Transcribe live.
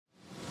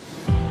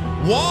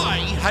Why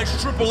has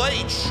Triple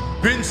H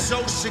been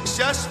so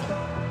successful?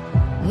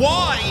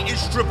 Why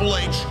is Triple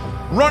H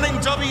running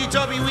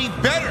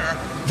WWE better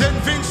than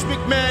Vince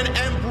McMahon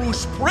and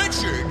Bruce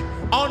Pritchard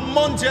on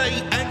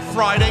Monday and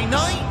Friday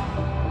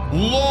night?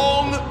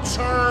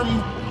 Long-term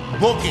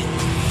booking.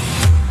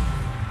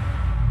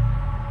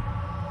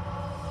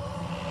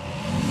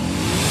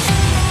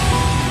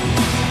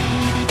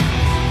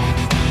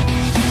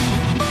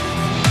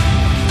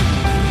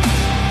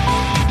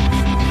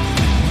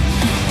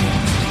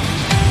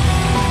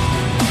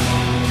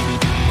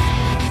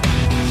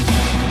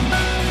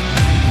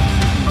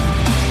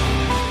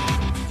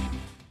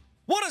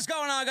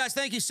 Guys,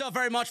 thank you so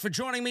very much for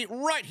joining me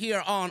right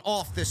here on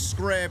Off the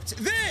Script.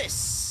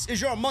 This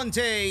is your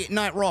Monday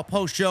Night Raw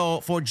post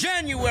show for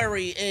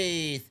January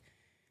 8th,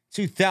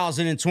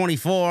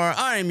 2024.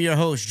 I am your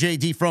host,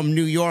 JD from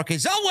New York,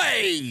 as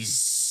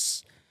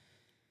always,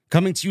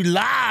 coming to you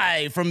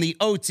live from the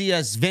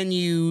OTS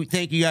venue.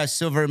 Thank you guys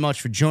so very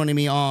much for joining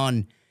me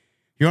on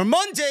your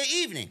Monday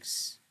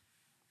evenings,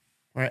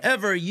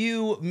 wherever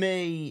you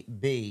may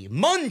be.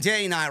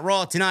 Monday Night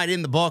Raw tonight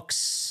in the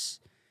books.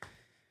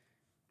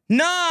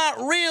 Not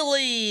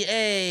really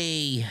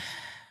it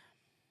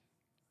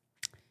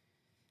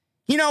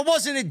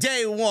wasn't a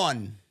day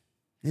one,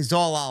 is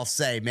all I'll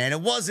say, man.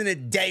 It wasn't a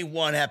day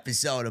one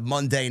episode of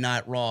Monday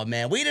Night Raw,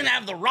 man. We didn't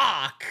have The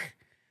Rock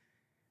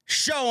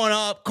showing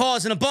up,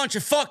 causing a bunch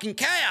of fucking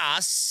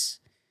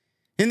chaos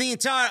in the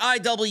entire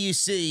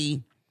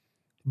IWC,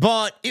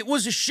 but it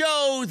was a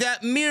show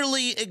that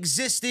merely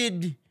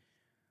existed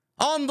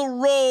on the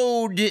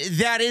road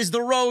that is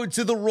the road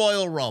to the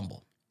Royal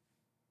Rumble.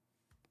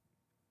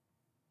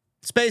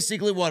 It's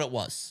basically what it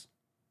was.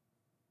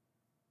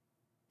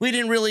 We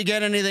didn't really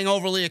get anything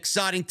overly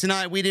exciting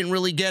tonight. We didn't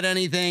really get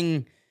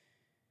anything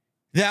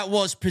that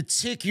was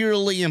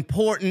particularly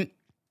important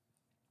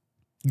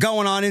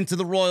going on into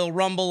the Royal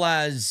Rumble,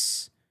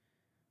 as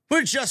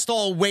we're just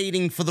all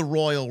waiting for the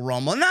Royal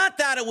Rumble. Not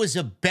that it was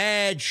a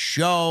bad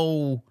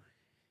show.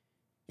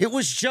 It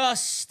was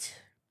just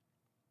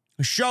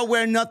a show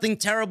where nothing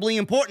terribly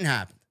important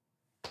happened.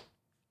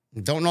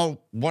 Don't know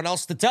what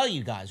else to tell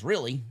you guys,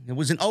 really. It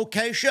was an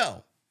okay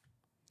show.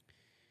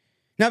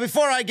 Now,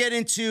 before I get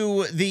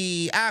into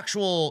the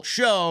actual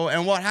show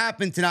and what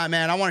happened tonight,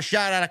 man, I want to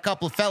shout out a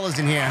couple of fellas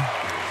in here.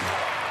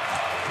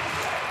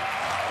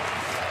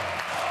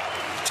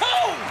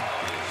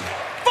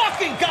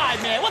 Fucking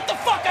guy, man. What the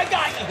fuck I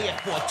got you here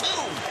for?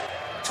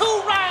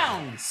 Two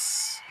rounds.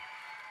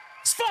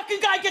 This fucking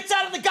guy gets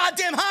out of the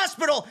goddamn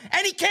hospital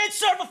and he can't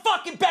serve a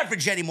fucking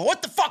beverage anymore.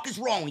 What the fuck is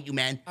wrong with you,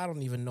 man? I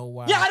don't even know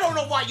why. Yeah, I don't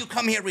know why you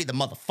come here either,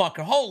 motherfucker.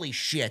 Holy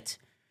shit.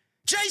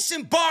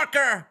 Jason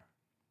Barker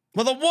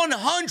with a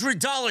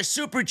 $100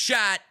 super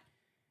chat.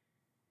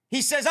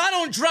 He says, I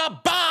don't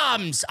drop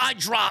bombs, I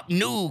drop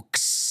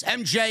nukes.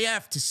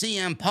 MJF to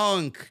CM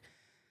Punk.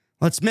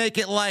 Let's make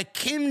it like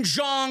Kim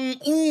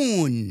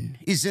Jong-un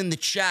is in the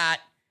chat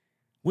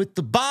with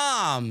the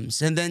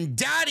bombs. And then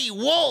Daddy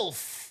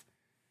Wolf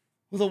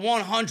with a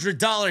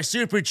 $100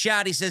 super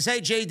chat. He says,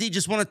 hey, JD,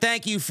 just want to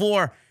thank you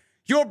for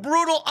your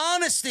brutal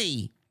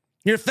honesty.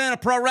 You're a fan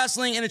of pro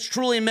wrestling, and it's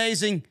truly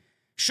amazing.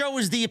 Show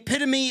is the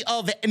epitome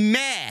of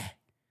meh.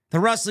 The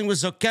wrestling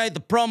was okay. The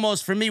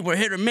promos for me were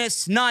hit or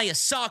miss. Nia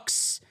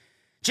sucks.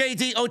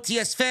 JD,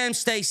 OTS fam,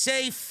 stay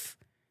safe,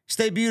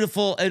 stay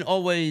beautiful, and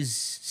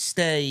always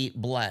stay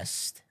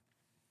blessed.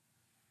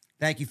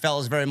 Thank you,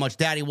 fellas, very much.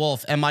 Daddy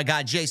Wolf and my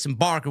guy Jason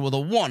Barker with a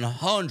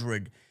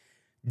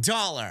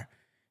 $100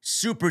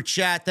 super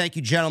chat. Thank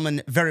you,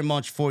 gentlemen, very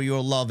much for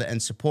your love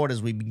and support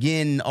as we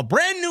begin a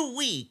brand new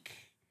week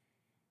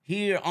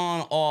here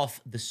on Off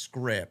the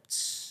Script.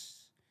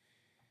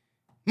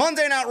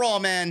 Monday Night Raw,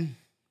 man.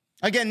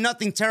 Again,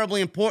 nothing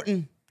terribly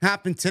important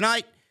happened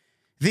tonight.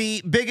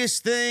 The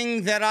biggest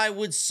thing that I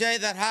would say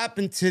that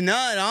happened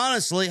tonight,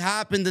 honestly,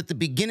 happened at the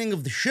beginning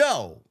of the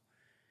show.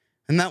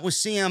 And that was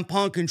CM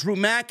Punk and Drew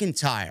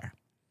McIntyre.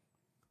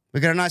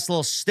 We got a nice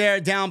little stare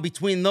down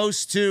between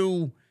those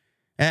two.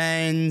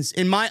 And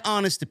in my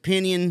honest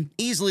opinion,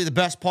 easily the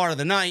best part of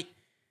the night.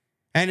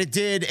 And it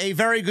did a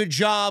very good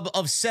job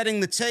of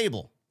setting the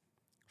table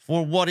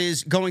for what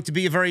is going to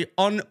be a very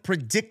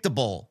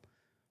unpredictable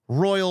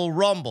Royal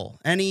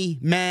Rumble. Any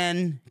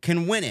man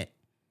can win it.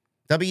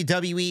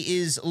 WWE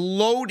is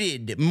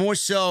loaded, more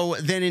so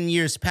than in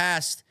years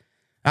past,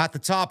 at the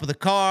top of the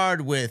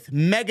card with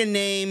mega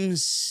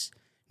names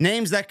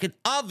that could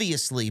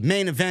obviously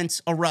main event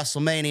a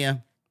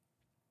WrestleMania.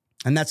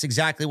 And that's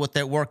exactly what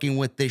they're working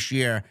with this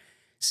year.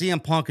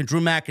 CM Punk and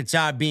Drew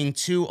McIntyre being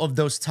two of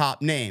those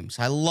top names.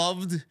 I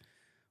loved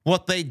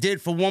what they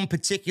did for one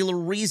particular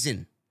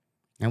reason.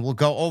 And we'll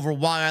go over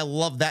why I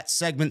love that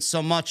segment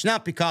so much.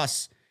 Not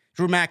because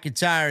Drew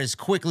McIntyre is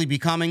quickly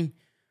becoming,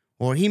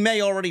 or he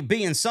may already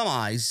be in some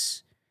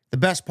eyes, the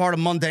best part of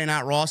Monday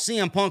Night Raw.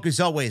 CM Punk is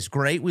always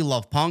great. We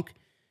love Punk.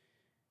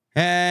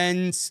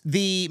 And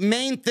the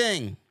main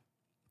thing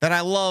that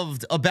I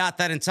loved about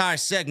that entire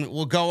segment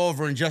we'll go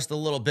over in just a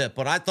little bit.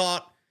 But I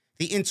thought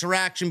the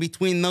interaction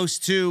between those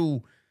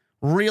two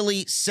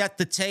really set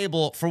the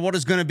table for what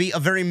is going to be a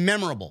very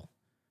memorable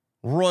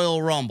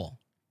Royal Rumble.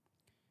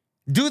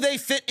 Do they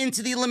fit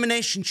into the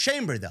Elimination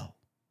Chamber, though?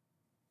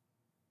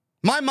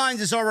 My mind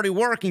is already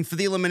working for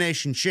the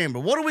Elimination Chamber.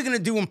 What are we going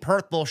to do in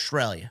Perth,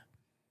 Australia?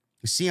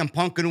 Is CM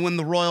Punk going to win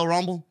the Royal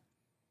Rumble?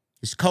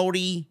 Is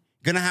Cody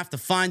going to have to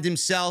find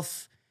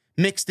himself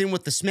mixed in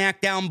with the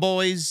SmackDown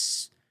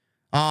boys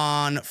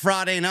on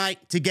Friday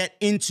night to get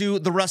into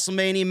the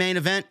WrestleMania main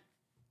event?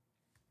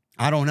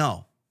 I don't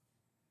know.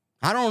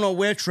 I don't know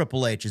where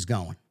Triple H is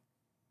going.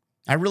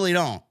 I really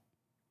don't.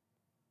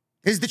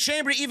 Is the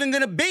chamber even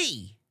going to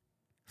be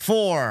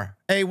for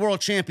a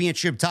world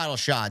championship title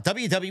shot?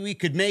 WWE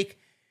could make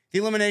the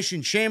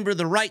Elimination Chamber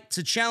the right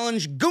to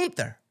challenge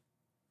Gunther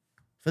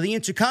for the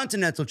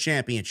Intercontinental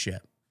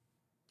Championship.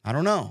 I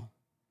don't know.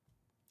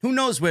 Who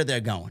knows where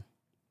they're going?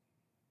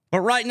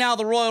 But right now,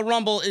 the Royal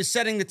Rumble is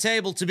setting the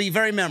table to be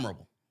very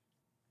memorable.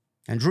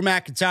 And Drew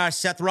McIntyre,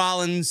 Seth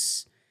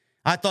Rollins,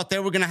 I thought they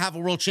were going to have a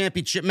world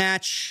championship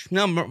match.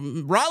 No,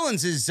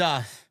 Rollins is,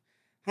 I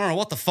don't know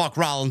what the fuck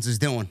Rollins is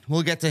doing.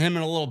 We'll get to him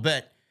in a little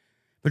bit.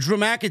 But Drew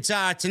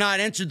McIntyre tonight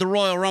entered the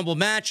Royal Rumble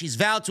match. He's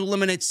vowed to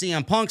eliminate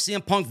CM Punk.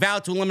 CM Punk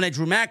vowed to eliminate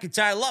Drew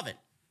McIntyre. Love it.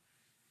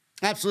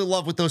 Absolutely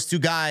love what those two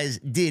guys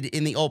did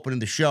in the open of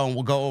the show. And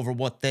we'll go over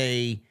what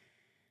they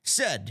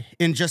said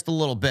in just a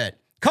little bit.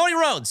 Cody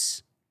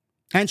Rhodes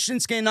and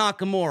Shinsuke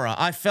Nakamura.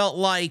 I felt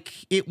like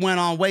it went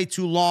on way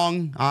too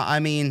long. I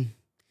didn't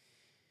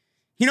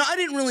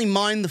really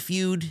mind the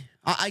feud.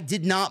 I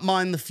did not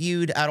mind the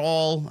feud at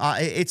all.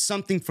 It's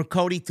something for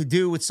Cody to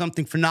do. It's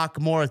something for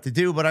Nakamura to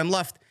do. But I'm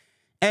left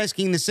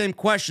asking the same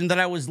question that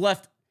I was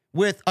left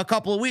with a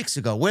couple of weeks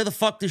ago. Where the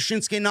fuck does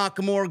Shinsuke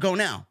Nakamura go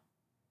now?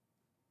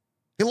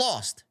 He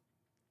lost.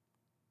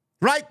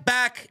 Right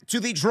back to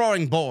the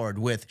drawing board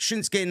with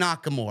Shinsuke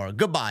Nakamura.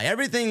 Goodbye.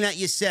 Everything that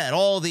you said,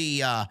 all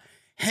the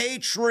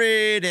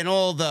hatred and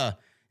all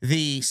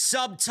the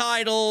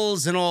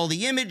subtitles and all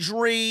the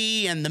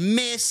imagery and the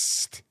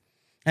mist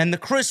and the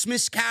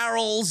Christmas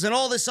carols and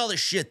all this other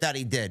shit that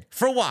he did.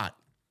 For what?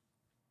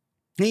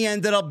 He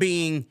ended up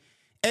being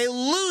a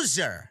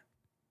loser,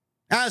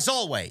 as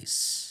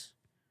always.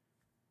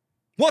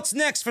 What's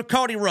next for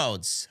Cody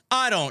Rhodes?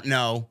 I don't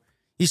know.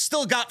 You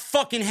still got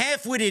fucking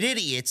half-witted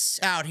idiots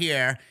out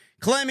here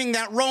claiming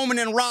that Roman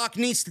and Rock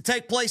needs to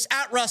take place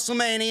at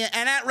WrestleMania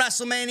and at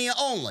WrestleMania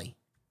only.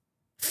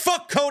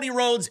 Fuck Cody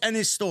Rhodes and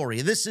his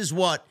story. This is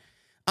what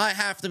I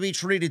have to be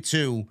treated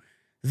to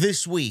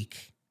this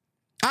week.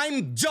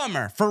 I'm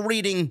dumber for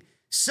reading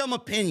some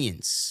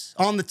opinions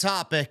on the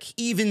topic,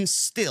 even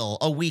still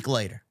a week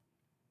later.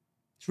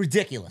 It's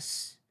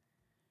ridiculous.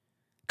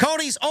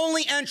 Cody's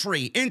only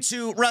entry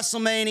into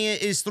WrestleMania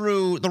is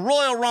through the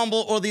Royal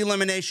Rumble or the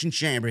Elimination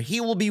Chamber. He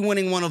will be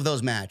winning one of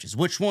those matches.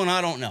 Which one? I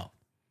don't know.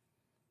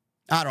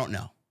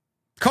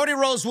 Cody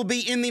Rhodes will be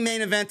in the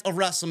main event of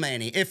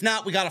WrestleMania. If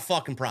not, we got a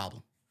fucking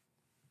problem.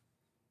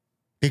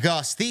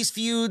 Because these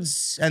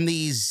feuds and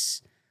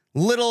these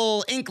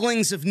little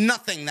inklings of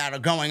nothing that are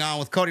going on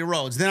with Cody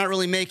Rhodes, they're not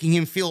really making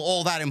him feel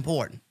all that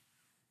important.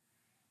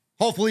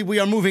 Hopefully, we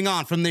are moving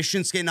on from this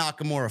Shinsuke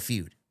Nakamura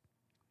feud.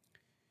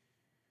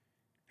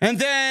 And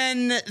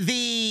then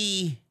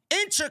the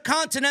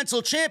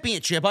Intercontinental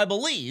Championship, I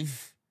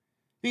believe,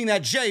 being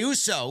that Jey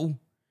Uso,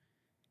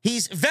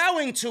 he's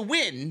vowing to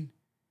win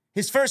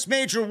his first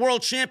major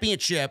world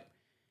championship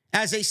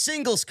as a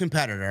singles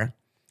competitor.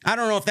 I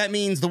don't know if that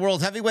means the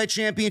World Heavyweight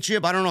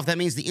Championship. I don't know if that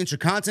means the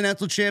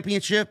Intercontinental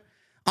Championship.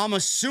 I'm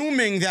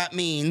assuming that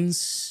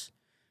means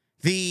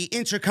the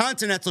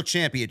Intercontinental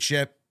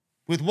Championship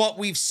with what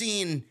we've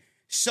seen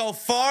so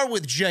far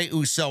with Jey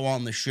Uso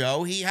on the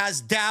show. He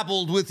has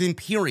dabbled with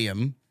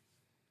Imperium.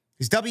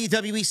 Is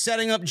WWE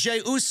setting up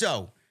Jey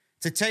Uso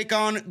to take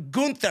on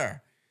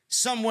Gunther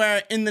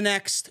somewhere in the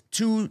next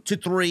 2 to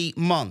 3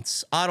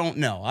 months? I don't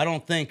know. I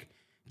don't think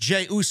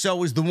Jey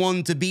Uso is the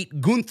one to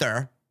beat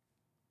Gunther,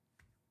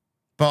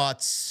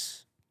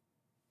 but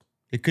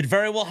it could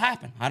very well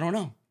happen. I don't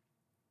know.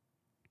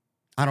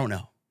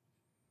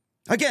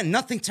 Again,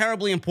 nothing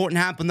terribly important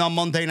happened on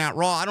Monday Night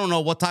Raw. I don't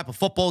know what type of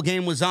football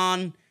game was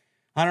on.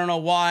 I don't know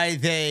why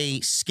they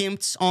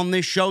skimped on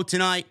this show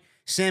tonight.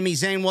 Sami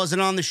Zayn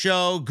wasn't on the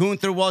show.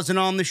 Gunther wasn't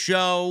on the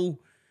show.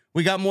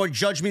 We got more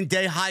Judgment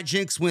Day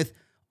hijinks with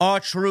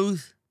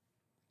R-Truth.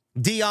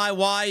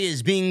 DIY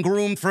is being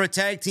groomed for a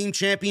tag team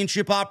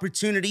championship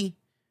opportunity.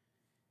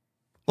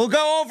 We'll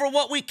go over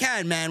what we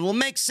can, man. We'll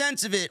make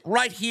sense of it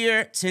right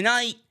here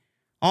tonight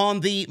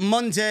on the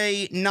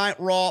Monday Night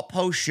Raw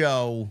post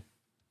show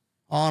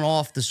on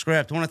Off the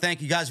Script. I want to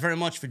thank you guys very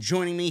much for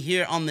joining me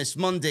here on this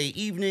Monday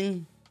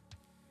evening.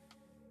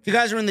 If you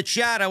guys are in the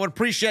chat, I would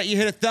appreciate you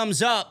hit a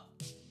thumbs up.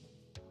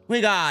 We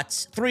got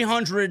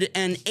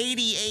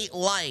 388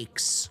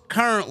 likes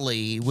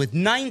currently with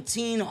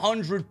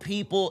 1,900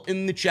 people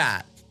in the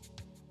chat.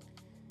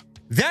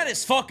 That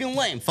is fucking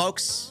lame,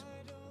 folks.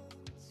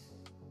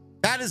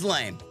 That is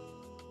lame.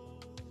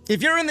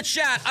 If you're in the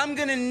chat, I'm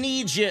going to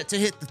need you to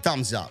hit the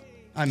thumbs up.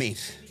 I mean,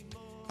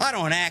 I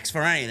don't ask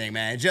for anything,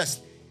 man.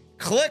 Just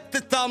click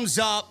the thumbs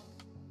up.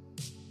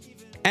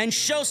 and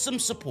show some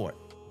support.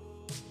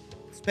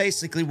 It's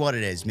basically what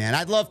it is, man.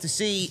 I'd love to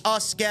see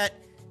us get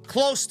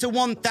close to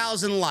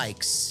 1,000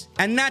 likes,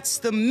 and that's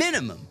the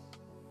minimum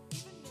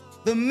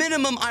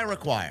I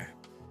require.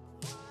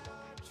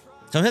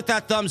 So hit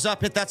that thumbs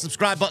up, hit that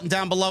subscribe button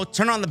down below,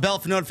 turn on the bell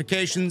for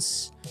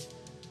notifications.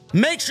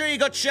 Make sure you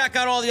go check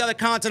out all the other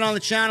content on the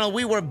channel.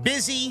 We were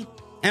busy,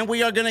 and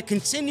we are going to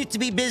continue to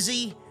be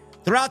busy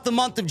throughout the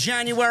month of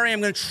January.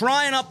 I'm going to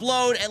try and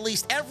upload at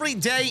least every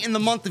day in the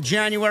month of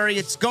January.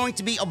 It's going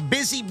to be a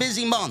busy,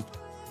 busy month.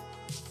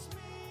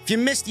 If you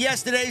missed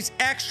yesterday's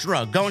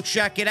extra, go and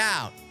check it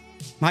out.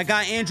 My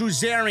guy Andrew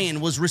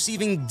Zarian was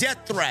receiving death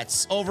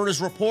threats over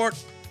his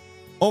report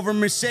over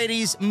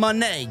Mercedes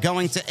Moné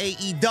going to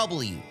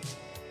AEW.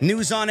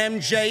 News on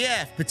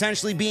MJF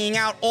potentially being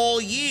out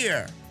all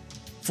year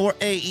for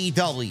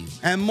AEW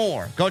and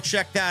more. Go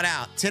check that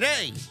out.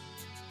 Today,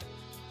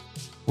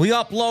 we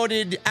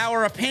uploaded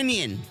our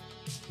opinion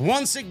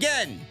once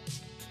again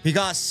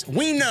because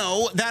we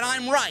know that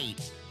I'm right.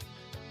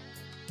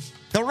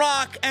 The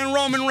Rock and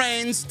Roman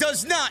Reigns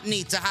does not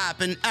need to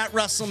happen at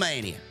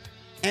WrestleMania.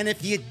 And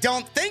if you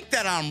don't think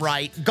that I'm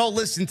right, go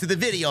listen to the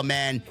video,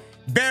 man.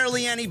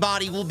 Barely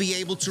anybody will be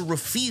able to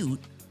refute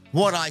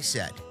what I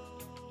said.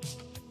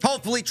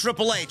 Hopefully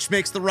Triple H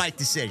makes the right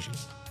decision.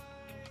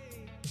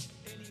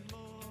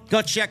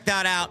 Go check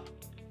that out.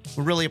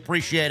 We really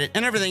appreciate it.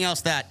 And everything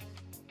else that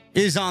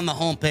is on the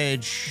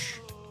homepage.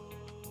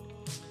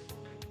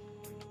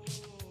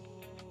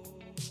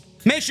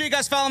 Make sure you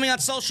guys follow me on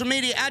social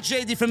media at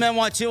JD from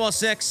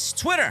NY206,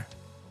 Twitter,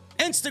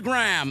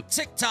 Instagram,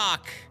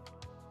 TikTok,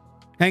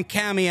 and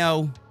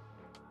Cameo.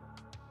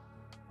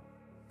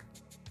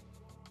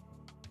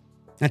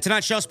 And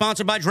tonight's show is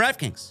sponsored by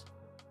DraftKings.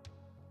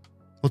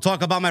 We'll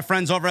talk about my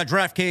friends over at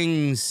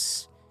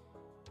DraftKings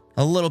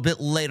a little bit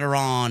later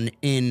on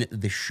in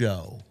the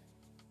show.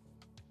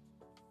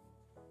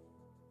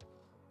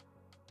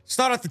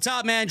 Start at the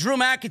top, man. Drew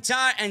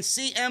McIntyre and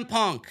CM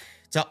Punk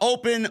to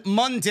open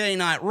Monday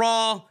Night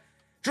Raw.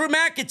 Drew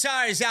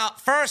McIntyre is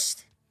out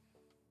first.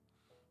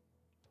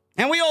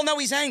 And we all know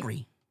he's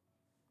angry.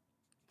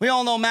 We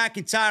all know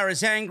McIntyre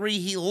is angry.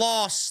 He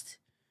lost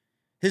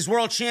his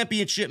World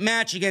Championship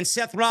match against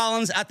Seth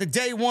Rollins at the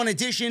Day 1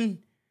 edition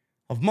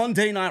of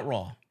Monday Night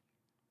Raw.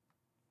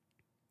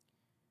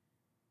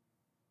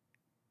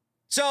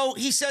 So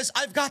he says,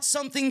 I've got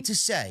something to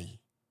say.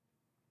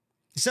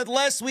 He said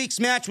last week's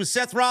match with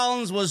Seth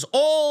Rollins was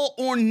all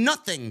or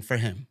nothing for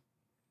him.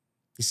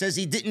 He says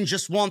he didn't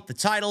just want the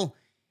title,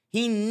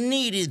 he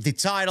needed the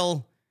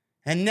title,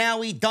 and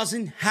now he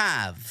doesn't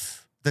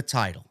have the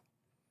title.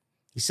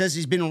 He says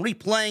he's been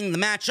replaying the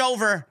match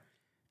over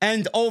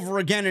and over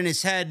again in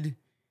his head.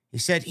 He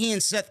said he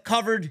and Seth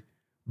covered,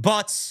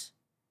 but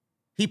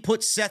he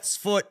put Seth's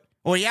foot,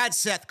 or he had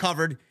Seth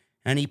covered,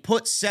 and he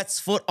put Seth's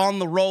foot on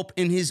the rope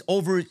in his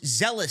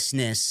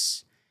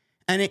overzealousness,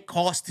 and it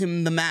cost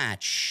him the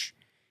match.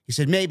 He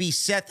said maybe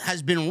Seth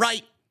has been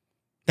right,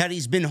 that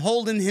he's been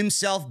holding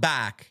himself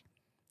back.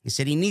 He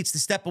said he needs to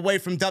step away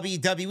from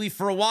WWE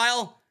for a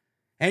while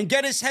and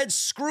get his head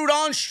screwed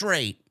on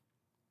straight.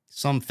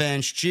 Some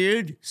fans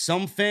cheered,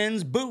 some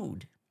fans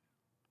booed.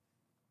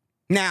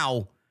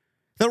 Now,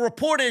 the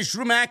report is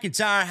Drew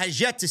McIntyre has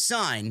yet to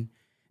sign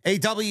a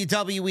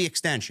WWE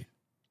extension.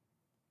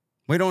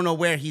 We don't know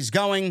where he's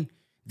going.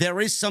 There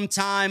is some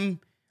time.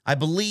 I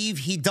believe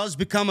he does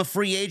become a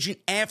free agent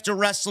after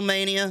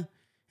WrestleMania,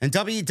 and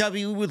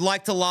WWE would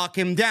like to lock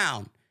him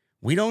down.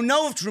 We don't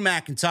know if Drew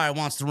McIntyre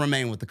wants to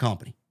remain with the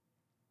company.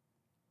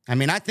 I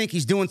mean, I think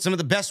he's doing some of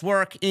the best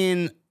work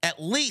in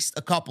at least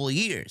a couple of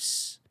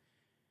years.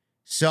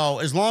 So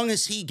as long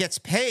as he gets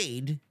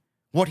paid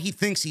what he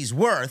thinks he's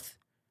worth,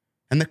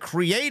 and the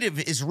creative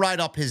is right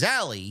up his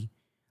alley,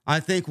 I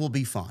think we'll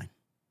be fine.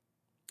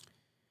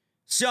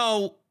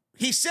 So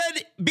he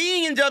said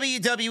being in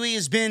WWE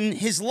has been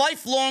his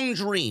lifelong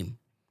dream.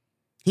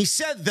 He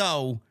said,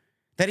 though,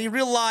 that he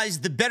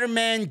realized the better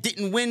man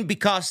didn't win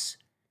because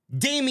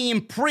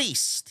Damian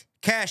Priest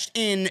cashed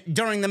in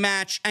during the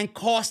match and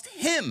cost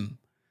him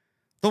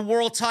the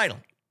world title.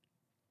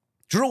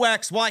 Drew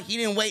asked why he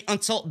didn't wait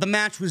until the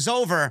match was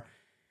over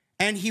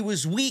and he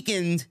was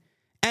weakened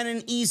and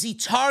an easy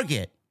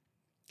target.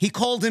 He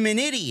called him an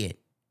idiot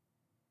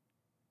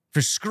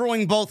for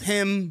screwing both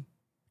him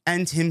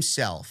and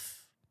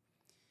himself.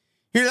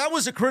 Here, that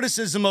was a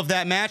criticism of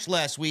that match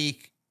last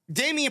week.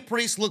 Damian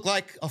Priest looked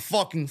like a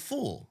fucking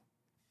fool.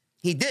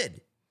 He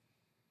did.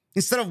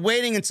 Instead of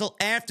waiting until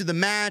after the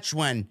match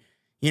when,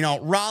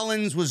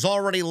 Rollins was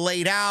already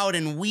laid out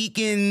and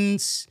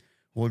weakened,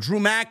 or Drew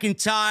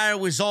McIntyre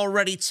was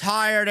already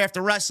tired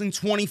after wrestling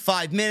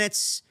 25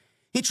 minutes,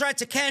 he tried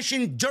to cash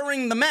in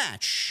during the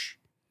match.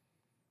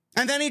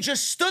 And then he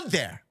just stood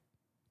there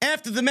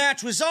after the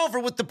match was over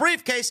with the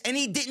briefcase and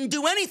he didn't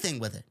do anything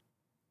with it.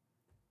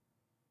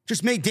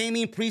 Just made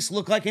Damian Priest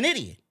look like an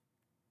idiot.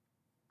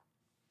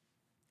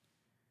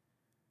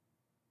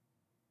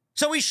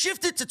 So he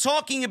shifted to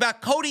talking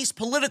about Cody's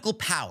political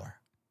power.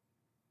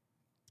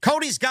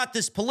 Cody's got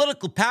this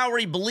political power,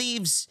 he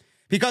believes,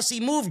 because he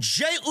moved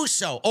Jey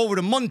Uso over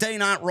to Monday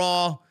Night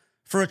Raw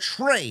for a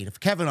trade of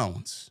Kevin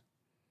Owens.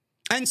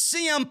 And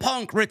CM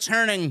Punk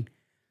returning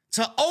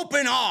to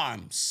open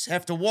arms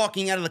after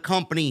walking out of the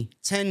company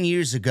 10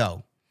 years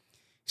ago.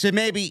 He said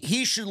maybe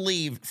he should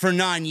leave for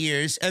 9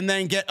 years and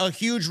then get a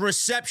huge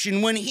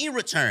reception when he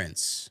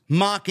returns,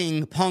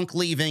 mocking Punk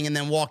leaving and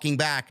then walking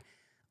back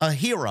a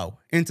hero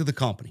into the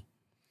company.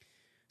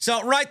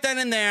 So right then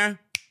and there,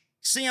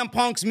 CM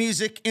Punk's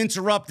music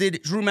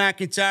interrupted Drew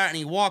McIntyre and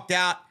he walked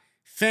out.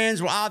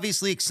 Fans were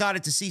obviously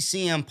excited to see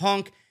CM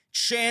Punk.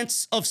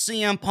 Chants of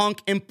CM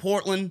Punk in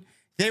Portland.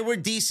 They were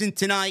decent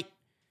tonight.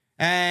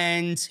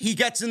 And he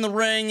gets in the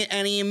ring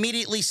and he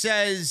immediately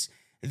says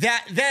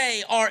that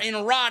they are in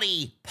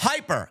Roddy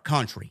Piper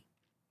country.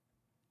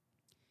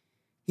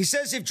 He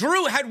says if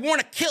Drew had worn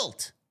a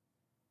kilt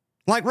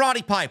like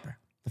Roddy Piper,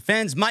 the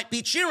fans might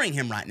be cheering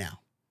him right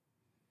now.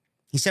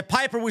 He said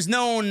Piper was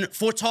known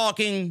for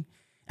talking,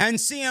 and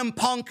CM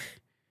Punk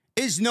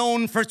is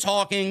known for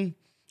talking.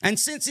 And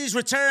since he's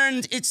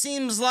returned, it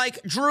seems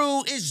like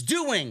Drew is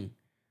doing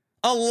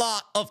a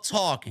lot of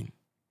talking.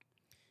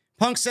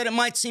 Punk said it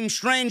might seem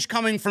strange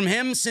coming from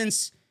him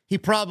since he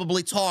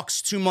probably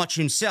talks too much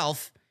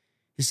himself.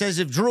 He says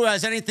if Drew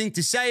has anything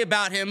to say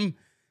about him,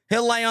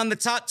 he'll lay on the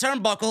top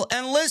turnbuckle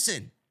and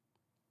listen,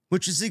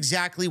 which is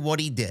exactly what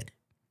he did.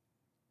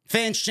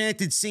 Fans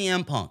chanted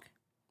CM Punk.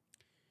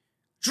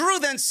 Drew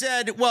then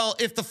said, well,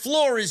 if the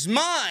floor is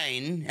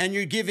mine and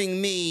you're giving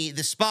me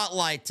the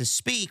spotlight to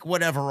speak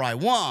whatever I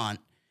want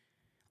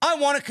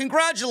to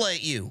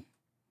congratulate you.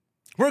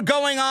 We're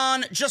going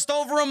on just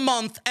over a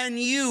month and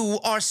you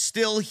are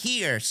still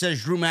here,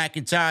 says Drew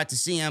McIntyre to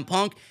CM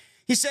Punk.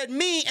 He said,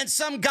 me and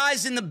some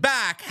guys in the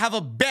back have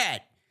a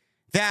bet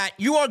that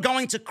you are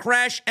going to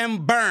crash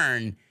and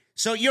burn,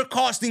 so you're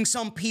costing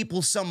some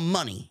people some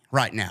money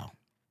right now.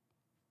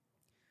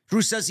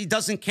 Drew says he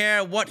doesn't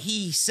care what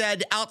he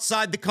said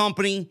outside the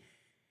company.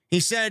 He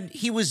said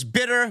he was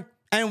bitter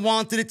and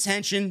wanted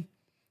attention.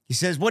 He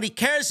says what he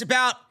cares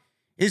about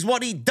is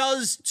what he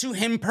does to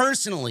him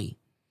personally.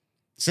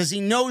 He says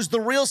he knows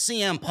the real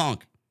CM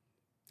Punk.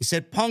 He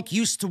said Punk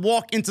used to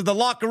walk into the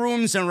locker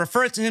rooms and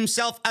refer to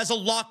himself as a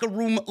locker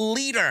room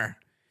leader.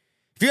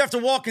 If you have to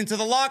walk into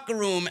the locker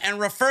room and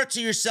refer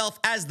to yourself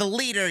as the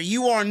leader,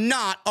 you are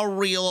not a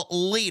real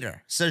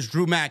leader, says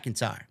Drew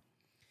McIntyre.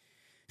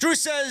 Drew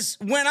says,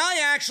 when I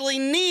actually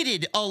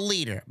needed a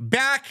leader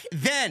back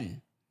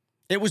then,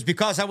 it was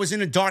because I was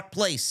in a dark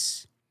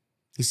place.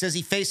 He says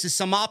he faces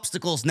some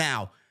obstacles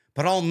now,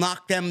 but I'll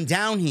knock them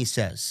down, he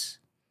says.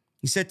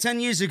 He said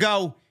 10 years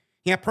ago,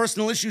 he had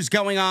personal issues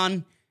going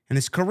on, and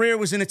his career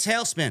was in a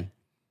tailspin.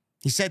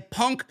 He said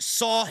Punk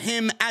saw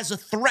him as a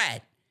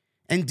threat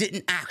and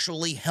didn't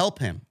actually help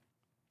him.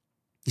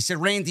 He said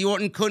Randy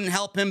Orton couldn't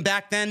help him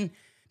back then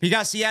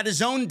because he had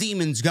his own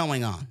demons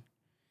going on.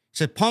 He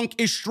said Punk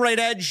is straight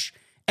edge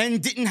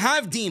and didn't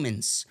have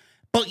demons,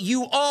 but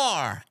you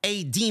are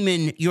a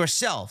demon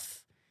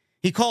yourself.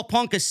 He called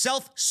Punk a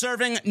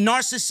self-serving,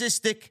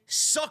 narcissistic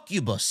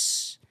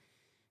succubus.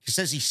 He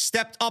says he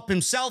stepped up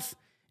himself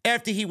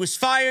after he was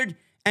fired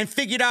and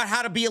figured out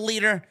how to be a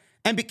leader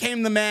and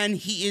became the man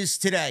he is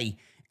today.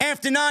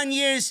 After 9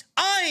 years,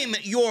 I'm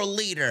your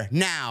leader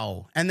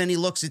now. And then he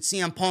looks at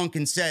CM Punk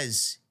and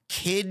says,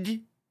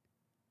 kid?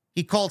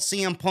 He called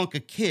CM Punk a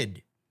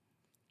kid.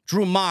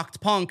 Drew mocked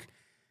Punk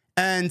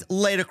and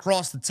laid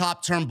across the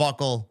top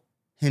turnbuckle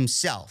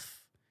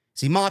himself.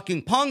 Is he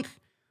mocking Punk,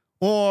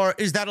 or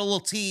is that a little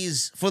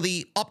tease for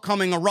the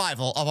upcoming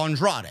arrival of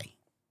Andrade?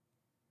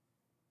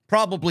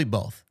 Probably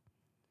both.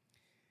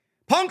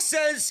 Punk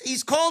says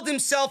he's called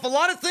himself a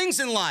lot of things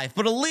in life,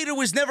 but a leader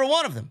was never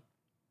one of them.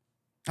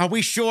 Are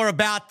we sure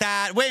about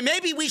that? Wait,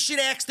 maybe we should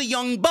ask the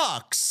Young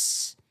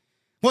Bucks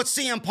what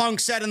CM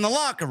Punk said in the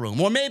locker room,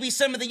 or maybe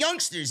some of the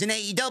youngsters in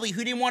AEW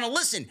who didn't want to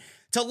listen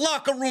to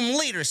locker room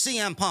leader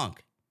CM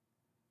Punk.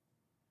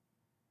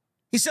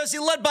 He says he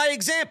led by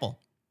example.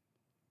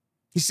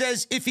 He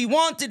says if he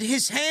wanted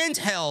his hand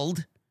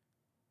held,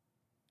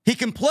 he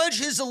can pledge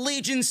his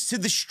allegiance to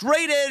the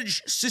straight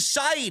edge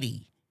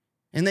society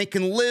and they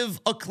can live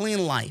a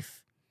clean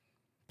life.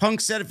 Punk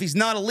said if he's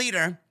not a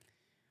leader,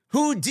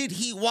 who did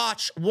he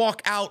watch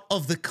walk out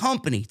of the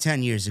company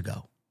 10 years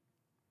ago?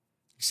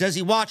 He says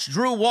he watched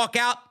Drew walk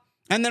out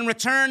and then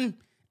return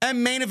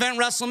and main event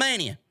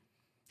WrestleMania.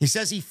 He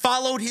says he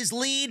followed his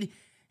lead,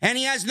 and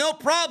he has no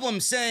problem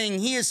saying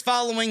he is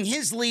following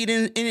his lead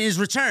in his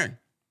return.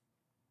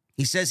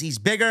 He says he's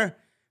bigger,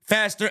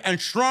 faster,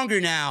 and stronger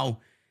now,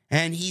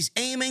 and he's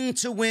aiming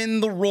to win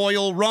the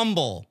Royal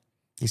Rumble.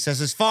 He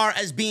says as far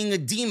as being a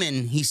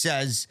demon, he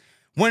says,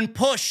 when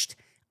pushed,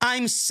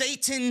 I'm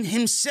Satan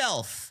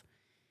himself.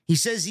 He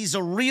says he's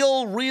a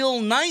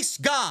real nice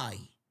guy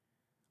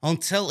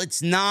until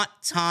it's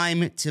not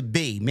time to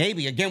be.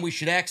 Maybe, again, we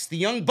should ask the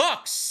Young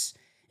Bucks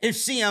if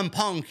CM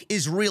Punk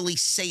is really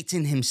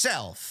Satan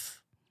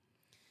himself.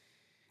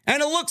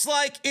 And it looks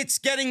like it's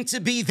getting to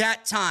be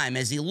that time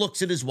as he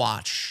looks at his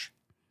watch.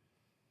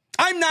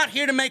 I'm not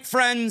here to make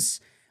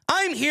friends.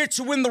 I'm here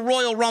to win the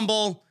Royal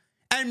Rumble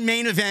and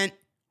main event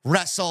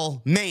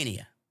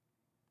WrestleMania.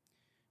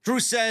 Drew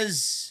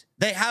says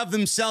they have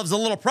themselves a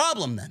little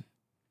problem then.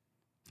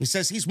 He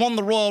says he's won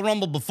the Royal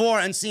Rumble before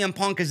and CM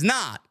Punk has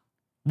not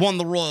won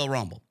the Royal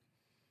Rumble.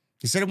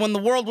 He said when the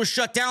world was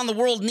shut down, the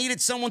world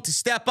needed someone to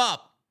step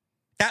up.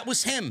 That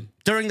was him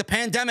during the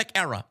pandemic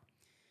era.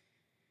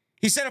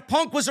 He said if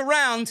Punk was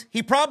around,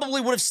 he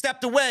probably would have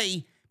stepped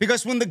away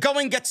because when the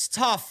going gets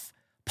tough,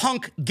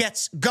 Punk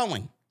gets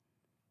going.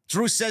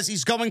 Drew says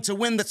he's going to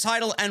win the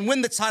title and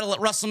win the title at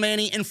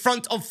WrestleMania in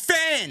front of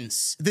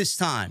fans this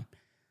time.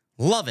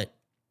 Love it.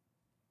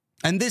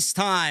 And this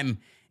time,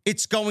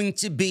 it's going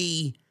to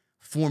be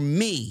for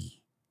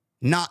me,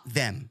 not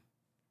them.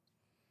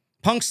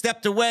 Punk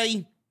stepped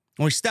away,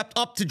 or he stepped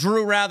up to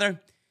Drew,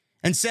 rather,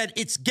 and said,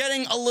 it's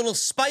getting a little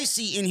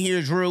spicy in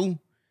here, Drew.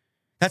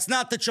 That's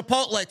not the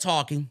Chipotle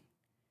talking.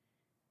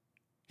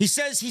 He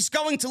says he's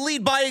going to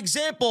lead by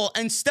example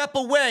and step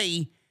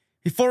away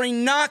before he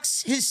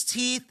knocks his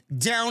teeth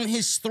down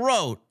his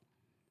throat.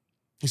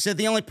 He said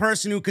the only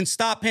person who can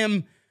stop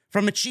him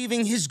from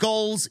achieving his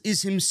goals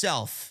is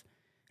himself.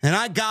 And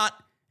I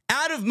got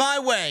out of my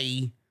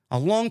way a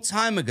long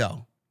time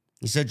ago.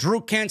 He said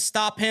Drew can't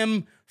stop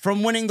him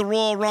from winning the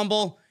Royal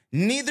Rumble.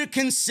 Neither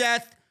can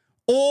Seth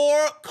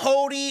or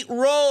Cody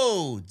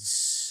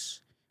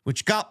Rhodes,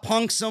 which got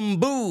Punk some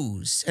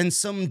boos and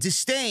some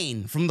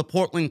disdain from the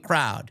Portland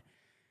crowd.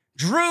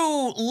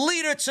 Drew,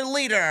 leader to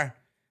leader,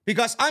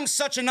 because I'm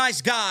such a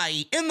nice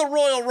guy in the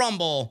Royal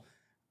Rumble,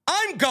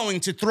 I'm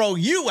going to throw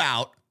you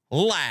out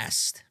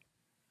last.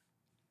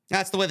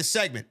 That's the way the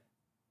segment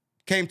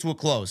came to a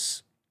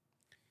close.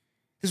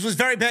 This was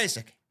very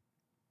basic.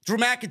 Drew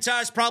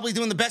McIntyre is probably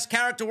doing the best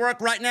character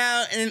work right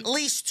now in at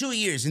least 2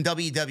 years in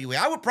WWE.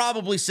 I would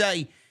probably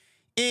say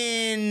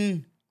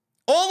in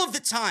all of the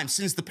time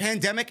since the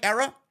pandemic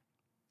era,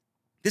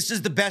 this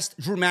is the best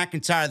Drew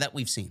McIntyre that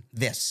we've seen.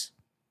 This.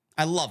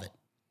 I love it.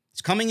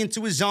 He's coming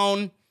into his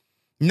own.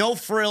 No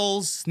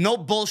frills, no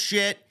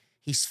bullshit.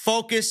 He's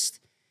focused.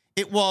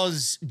 It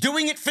was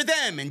doing it for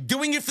them and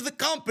doing it for the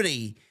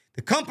company.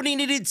 The company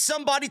needed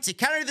somebody to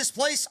carry this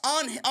place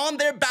on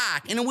their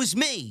back, and it was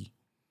me.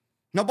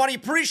 Nobody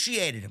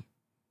appreciated him.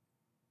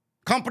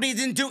 Company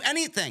didn't do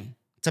anything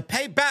to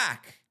pay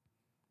back.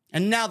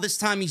 And now this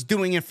time he's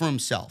doing it for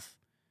himself.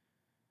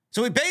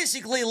 So he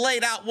basically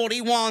laid out what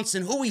he wants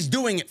and who he's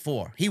doing it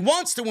for. He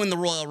wants to win the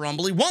Royal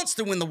Rumble. He wants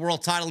to win the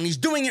world title, and he's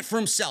doing it for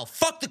himself.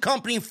 Fuck the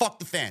company and fuck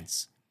the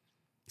fans,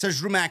 says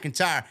Drew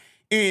McIntyre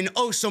in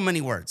oh so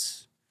many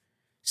words.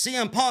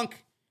 CM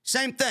Punk,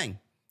 same thing.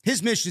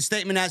 His mission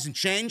statement hasn't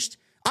changed.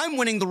 I'm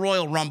winning the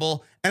Royal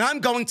Rumble, and I'm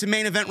going to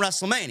main event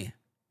WrestleMania.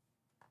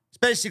 It's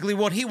basically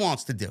what he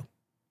wants to do.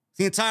 It's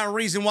the entire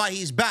reason why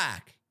he's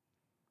back.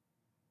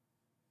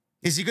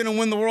 Is he going to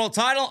win the world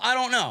title? I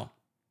don't know.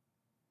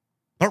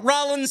 But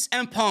Rollins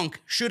and Punk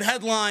should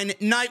headline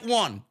night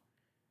one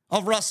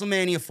of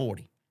WrestleMania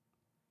 40.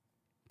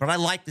 But I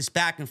like this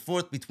back and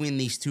forth between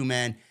these two,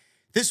 man.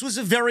 This was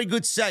a very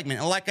good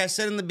segment. And like I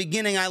said in the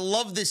beginning, I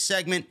love this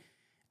segment.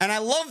 And I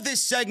love this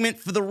segment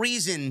for the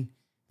reason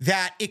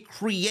that it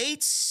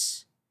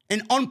creates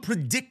an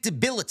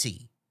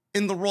unpredictability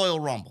in the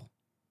Royal Rumble.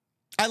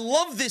 I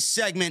love this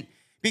segment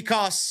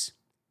because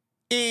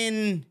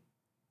in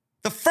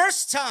the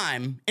first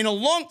time in a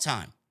long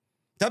time,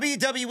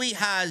 WWE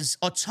has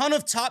a ton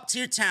of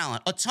top-tier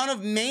talent, a ton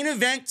of main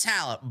event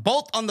talent,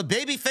 both on the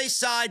babyface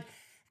side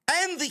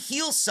and the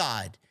heel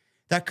side,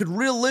 that could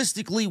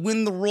realistically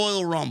win the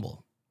Royal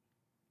Rumble.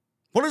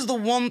 What is the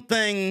one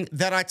thing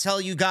that I tell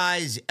you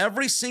guys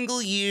every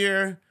single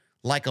year,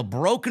 like a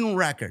broken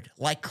record,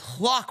 like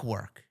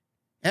clockwork,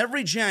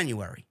 every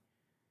January?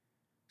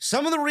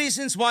 Some of the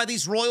reasons why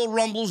these Royal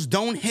Rumbles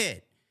don't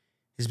hit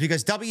is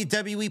because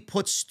WWE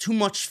puts too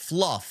much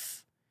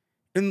fluff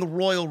in the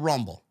Royal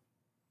Rumble.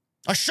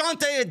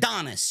 Ashante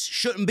Adonis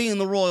shouldn't be in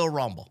the Royal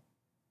Rumble.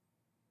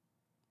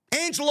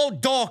 Angelo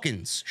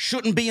Dawkins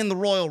shouldn't be in the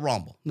Royal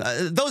Rumble.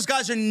 Those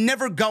guys are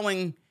never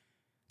going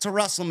to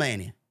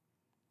WrestleMania.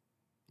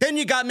 Then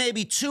you got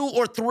maybe 2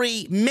 or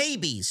 3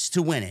 maybes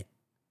to win it.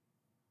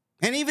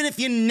 And even if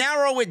you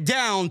narrow it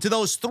down to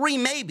those 3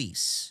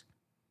 maybes,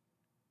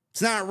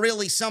 it's not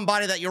really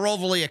somebody that you're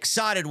overly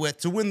excited with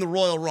to win the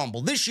Royal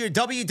Rumble. This year,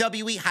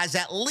 WWE has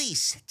at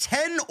least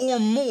 10 or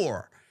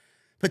more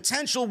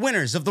potential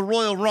winners of the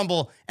Royal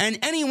Rumble, and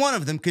any one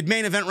of them could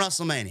main event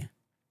WrestleMania.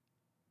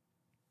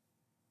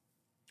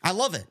 I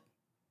love it.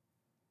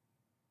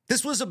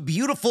 This was a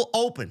beautiful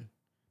open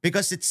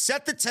because it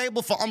set the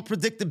table for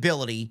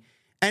unpredictability,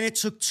 and it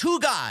took 2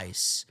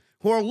 guys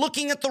who are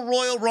looking at the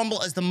Royal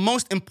Rumble as the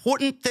most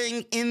important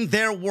thing in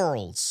their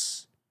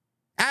worlds,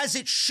 as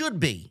it should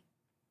be.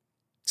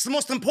 It's the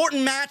most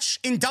important match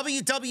in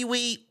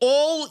WWE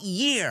all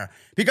year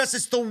because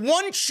it's the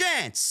one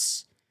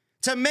chance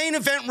to main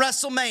event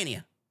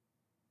WrestleMania.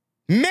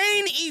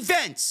 Main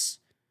events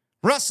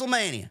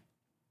WrestleMania.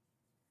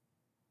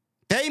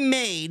 They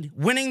made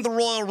winning the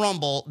Royal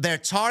Rumble their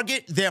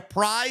target, their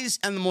prize,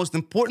 and the most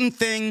important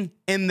thing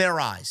in their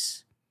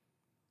eyes,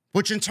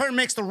 which in turn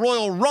makes the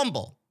Royal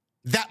Rumble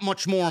that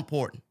much more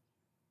important.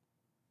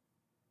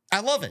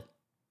 I love it.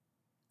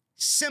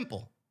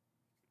 Simple.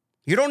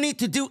 You don't need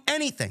to do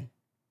anything.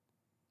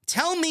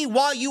 Tell me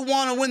why you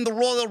want to win the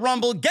Royal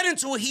Rumble, get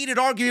into a heated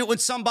argument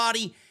with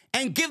somebody,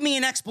 and give me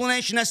an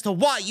explanation as to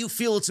why you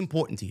feel it's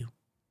important to you.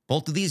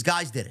 Both of these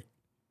guys did it.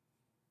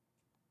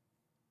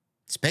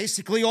 It's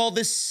basically all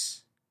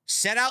this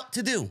set out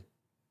to do.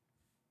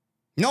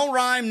 No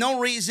rhyme, no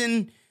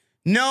reason,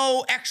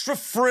 no extra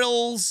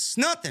frills,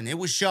 nothing. It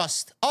was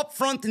just up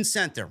front and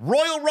center.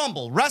 Royal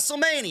Rumble,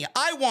 WrestleMania,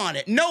 I want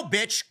it. No,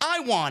 bitch,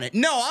 I want it.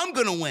 No, I'm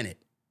going to win it.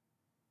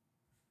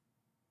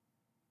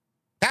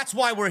 That's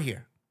why we're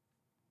here.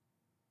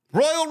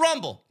 Royal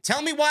Rumble,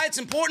 tell me why it's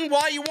important,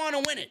 why you want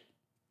to win it.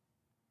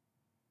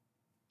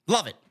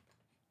 Love it.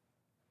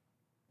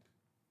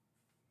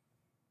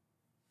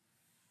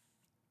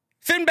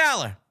 Finn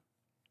Balor.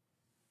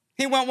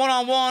 He went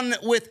one-on-one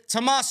with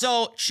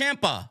Tommaso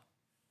Ciampa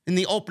in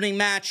the opening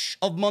match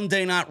of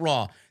Monday Night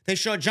Raw. They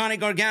showed Johnny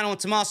Gargano and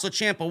Tommaso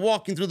Ciampa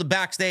walking through the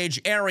backstage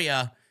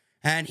area,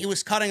 and he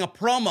was cutting a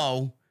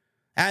promo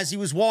as he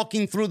was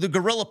walking through the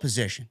gorilla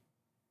position.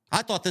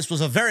 I thought this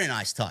was a very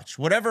nice touch.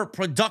 Whatever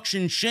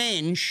production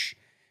change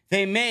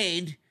they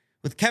made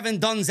with Kevin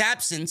Dunn's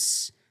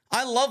absence,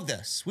 I love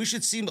this. We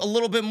should see a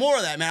little bit more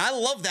of that, man. I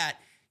love that,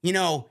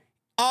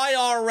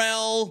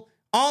 IRL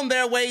on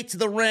their way to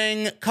the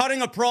ring,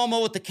 cutting a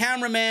promo with the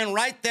cameraman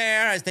right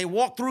there as they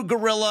walk through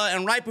Gorilla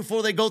and right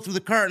before they go through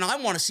the curtain. I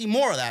want to see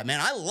more of that,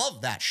 man. I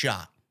love that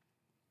shot.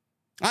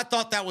 I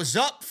thought that was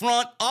up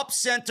front, up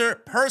center,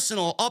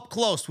 personal, up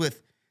close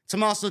with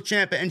Tommaso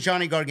Ciampa and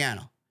Johnny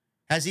Gargano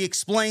as he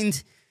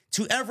explained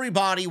to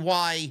everybody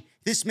why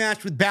this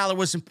match with Balor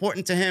was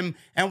important to him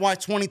and why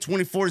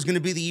 2024 is going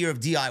to be the year of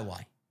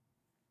DIY.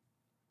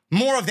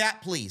 More of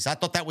that, please. I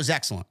thought that was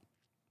excellent.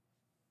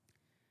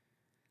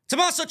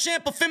 Tommaso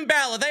Ciampa, Finn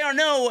Balor, they are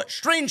no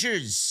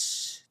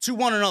strangers to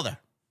one another.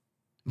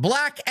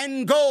 Black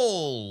and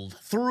gold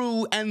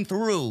through and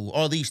through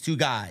are these two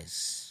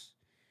guys.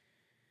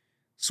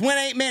 This went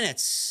 8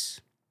 minutes.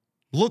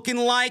 Looking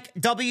like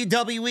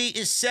WWE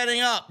is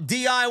setting up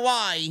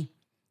DIY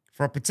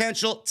for a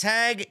potential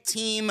tag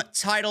team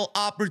title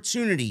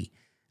opportunity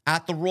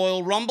at the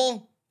Royal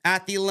Rumble,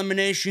 at the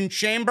Elimination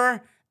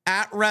Chamber,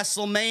 at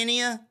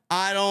WrestleMania.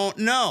 I don't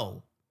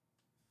know.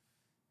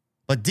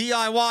 But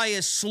DIY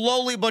is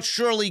slowly but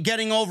surely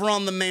getting over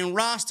on the main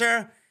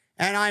roster,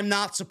 and I'm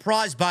not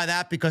surprised by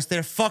that because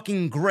they're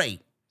fucking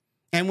great.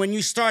 And when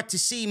you start to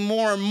see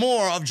more and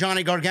more of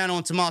Johnny Gargano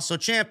and Tommaso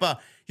Ciampa,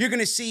 you're going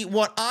to see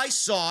what I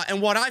saw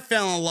and what I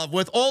fell in love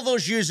with all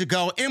those years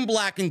ago in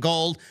Black and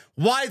Gold,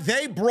 why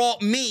they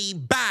brought me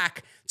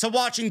back to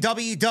watching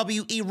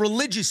WWE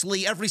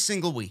religiously every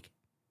single week.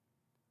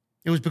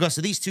 It was because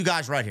of these two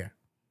guys right here.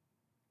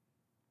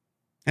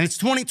 And it's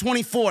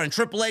 2024 and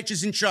Triple H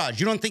is in charge.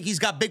 You don't think he's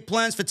got big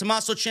plans for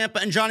Tommaso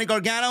Ciampa and Johnny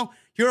Gargano?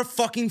 You're a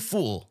fucking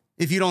fool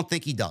if you don't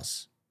think he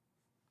does.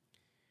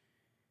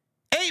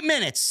 8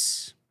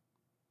 minutes.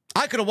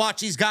 I could have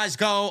watched these guys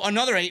go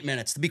another 8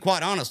 minutes, to be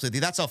quite honest with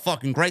you. That's how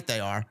fucking great they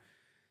are.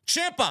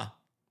 Ciampa,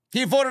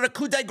 he avoided a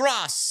coup de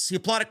grace. He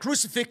applied a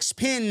crucifix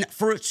pin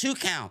for a 2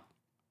 count.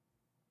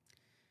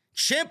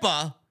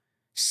 Ciampa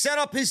set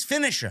up his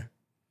finisher,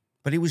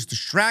 but he was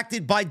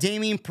distracted by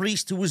Damian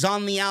Priest, who was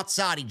on the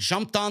outside. He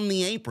jumped on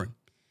the apron.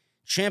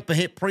 Ciampa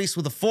hit Priest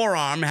with a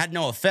forearm. It had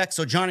no effect,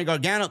 so Johnny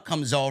Gargano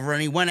comes over,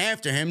 and he went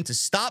after him to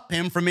stop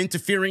him from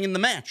interfering in the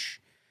match.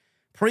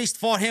 Priest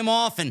fought him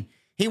off, and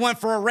he went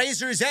for a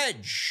razor's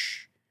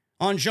edge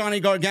on Johnny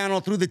Gargano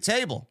through the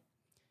table.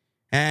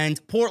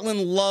 And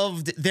Portland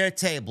loved their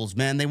tables,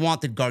 man. They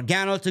wanted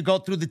Gargano to go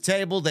through the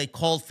table. They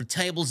called for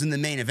tables in the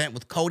main event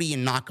with Cody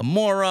and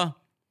Nakamura.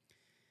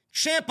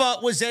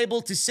 Ciampa was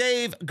able to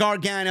save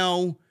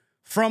Gargano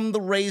from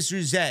the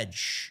razor's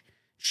edge.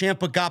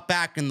 Ciampa got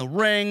back in the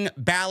ring.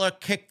 Balor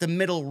kicked the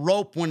middle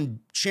rope when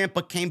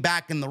Ciampa came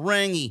back in the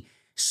ring. He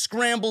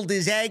scrambled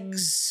his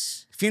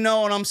eggs, if you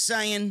know what I'm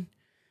saying,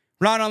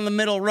 right on the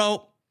middle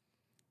rope,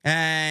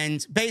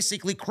 and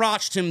basically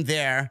crotched him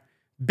there.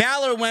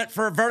 Balor went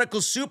for a vertical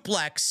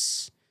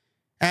suplex,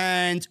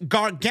 and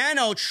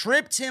Gargano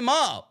tripped him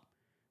up,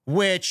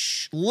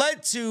 which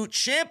led to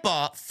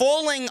Ciampa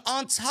falling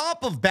on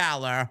top of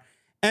Balor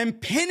and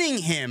pinning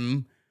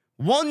him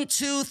 1,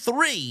 2,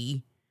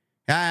 3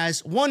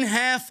 as one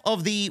half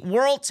of the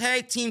World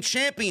Tag Team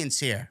Champions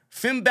here.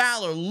 Finn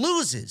Balor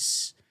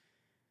loses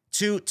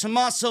to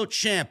Tommaso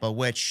Ciampa,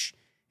 which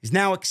is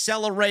now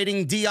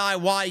accelerating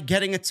DIY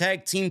getting a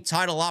tag team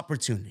title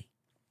opportunity.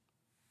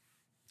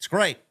 It's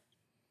great.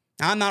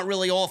 I'm not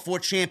really all for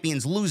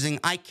champions losing.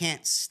 I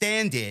can't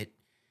stand it.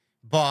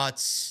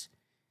 But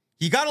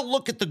you got to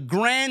look at the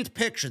grand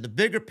picture, the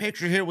bigger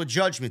picture here with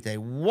Judgment Day.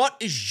 What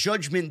is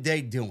Judgment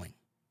Day doing?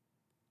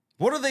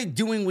 What are they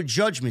doing with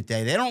Judgment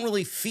Day? They don't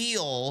really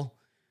feel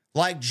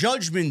like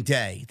Judgment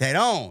Day. They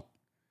don't.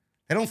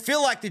 They don't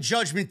feel like the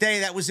Judgment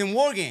Day that was in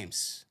War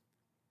Games.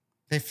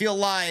 They feel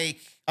like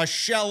a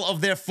shell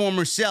of their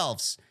former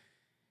selves.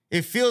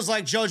 It feels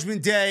like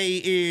Judgment Day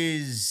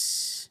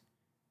is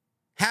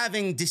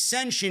having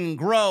dissension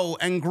grow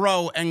and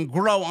grow and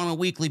grow on a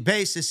weekly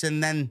basis,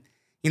 and then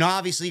You know,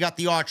 obviously you got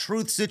the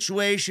R-Truth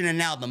situation and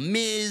now the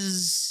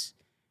Miz.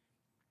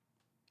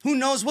 Who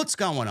knows what's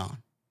going on?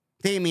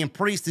 Damian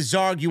Priest is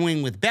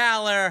arguing with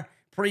Balor.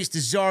 Priest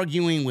is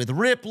arguing with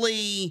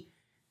Ripley.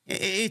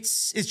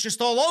 It's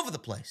just all over the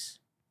place.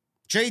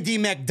 J.D.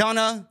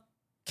 McDonough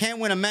can't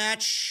win a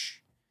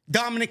match.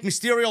 Dominic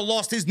Mysterio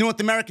lost his North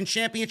American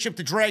Championship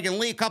to Dragon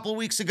Lee a couple of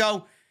weeks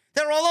ago.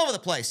 They're all over the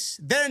place.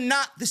 They're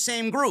not the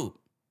same group.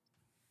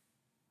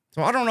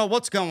 So I don't know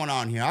what's going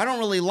on here. I don't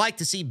really like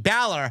to see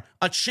Balor,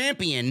 a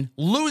champion,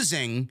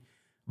 losing,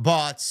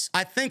 but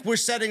I think we're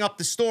setting up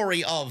the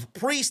story of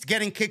Priest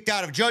getting kicked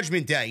out of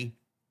Judgment Day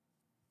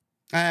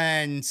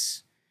and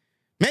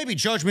maybe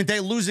Judgment Day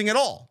losing it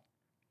all.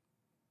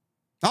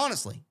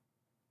 Honestly.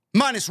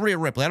 Minus Rhea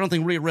Ripley. I don't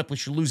think Rhea Ripley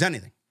should lose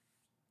anything.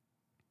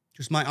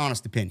 Just my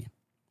honest opinion.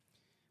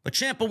 But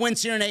Ciampa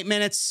wins here in 8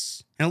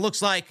 minutes, and it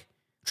looks like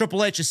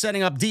Triple H is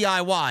setting up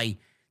DIY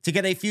to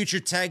get a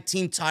future tag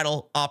team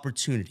title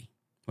opportunity,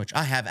 which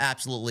I have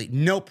absolutely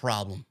no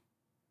problem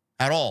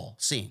at all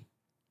seeing.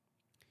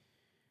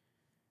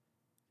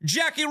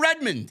 Jackie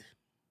Redmond.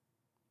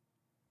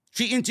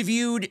 She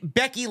interviewed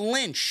Becky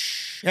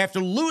Lynch after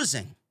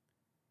losing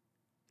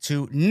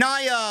to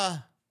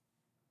Nia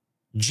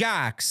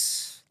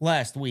Jax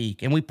last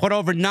week. And we put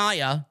over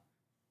Nia,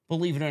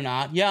 believe it or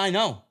not. Yeah, I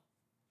know.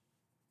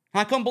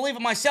 I couldn't believe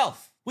it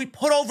myself. We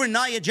put over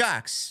Nia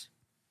Jax.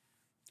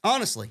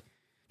 Honestly.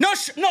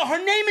 No,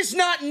 her name is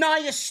not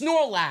Nia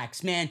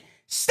Snorlax, man.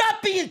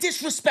 Stop being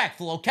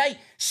disrespectful, okay?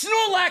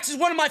 Snorlax is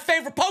one of my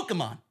favorite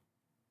Pokemon.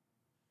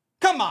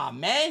 Come on,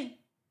 man.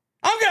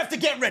 I'm gonna have to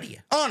get rid of you,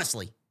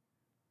 honestly.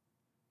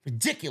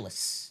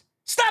 Ridiculous.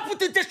 Stop with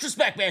the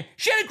disrespect, man.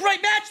 She had a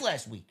great match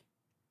last week.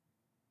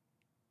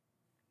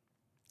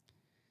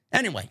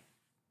 Anyway,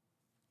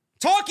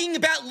 talking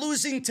about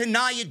losing to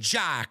Nia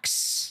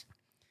Jax,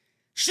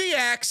 she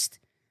asked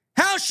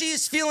how she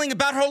is feeling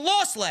about her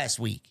loss last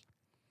week.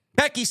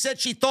 Becky said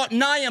she thought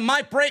Nia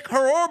might break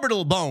her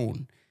orbital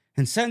bone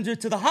and send her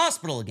to the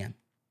hospital again.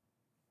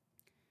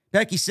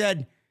 Becky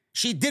said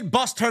she did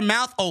bust her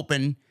mouth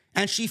open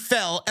and she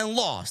fell and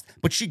lost,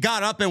 but she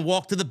got up and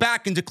walked to the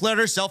back and declared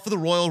herself for the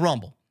Royal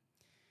Rumble.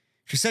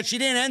 She said she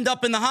didn't end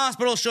up in the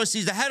hospital, so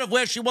she's ahead of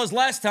where she was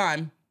last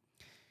time.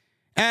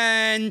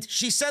 And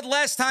she said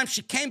last time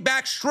she came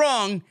back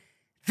strong.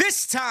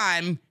 This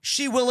time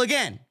she will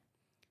again.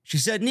 She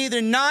said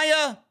either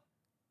Nia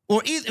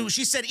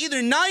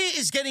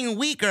is getting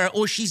weaker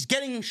or she's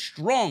getting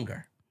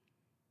stronger.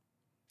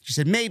 She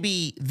said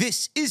maybe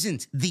this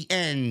isn't the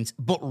end,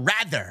 but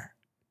rather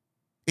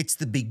it's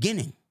the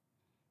beginning.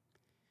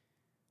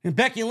 And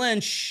Becky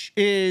Lynch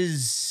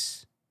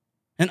is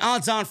an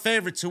odds-on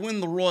favorite to win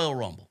the Royal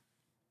Rumble.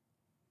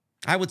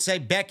 I would say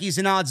Becky's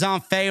an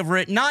odds-on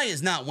favorite.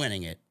 Nia's not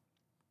winning it.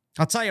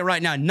 I'll tell you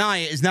right now,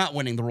 Nia is not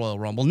winning the Royal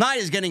Rumble. Nia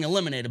is getting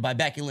eliminated by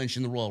Becky Lynch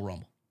in the Royal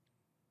Rumble.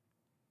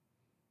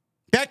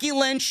 Becky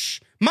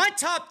Lynch, my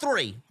top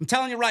 3, I'm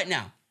telling you right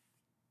now.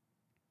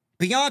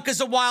 Bianca's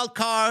a wild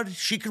card.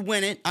 She could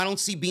win it. I don't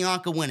see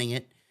Bianca winning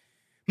it.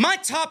 My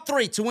top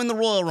 3 to win the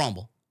Royal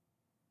Rumble.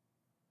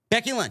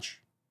 Becky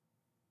Lynch,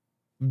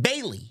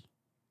 Bayley,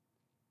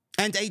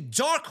 and a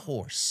dark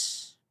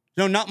horse.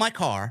 No, not my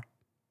car,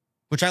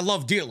 which I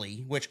love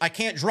dearly, which I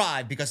can't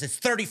drive because it's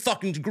 30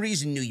 fucking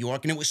degrees in New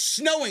York and it was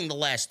snowing the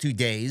last 2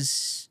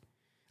 days.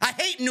 I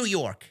hate New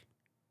York.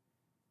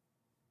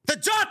 The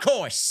dark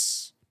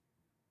horse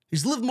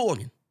is Liv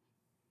Morgan.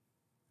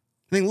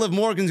 I think Liv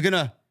Morgan's going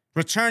to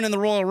return in the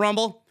Royal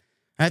Rumble.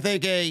 I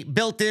think a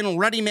built-in,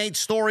 ready-made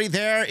story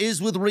there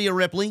is with Rhea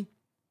Ripley.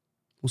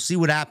 We'll see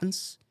what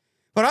happens.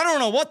 But I don't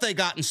know what they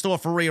got in store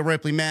for Rhea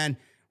Ripley, man.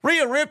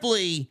 Rhea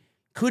Ripley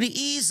could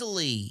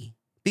easily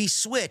be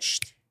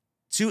switched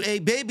to a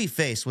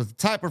babyface with the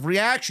type of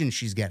reaction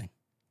she's getting.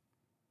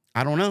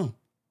 I don't know.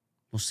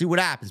 We'll see what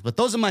happens. But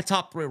those are my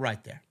top 3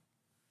 right there.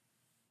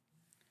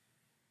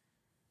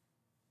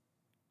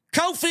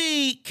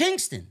 Kofi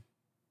Kingston.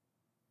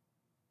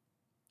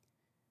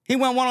 He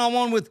went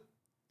one-on-one with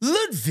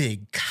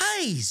Ludwig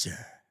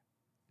Kaiser.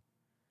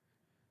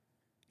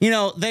 You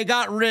know, they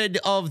got rid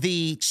of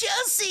the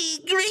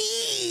Chelsea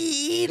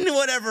Green,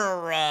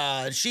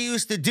 whatever she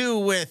used to do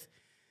with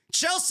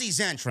Chelsea's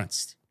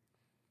entrance.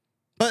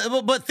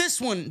 But this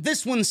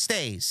one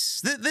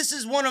stays. This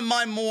is one of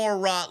my more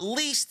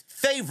least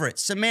favorite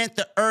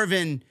Samantha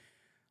Irvin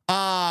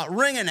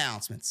ring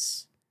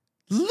announcements.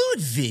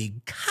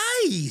 Ludwig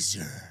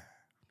Kaiser.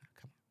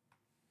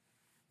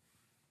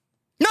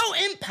 No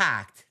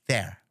impact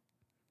there.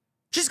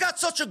 She's got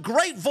such a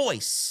great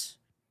voice.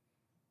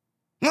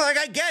 Like,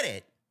 I get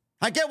it.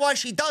 I get why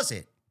she does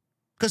it.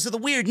 Because of the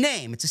weird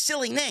name. It's a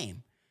silly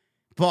name.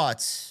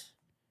 But,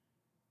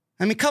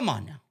 I mean, come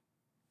on now.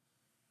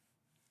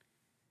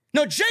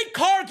 No, Jade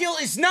Cargill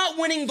is not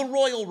winning the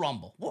Royal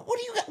Rumble. What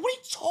are you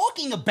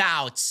talking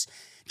about?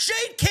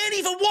 Jade can't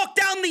even walk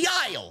down the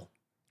aisle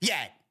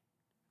yet.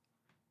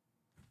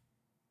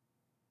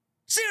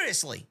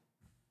 Seriously.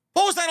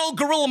 What was that old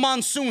Gorilla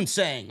Monsoon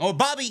saying? Or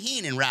Bobby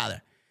Heenan,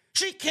 rather.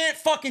 She can't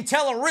fucking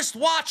tell a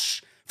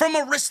wristwatch From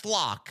a wrist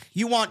lock,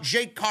 you want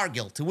Jade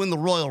Cargill to win the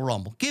Royal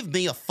Rumble. Give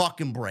me a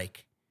fucking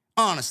break.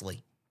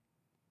 Honestly.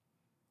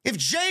 If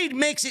Jade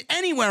makes it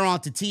anywhere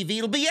onto TV,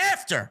 it'll be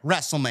after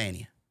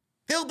WrestleMania.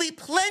 There'll be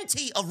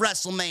plenty of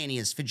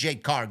WrestleManias for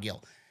Jade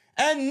Cargill.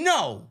 And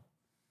no,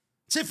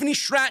 Tiffany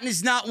Stratton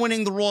is not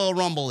winning the Royal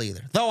Rumble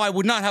either, though I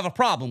would not have a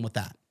problem with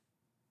that.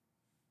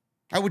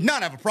 I would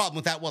not have a problem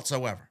with that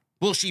whatsoever.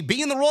 Will she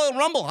be in the Royal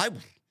Rumble?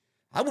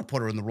 I would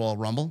put her in the Royal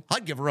Rumble.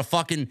 I'd give her a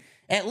fucking,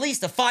 at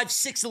least a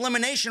 5-6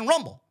 elimination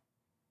Rumble.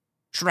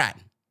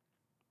 Stratton.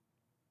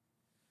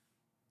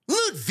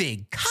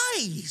 Ludwig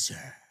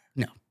Kaiser.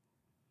 No.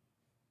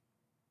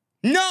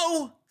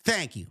 No,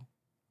 thank you.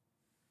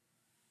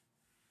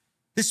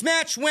 This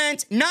match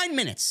went 9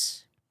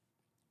 minutes.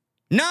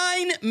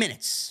 9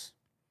 minutes.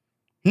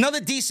 Another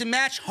decent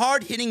match,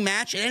 hard-hitting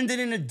match. It ended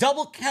in a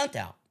double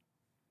countout.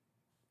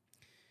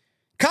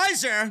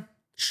 Kaiser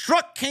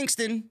struck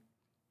Kingston.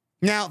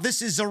 Now,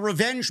 this is a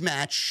revenge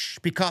match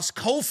because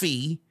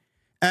Kofi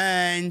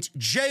and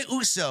Jey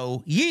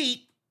Uso,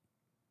 Yeet,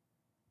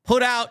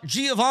 put out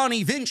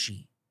Giovanni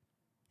Vinci.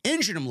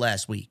 Injured him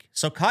last week.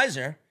 So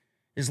Kaiser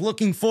is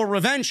looking for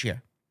revenge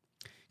here.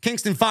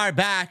 Kingston fired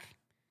back.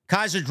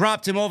 Kaiser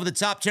dropped him over the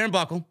top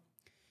turnbuckle.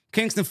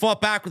 Kingston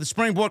fought back with a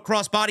springboard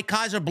crossbody.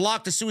 Kaiser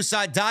blocked a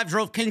suicide dive,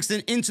 drove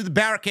Kingston into the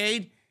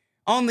barricade.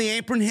 On the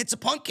apron, hits a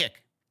punt kick.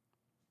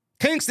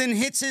 Kingston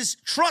hits his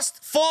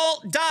trust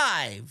fall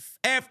dive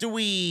after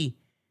we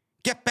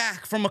get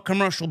back from a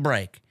commercial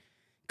break.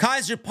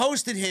 Kaiser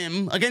posted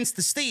him against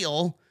the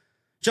steel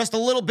just a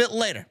little bit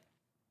later.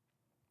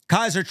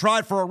 Kaiser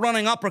tried for a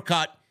running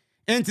uppercut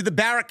into the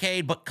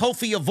barricade, but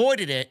Kofi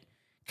avoided it.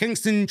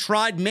 Kingston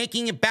tried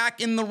making it back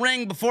in the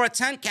ring before a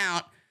 10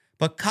 count,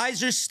 but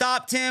Kaiser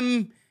stopped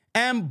him,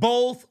 and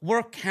both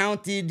were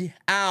counted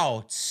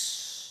out.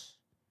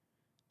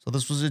 So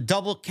this was a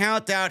double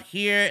count out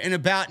here in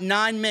about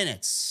 9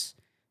 minutes,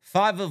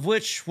 5 of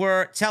which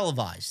were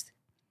televised.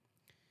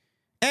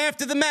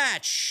 After the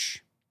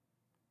match,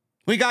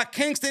 we got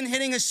Kingston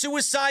hitting a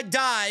suicide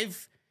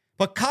dive,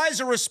 but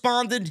Kaiser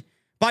responded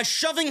by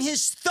shoving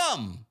his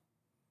thumb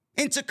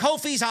into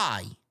Kofi's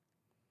eye.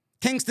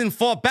 Kingston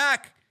fought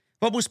back,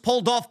 but was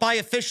pulled off by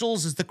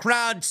officials as the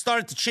crowd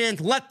started to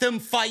chant, "Let them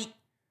fight,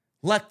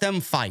 let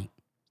them fight."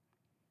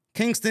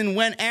 Kingston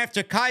went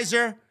after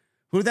Kaiser,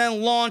 who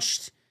then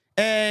launched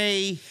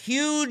a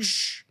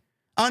huge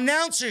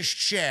announcer's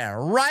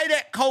chair right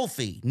at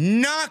Kofi,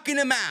 knocking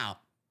him out.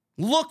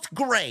 Looked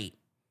great.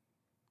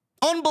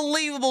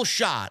 Unbelievable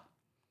shot.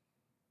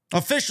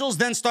 Officials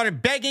then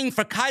started begging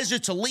for Kaiser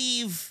to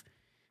leave.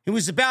 He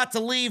was about to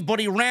leave, but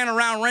he ran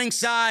around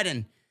ringside,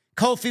 and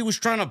Kofi was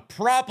trying to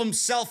prop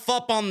himself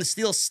up on the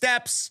steel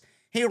steps.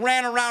 He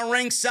ran around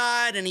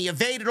ringside, and he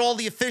evaded all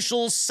the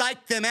officials,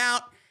 psyched them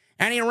out,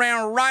 and he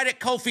ran right at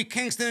Kofi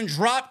Kingston and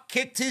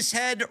drop-kicked his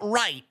head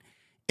right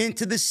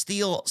into the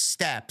steel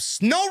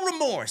steps. No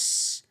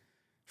remorse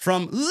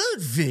from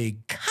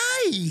Ludwig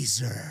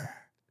Kaiser.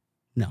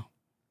 No,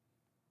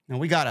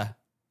 we gotta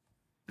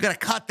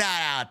cut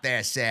that out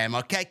there, Sam,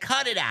 okay?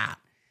 Cut it out.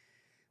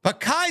 But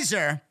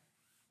Kaiser,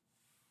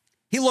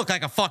 he looked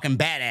like a fucking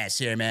badass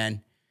here,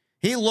 man.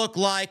 He looked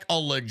like a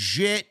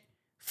legit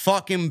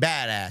fucking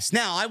badass.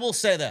 Now, I will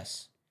say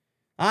this.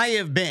 I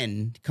have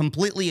been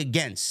completely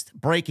against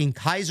breaking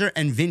Kaiser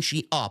and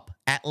Vinci up,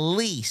 at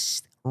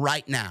least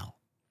right now.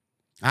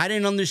 I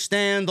didn't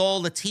understand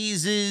all the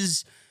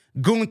teases,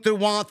 Gunther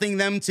wanting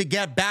them to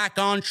get back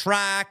on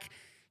track.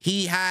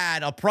 He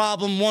had a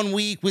problem one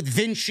week with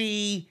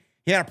Vinci.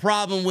 He had a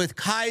problem with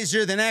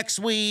Kaiser the next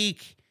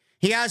week.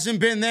 He hasn't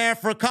been there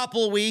for a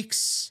couple of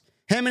weeks.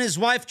 Him and his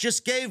wife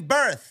just gave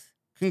birth.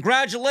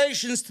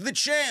 Congratulations to the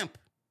champ.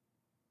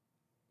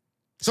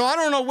 So I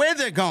don't know where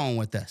they're going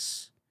with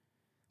this.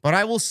 But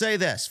I will say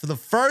this. For the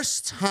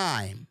first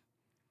time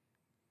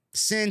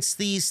since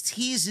these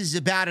teases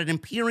about an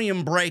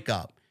Imperium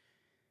breakup,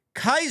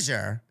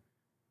 Kaiser,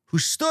 who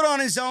stood on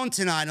his own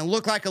tonight and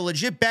looked like a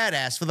legit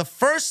badass, for the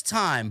first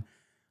time,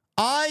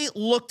 I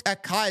looked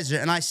at Kaiser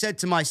and I said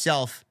to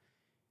myself,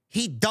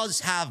 he does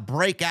have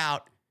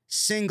breakout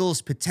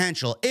singles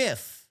potential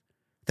if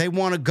they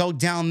want to go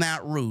down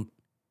that route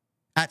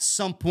at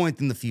some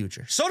point in the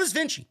future. So does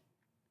Vinci.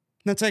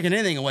 Not taking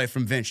anything away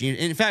from Vinci.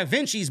 In fact,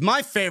 Vinci's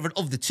my favorite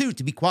of the two,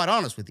 to be quite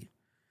honest with you.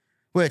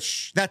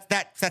 Which,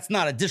 that's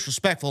not a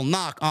disrespectful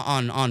knock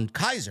on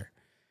Kaiser.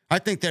 I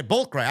think they're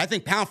both great. I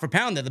think pound for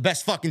pound, they're the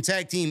best fucking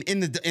tag team in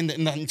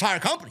the entire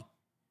company.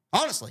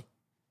 Honestly.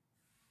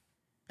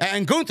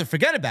 And Gunther,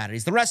 forget about it.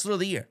 He's the wrestler of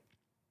the year.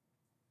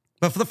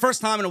 But for the first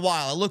time in a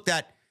while, I looked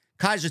at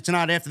Kaiser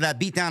tonight after that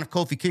beatdown of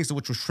Kofi Kingston,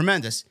 which was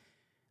tremendous.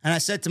 And I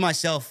said to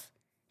myself,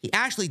 he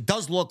actually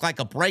does look like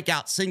a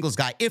breakout singles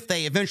guy if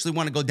they eventually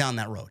want to go down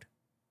that road.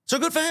 So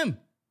good for him.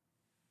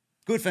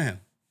 Good for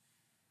him.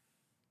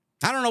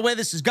 I don't know where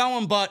this is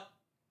going, but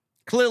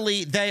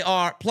clearly they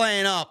are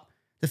playing up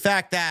the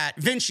fact that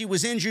Vinci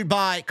was injured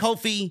by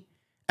Kofi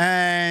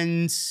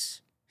and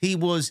he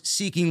was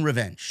seeking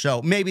revenge.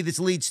 So maybe this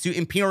leads to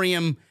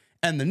Imperium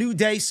and the New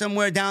Day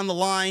somewhere down the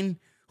line.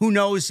 Who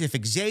knows if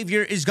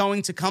Xavier is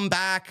going to come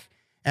back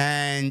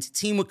and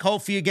team with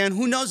Kofi again?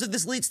 Who knows if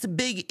this leads to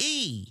Big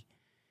E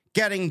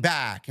getting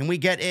back and we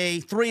get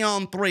a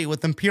 3-on-3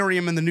 with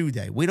Imperium and the New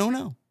Day? We don't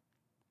know.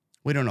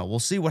 We don't know. We'll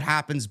see what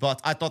happens, but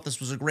I thought this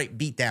was a great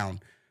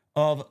beatdown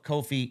of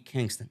Kofi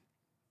Kingston.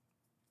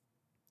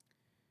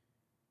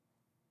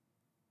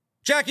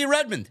 Jackie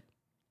Redmond.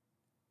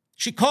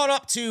 She caught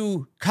up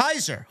to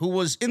Kaiser, who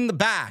was in the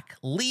back,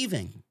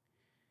 leaving.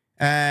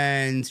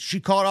 And she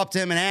caught up to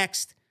him and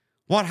asked,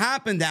 what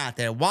happened out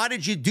there? Why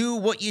did you do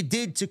what you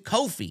did to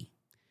Kofi?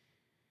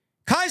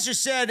 Kaiser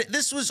said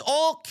this was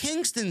all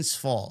Kingston's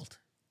fault.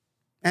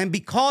 And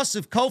because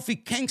of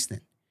Kofi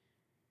Kingston,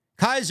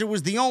 Kaiser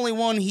was the only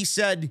one, he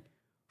said,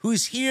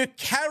 who's here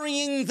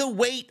carrying the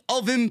weight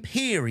of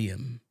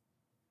Imperium.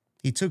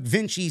 He took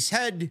Vinci's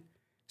head,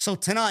 so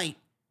tonight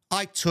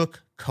I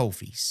took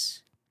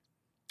Kofi's.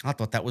 I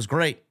thought that was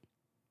great.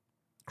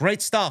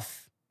 Great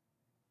stuff.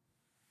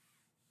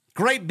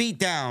 Great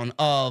beatdown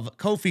of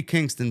Kofi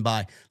Kingston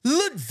by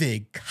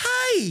Ludwig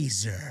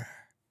Kaiser.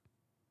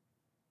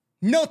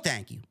 No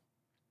thank you.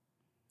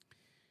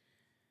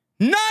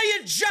 Nia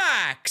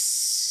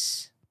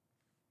Jax.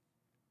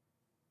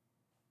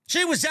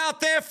 She was out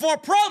there for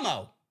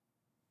promo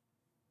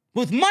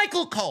with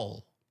Michael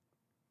Cole.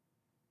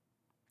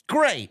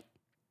 Great.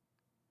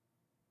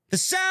 The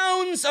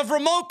sounds of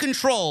remote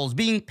controls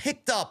being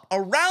picked up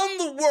around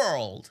the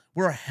world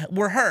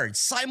were heard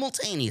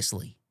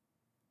simultaneously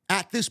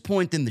at this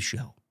point in the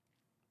show.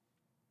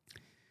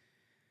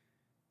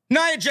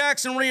 Nia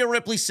Jax and Rhea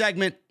Ripley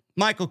segment.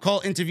 Michael Cole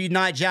interviewed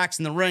Nia Jax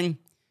in the ring.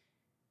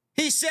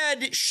 He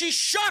said she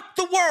shocked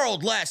the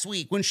world last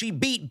week when she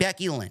beat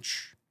Becky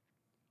Lynch.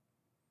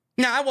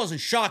 Now, I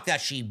wasn't shocked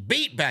that she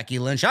beat Becky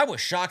Lynch. I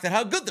was shocked at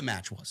how good the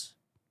match was.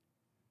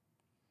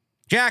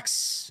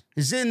 Jax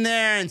is in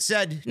there and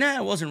said, nah,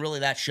 it wasn't really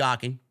that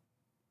shocking.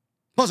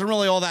 Wasn't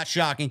really all that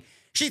shocking.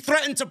 She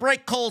threatened to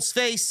break Cole's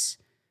face,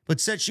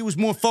 but said she was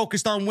more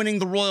focused on winning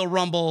the Royal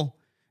Rumble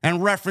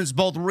and referenced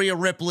both Rhea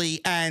Ripley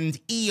and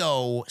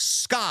Io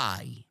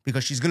Sky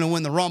because she's going to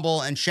win the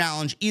Rumble and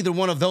challenge either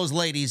one of those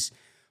ladies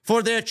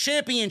for their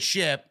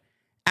championship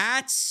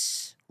at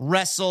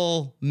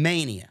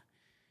WrestleMania.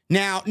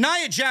 Now,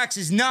 Nia Jax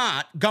is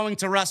not going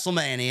to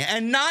WrestleMania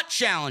and not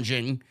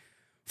challenging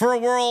for a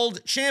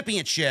world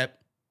championship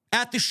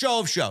at the show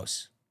of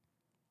shows.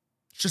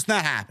 It's just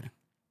not happening.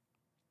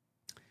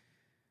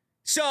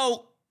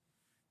 So,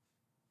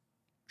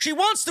 she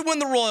wants to win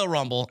the Royal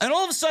Rumble, and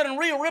all of a sudden,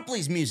 Rhea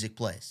Ripley's music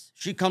plays.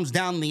 She comes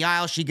down the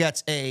aisle. She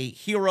gets a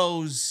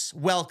hero's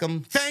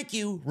welcome. Thank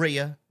you,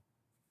 Rhea,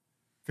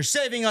 for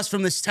saving us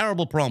from this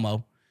terrible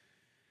promo.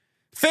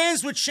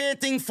 Fans were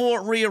chanting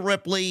for Rhea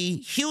Ripley.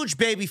 Huge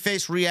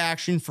babyface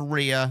reaction for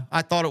Rhea.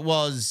 I thought it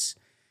was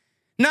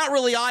not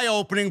really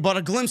eye-opening, but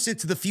a glimpse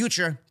into the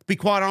future, to be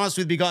quite honest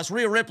with you, because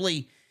Rhea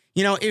Ripley,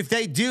 you know, if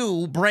they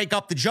do break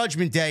up the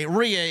Judgment Day,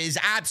 Rhea is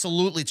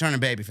absolutely turning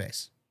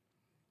babyface.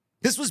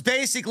 This was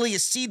basically a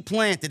seed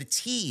planted, a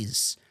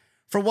tease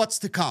for what's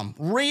to come.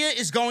 Rhea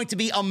is going to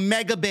be a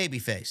mega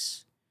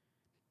babyface.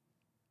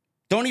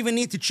 Don't even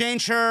need to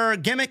change her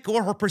gimmick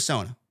or her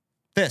persona.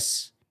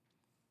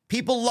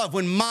 People love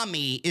when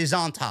mommy is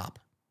on top.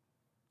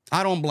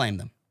 I don't blame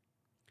them.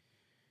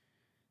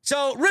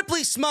 So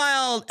Ripley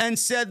smiled and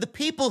said, the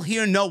people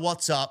here know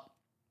what's up.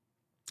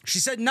 She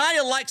said,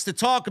 Nia likes to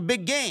talk a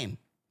big game.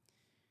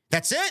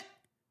 That's it.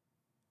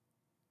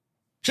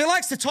 She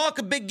likes to talk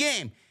a big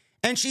game.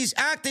 And she's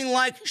acting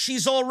like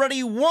she's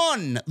already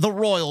won the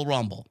Royal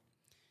Rumble.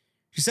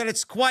 She said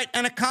it's quite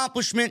an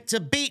accomplishment to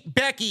beat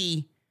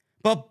Becky,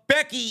 but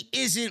Becky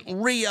isn't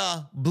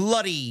Rhea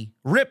Bloody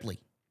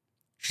Ripley.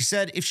 She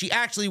said if she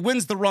actually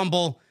wins the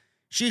Rumble,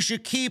 she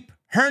should keep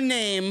her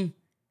name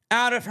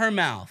out of her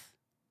mouth.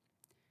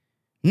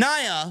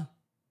 Nia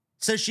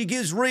says she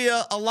gives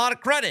Rhea a lot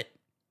of credit.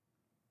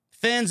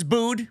 Fans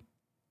booed.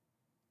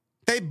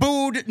 They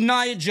booed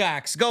Nia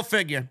Jax. Go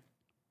figure.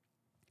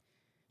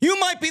 You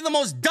might be the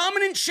most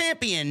dominant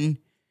champion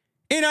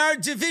in our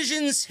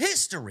division's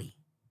history.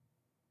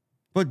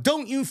 But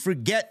don't you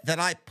forget that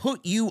I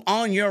put you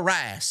on your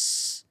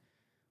ass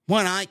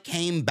when I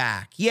came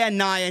back. Yeah,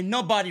 Nia,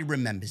 nobody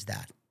remembers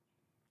that.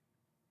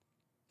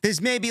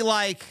 There's maybe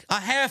like a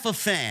half a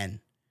fan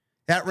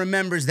that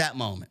remembers that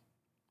moment.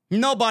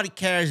 Nobody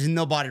cares and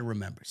nobody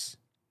remembers.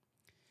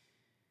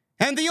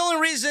 And the only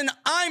reason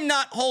I'm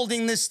not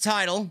holding this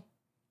title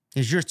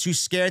is you're too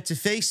scared to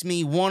face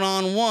me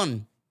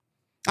one-on-one.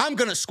 I'm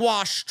going to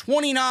squash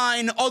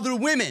 29 other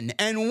women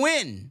and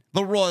win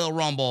the Royal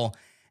Rumble.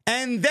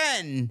 And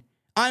then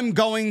I'm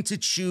going to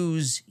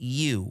choose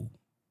you.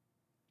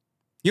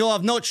 You'll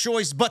have no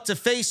choice but to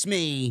face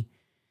me.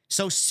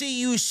 So see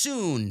you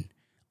soon,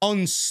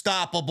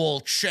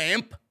 unstoppable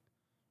champ.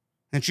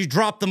 And she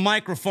dropped the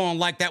microphone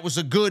like that was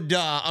a good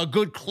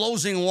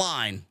closing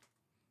line.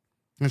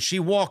 And she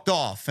walked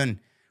off. And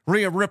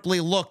Rhea Ripley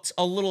looked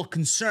a little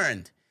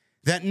concerned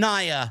that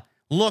Nia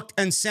looked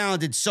and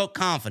sounded so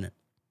confident.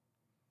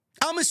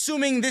 I'm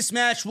assuming this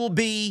match will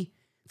be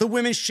the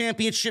Women's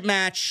Championship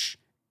match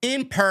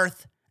in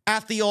Perth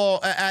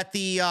at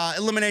the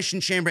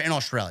Elimination Chamber in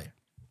Australia.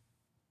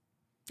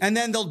 And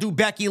then they'll do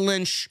Becky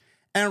Lynch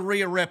and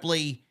Rhea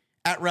Ripley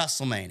at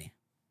WrestleMania.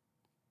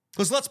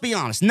 Because let's be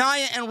honest,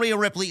 Nia and Rhea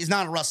Ripley is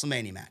not a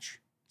WrestleMania match.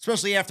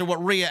 Especially after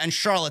what Rhea and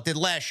Charlotte did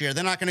last year.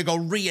 They're not going to go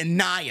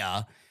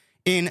Rhea-Nia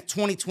in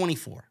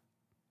 2024.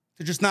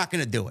 They're just not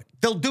going to do it.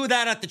 They'll do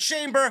that at the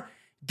Chamber,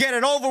 get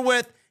it over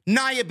with.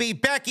 Nia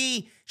beat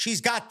Becky. She's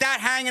got that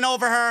hanging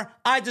over her.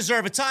 I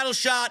deserve a title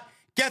shot.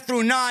 Get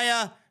through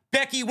Nia.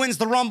 Becky wins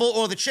the Rumble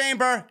or the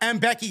Chamber, and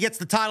Becky gets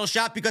the title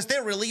shot because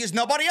there really is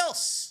nobody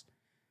else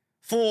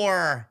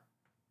for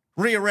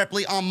Rhea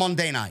Ripley on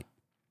Monday night.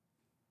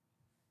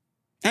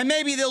 And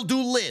maybe they'll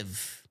do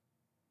Liv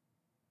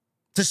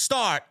to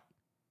start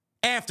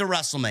after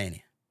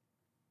WrestleMania.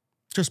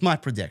 Just my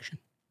prediction.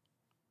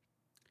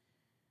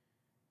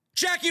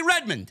 Jackie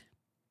Redmond.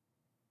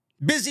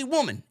 Busy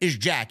woman is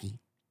Jackie.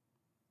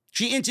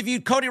 She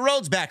interviewed Cody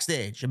Rhodes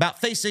backstage about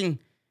facing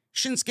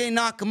Shinsuke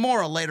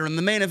Nakamura later in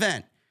the main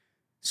event.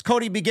 As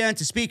Cody began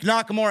to speak,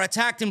 Nakamura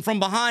attacked him from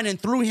behind and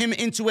threw him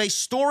into a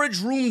storage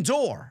room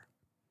door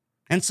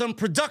and some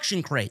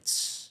production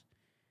crates.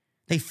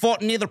 They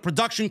fought near the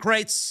production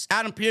crates.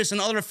 Adam Pearce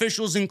and other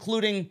officials,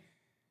 including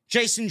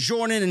Jason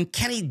Jordan and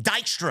Kenny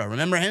Dykstra,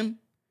 remember him?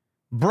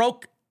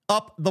 Broke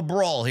up the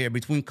brawl here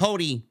between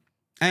Cody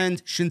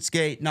and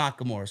Shinsuke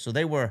Nakamura. So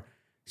they were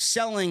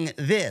selling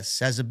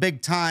this as a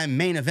big-time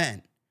main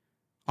event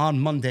on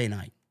Monday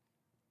night.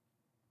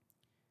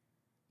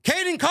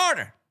 Caden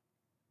Carter.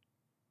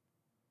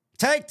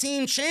 Tag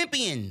team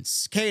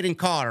champions, Caden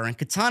Carter and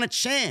Katana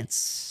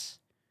Chance.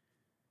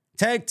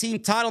 Tag team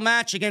title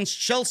match against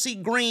Chelsea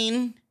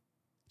Green.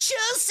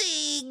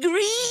 Chelsea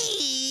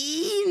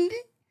Green.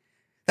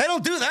 They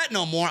don't do that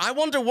no more. I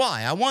wonder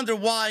why. I wonder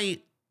why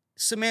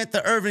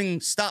Samantha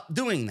Irving stopped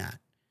doing that.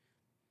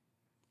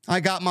 I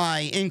got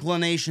my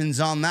inclinations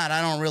on that.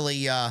 I don't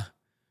really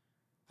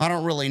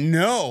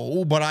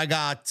know, but I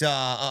got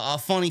a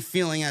funny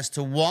feeling as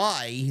to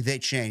why they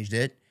changed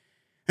it.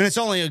 And it's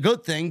only a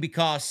good thing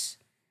because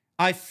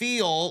I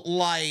feel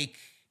like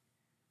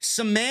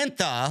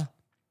Samantha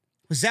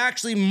was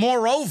actually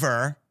more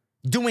over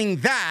doing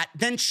that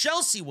than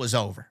Chelsea was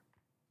over.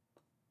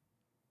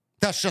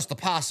 That's just a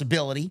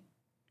possibility.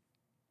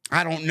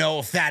 I don't know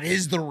if that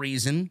is the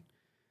reason,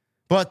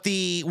 but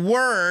the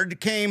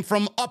word came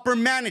from upper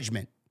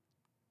management.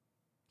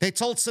 They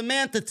told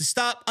Samantha to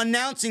stop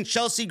announcing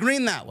Chelsea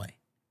Green that way.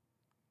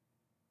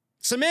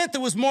 Samantha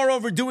was more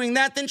over doing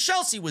that than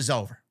Chelsea was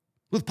over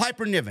with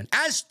Piper Niven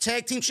as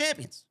tag team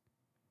champions.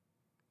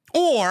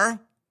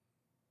 Or,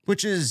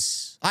 which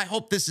is, I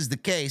hope this is the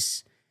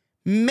case,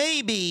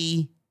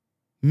 maybe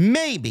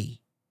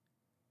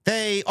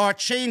they are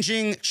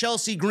changing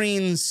Chelsea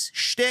Green's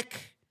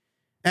shtick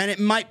and it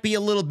might be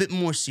a little bit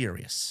more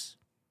serious.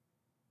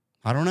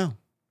 I don't know.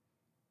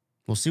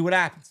 We'll see what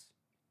happens.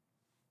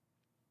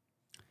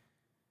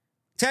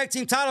 Tag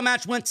team title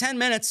match went 10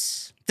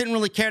 minutes. Didn't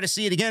really care to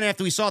see it again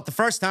after we saw it the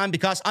first time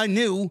because I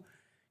knew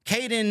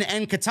Caden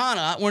and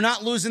Katana were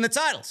not losing the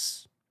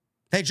titles.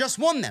 They just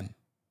won them.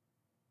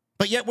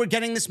 But yet we're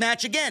getting this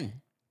match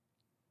again.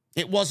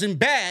 It wasn't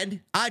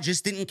bad. I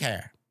just didn't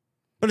care.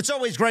 But it's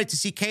always great to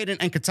see Caden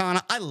and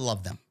Katana. I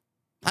love them.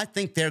 I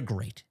think they're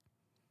great.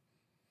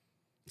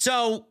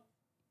 So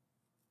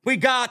we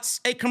got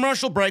a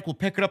commercial break. We'll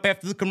pick it up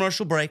after the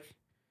commercial break.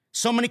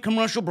 So many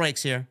commercial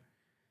breaks here.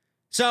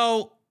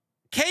 So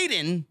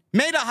Caden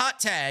made a hot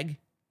tag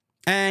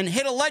and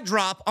hit a leg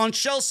drop on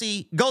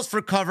Chelsea, goes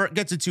for cover,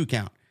 gets a 2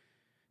 count.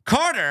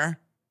 Carter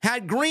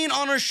had Green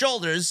on her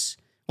shoulders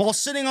while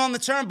sitting on the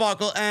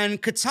turnbuckle,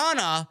 and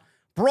Katana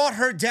brought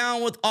her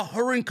down with a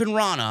Hurricane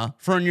Rana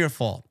for a near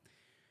fall.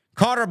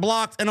 Carter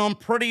blocked an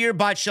unprettier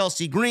by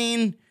Chelsea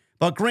Green,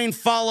 but Green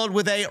followed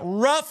with a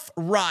Rough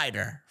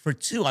Rider for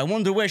 2. I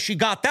wonder where she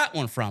got that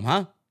one from,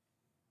 huh?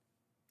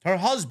 Her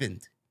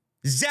husband,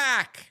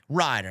 Zack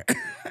Ryder,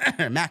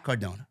 Matt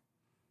Cardona.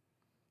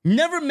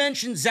 Never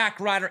mention Zack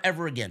Ryder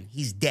ever again.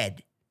 He's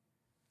dead.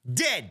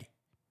 Dead.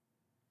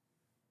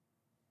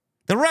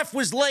 The ref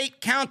was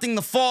late counting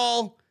the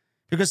fall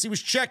because he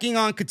was checking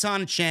on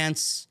Katana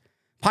Chance.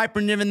 Piper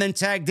Niven then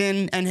tagged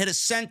in and hit a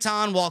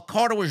senton while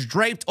Carter was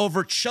draped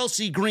over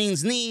Chelsea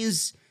Green's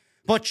knees,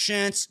 but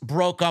Chance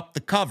broke up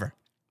the cover.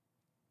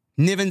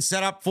 Niven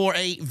set up for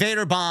a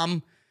Vader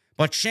bomb,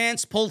 but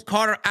Chance pulled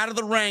Carter out of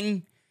the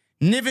ring.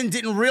 Niven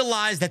didn't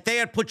realize that they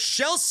had put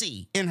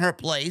Chelsea in her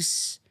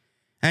place,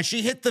 and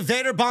she hit the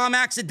Vader bomb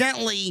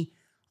accidentally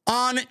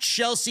on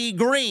Chelsea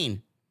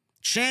Green.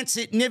 Chance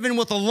hit Niven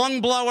with a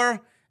lung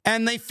blower,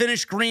 and they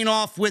finished Green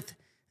off with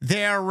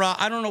their,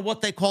 I don't know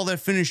what they call their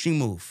finishing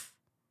move.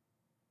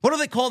 What do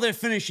they call their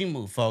finishing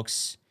move,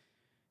 folks?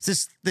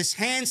 It's this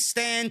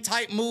handstand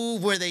type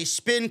move where they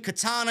spin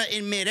Katana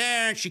in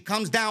midair, and she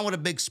comes down with a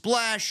big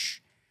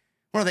splash.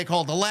 What do they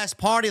call it? The last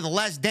party, the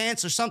last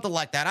dance, or something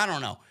like that? I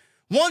don't know.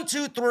 1,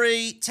 2,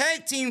 3,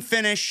 tag team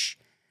finish.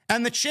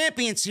 And the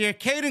champions here,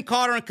 Caden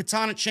Carter and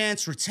Katana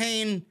Chance,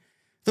 retain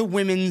the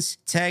women's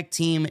tag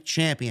team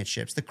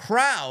championships. The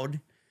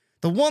crowd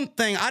The one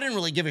thing, I didn't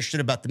really give a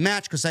shit about the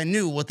match because I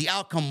knew what the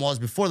outcome was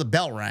before the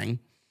bell rang.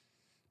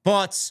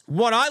 But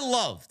what I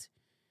loved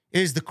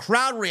is the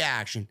crowd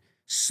reaction.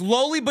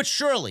 Slowly but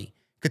surely,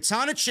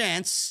 Katana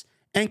Chance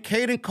and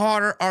Kaden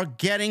Carter are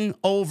getting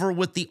over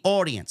with the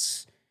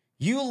audience.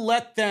 You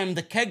let them,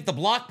 the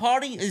block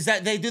party, is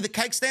that they do the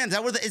keg stand?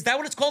 Is that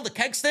what it's called, the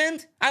keg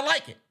stand? I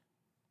like it.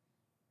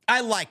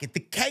 I like it,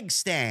 the keg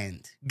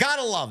stand.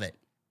 Gotta love it.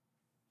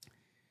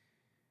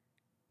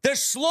 They're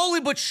slowly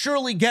but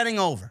surely getting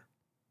over.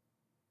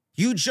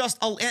 And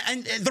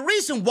the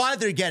reason why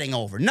they're getting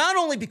over, not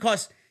only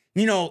because,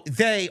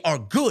 they are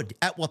good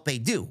at what they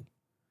do.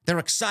 They're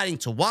exciting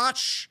to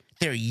watch.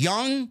 They're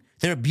young.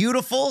 They're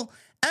beautiful.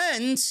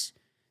 And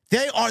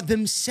they are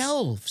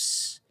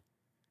themselves.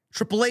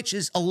 Triple H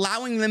is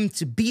allowing them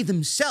to be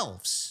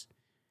themselves.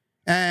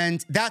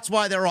 And that's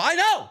why they're all, I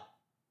know.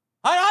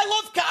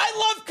 I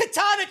love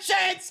Katana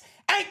Chance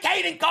and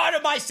Kaden Carter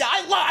myself.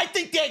 I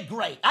think they're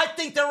great. I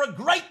think they're a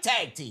great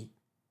tag team.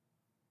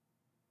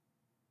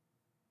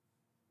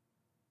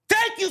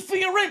 Thank you for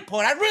your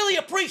input. I really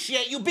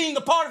appreciate you being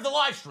a part of the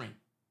live stream.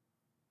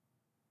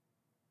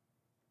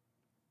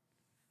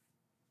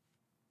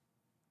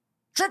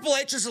 Triple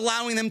H is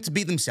allowing them to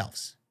be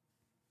themselves.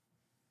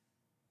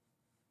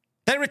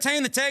 They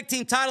retained the tag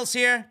team titles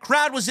here.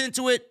 Crowd was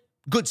into it.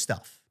 Good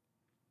stuff.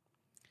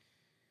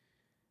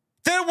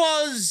 There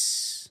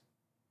was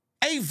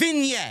a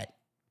vignette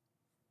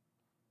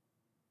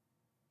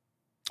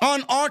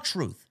on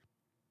R-Truth.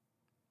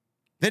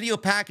 Video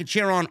package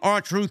here on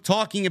R-Truth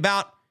talking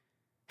about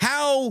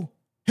how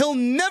he'll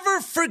never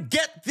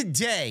forget the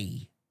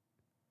day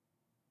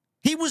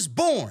he was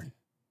born.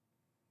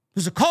 It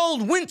was a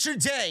cold winter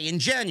day in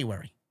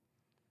January.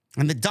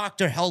 And the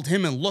doctor held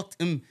him and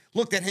looked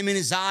at him in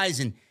his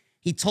eyes, and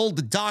he told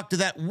the doctor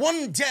that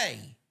one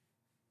day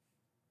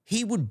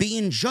he would be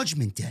in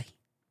Judgment Day.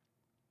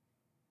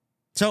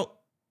 So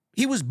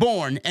he was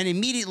born and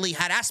immediately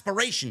had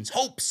aspirations,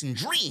 hopes, and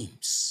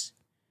dreams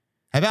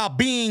about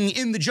being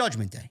in the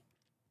Judgment Day.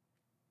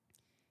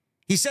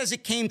 He says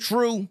it came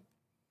true,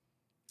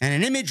 and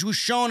an image was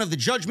shown of the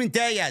Judgment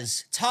Day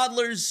as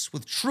toddlers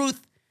with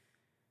Truth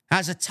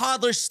as a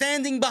toddler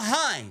standing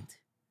behind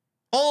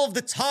all of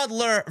the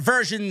toddler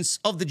versions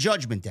of the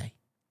Judgment Day.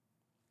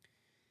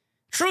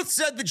 Truth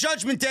said the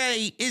Judgment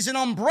Day is an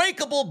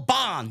unbreakable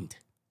bond.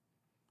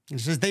 He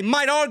says they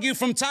might argue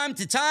from time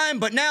to time,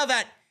 but now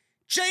that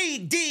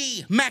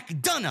J.D.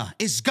 McDonough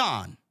is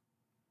gone,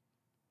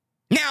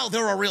 now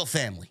they're a real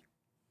family.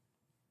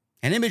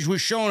 An image was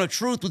shown of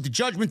Truth with the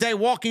Judgment Day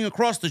walking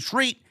across the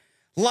street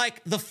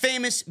like the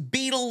famous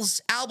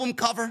Beatles album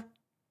cover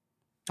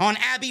on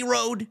Abbey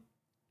Road.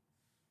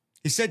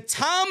 He said,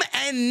 Tom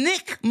and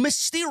Nick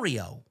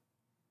Mysterio.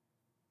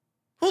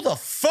 Who the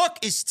fuck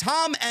is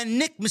Tom and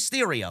Nick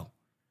Mysterio?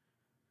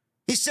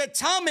 He said,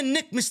 Tom and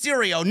Nick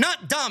Mysterio,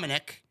 not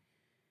Dominic.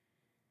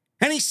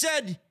 And he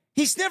said,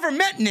 he's never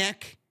met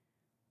Nick,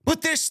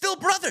 but they're still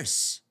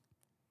brothers.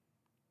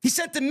 He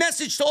sent the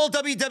message to all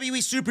WWE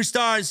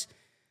superstars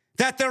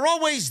that they're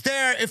always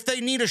there if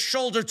they need a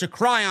shoulder to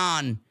cry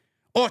on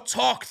or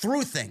talk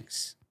through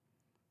things.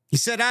 He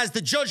said, as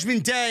the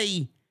Judgment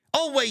Day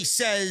always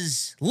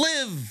says,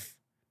 live,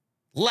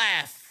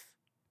 laugh,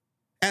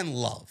 and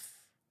love.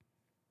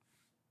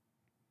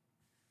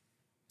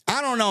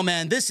 I don't know,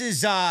 man. This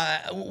is,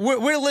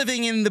 we're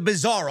living in the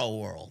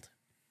bizarro world.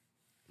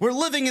 We're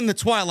living in the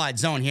Twilight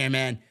Zone here,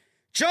 man.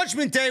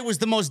 Judgment Day was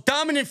the most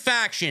dominant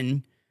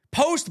faction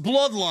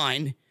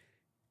post-Bloodline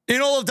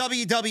in all of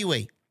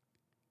WWE.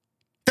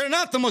 They're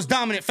not the most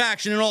dominant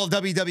faction in all of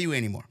WWE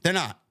anymore. They're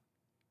not.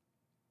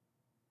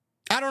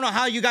 I don't know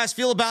how you guys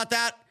feel about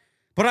that,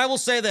 but I will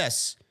say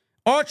this.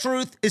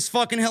 R-Truth is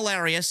fucking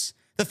hilarious.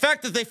 The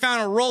fact that they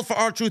found a role for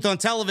R-Truth on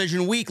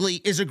television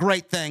weekly is a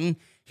great thing.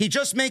 He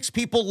just makes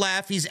people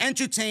laugh. He's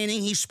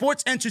entertaining. He's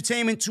sports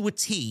entertainment to a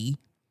T.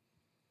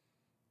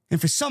 And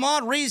for some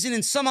odd reason,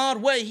 in some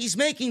odd way, he's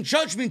making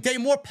Judgment Day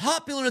more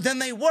popular than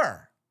they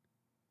were.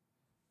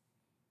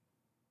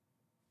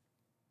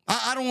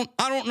 I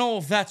don't know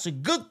if that's a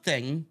good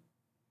thing,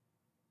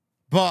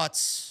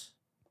 but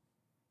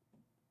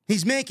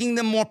he's making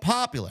them more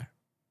popular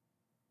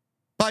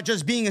by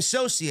just being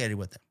associated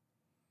with them.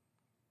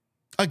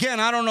 Again,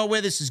 I don't know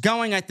where this is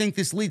going. I think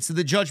this leads to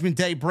the Judgment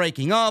Day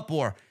breaking up,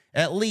 or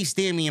at least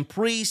Damian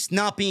Priest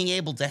not being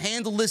able to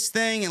handle this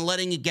thing and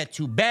letting it get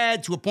too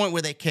bad to a point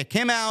where they kick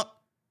him out.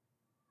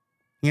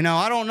 You know,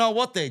 I don't know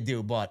what they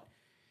do, but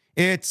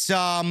it's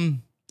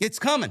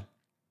coming.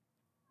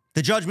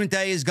 The Judgment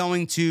Day is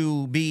going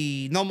to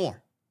be no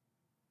more.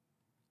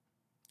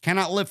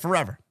 Cannot live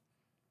forever.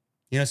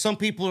 You know, some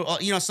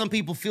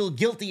people feel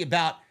guilty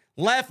about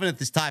laughing at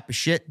this type of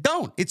shit.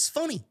 Don't. It's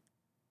funny.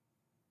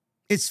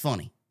 It's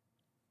funny.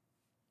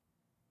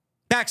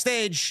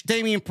 Backstage,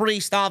 Damian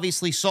Priest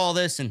obviously saw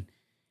this, and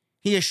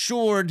he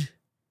assured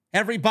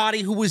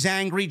everybody who was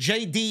angry.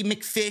 J.D.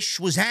 McFish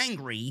was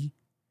angry.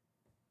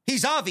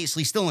 He's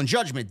obviously still in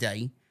Judgment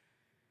Day.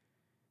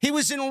 He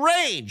was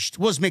enraged,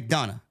 was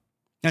McDonough.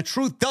 Now,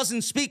 Truth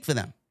doesn't speak for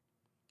them.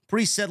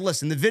 Priest said,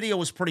 listen, the video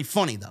was pretty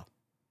funny, though.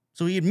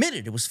 So he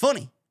admitted it was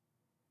funny.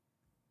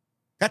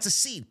 That's a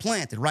seed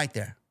planted right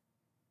there.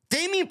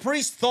 Damian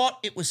Priest thought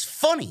it was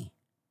funny.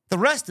 The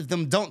rest of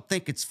them don't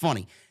think it's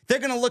funny. They're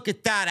going to look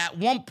at that at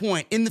one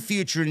point in the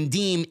future and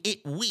deem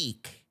it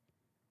weak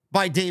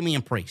by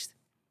Damian Priest.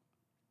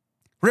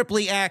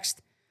 Ripley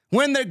asked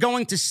when they're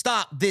going to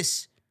stop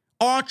this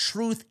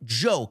R-Truth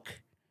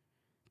joke.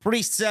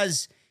 Priest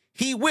says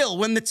he will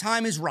when the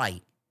time is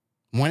right.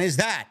 When is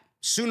that?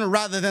 Sooner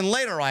rather than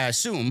later, I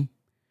assume.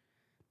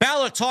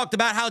 Balor talked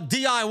about how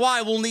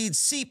DIY will need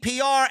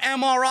CPR,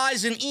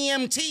 MRIs, and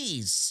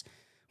EMTs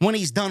when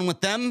he's done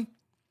with them.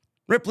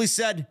 Ripley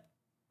said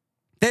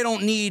they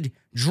don't need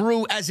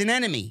Drew as an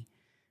enemy.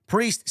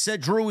 Priest said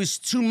Drew is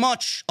too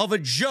much of a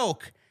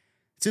joke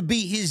to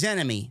be his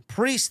enemy.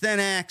 Priest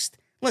then asked,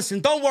 listen,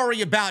 don't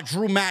worry about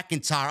Drew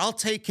McIntyre. I'll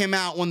take him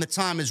out when the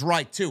time is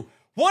right, too.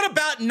 What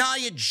about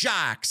Nia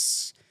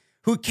Jax,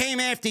 who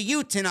came after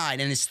you tonight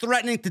and is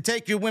threatening to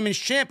take your women's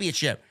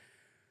championship?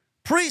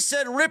 Priest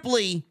said,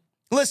 Ripley,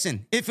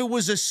 listen, if it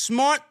was a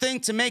smart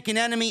thing to make an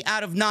enemy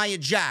out of Nia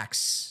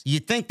Jax, you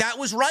think that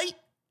was right?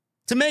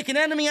 To make an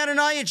enemy out of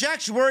Nia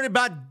Jax, you worried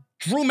about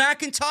Drew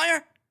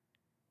McIntyre?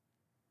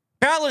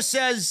 Balor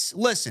says,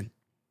 listen,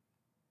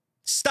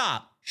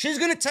 stop. She's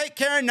going to take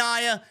care of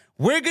Nia.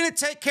 We're going to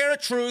take care of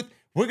Truth.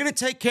 We're going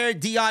to take care of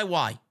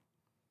DIY.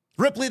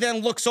 Ripley then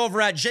looks over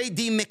at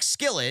J.D.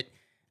 McSkillet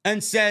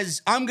and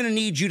says, I'm going to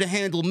need you to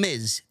handle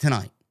Miz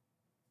tonight.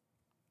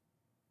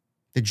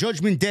 The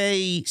Judgment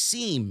Day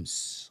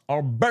seams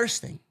are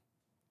bursting.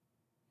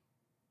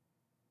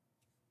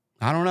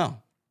 I don't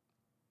know.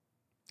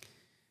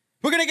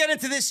 We're going to get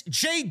into this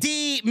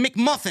J.D.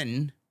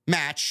 McMuffin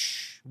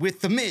match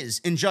with The Miz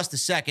in just a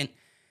second.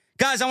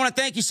 Guys, I want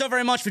to thank you so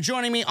very much for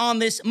joining me on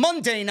this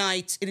Monday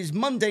night. It is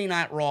Monday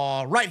Night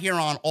Raw right here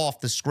on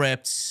Off the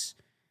Scripts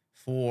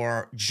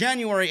for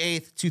January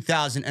 8th,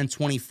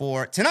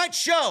 2024. Tonight's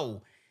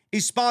show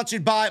is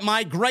sponsored by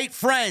my great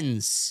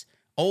friends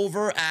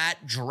over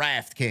at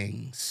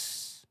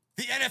DraftKings.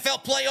 The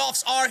NFL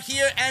playoffs are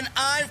here, and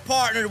I've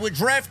partnered with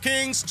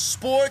DraftKings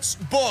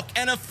Sportsbook,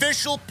 an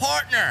official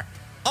partner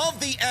of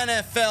the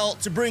NFL,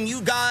 to bring you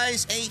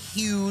guys a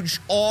huge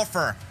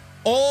offer.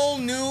 All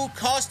new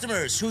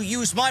customers who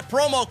use my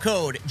promo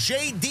code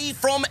JD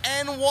from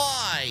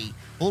NY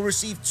will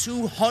receive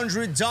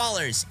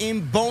 $200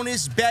 in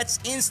bonus bets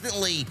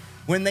instantly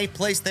when they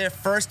place their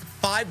first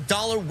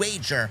 $5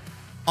 wager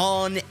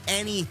on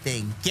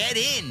anything. Get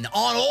in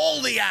on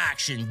all the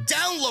action.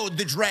 Download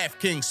the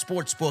DraftKings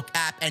Sportsbook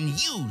app and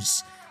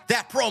use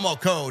that promo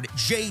code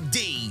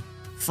JD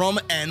from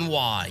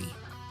NY.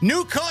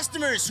 New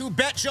customers who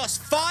bet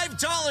just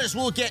 $5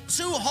 will get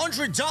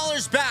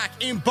 $200 back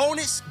in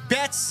bonus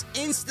bets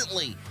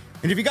instantly.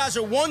 And if you guys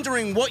are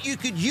wondering what you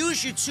could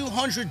use your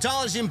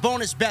 $200 in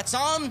bonus bets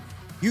on,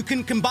 you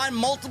can combine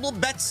multiple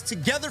bets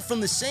together from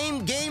the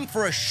same game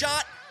for a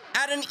shot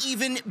at an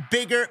even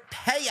bigger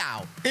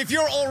payout. If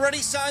you're already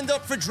signed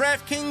up for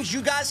DraftKings,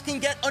 you guys can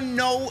get a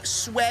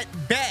no-sweat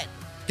bet.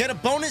 Get a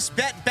bonus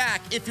bet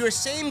back if your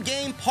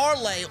same-game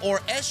parlay or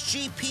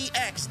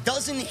SGPX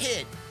doesn't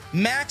hit.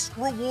 Max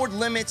reward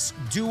limits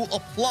do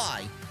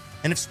apply.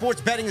 And if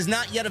sports betting is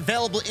not yet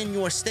available in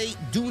your state,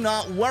 do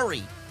not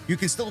worry. You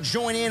can still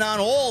join in on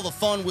all the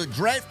fun with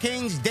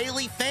DraftKings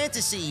Daily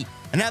Fantasy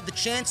and have the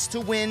chance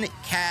to win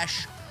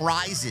cash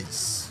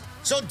prizes.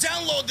 So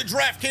download the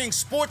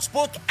DraftKings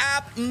Sportsbook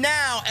app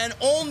now, and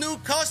all new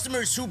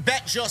customers who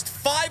bet just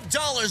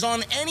 $5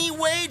 on any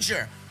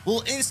wager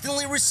will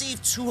instantly receive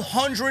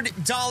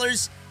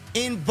 $200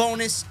 in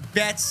bonus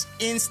bets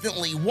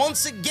instantly.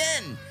 Once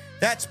again,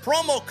 that's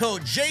promo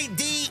code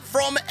JD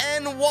from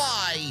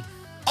NY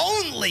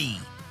only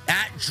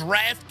at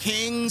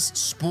DraftKings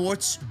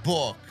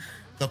Sportsbook.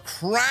 The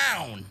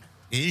crown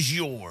is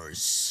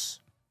yours.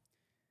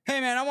 Hey,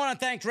 man, I want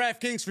to thank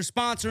DraftKings for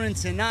sponsoring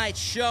tonight's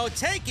show.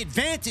 Take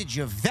advantage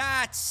of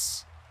that.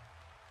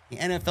 The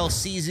NFL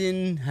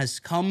season has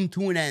come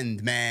to an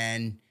end,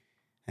 man.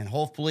 And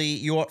hopefully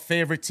your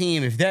favorite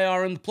team, if they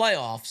are in the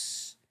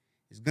playoffs,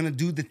 is going to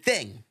do the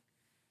thing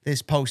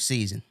this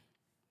postseason.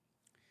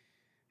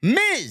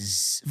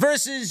 Miz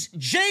versus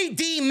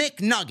J.D.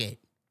 McNugget.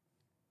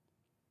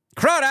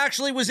 Crowd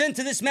actually was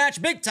into this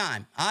match big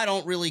time. I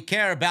don't really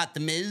care about the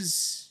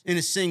Miz in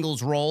a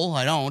singles role.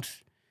 I don't.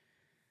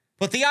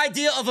 But the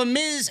idea of a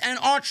Miz and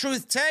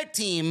R-Truth tag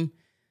team,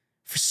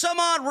 for some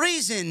odd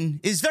reason,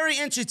 is very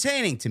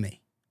entertaining to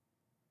me.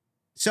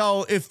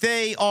 So if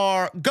they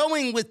are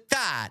going with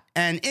that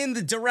and in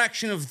the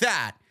direction of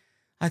that,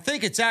 I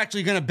think it's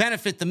actually going to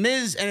benefit the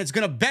Miz, and it's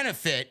going to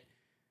benefit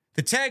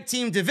the tag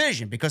team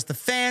division because the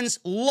fans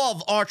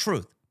love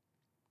R-Truth.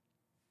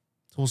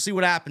 So we'll see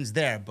what happens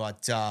there.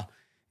 But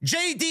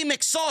J.D.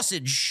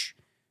 McSausage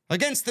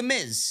against the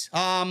Miz.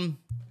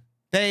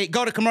 They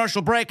go to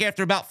commercial break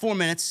after about 4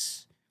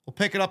 minutes. We'll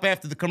pick it up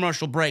after the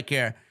commercial break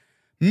here.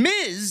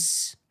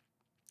 Miz,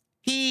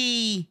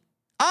 he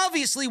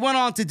obviously went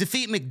on to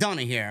defeat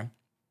McDonough here.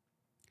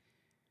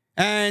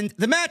 And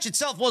the match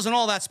itself wasn't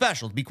all that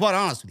special, to be quite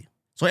honest with you.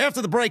 So after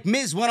the break,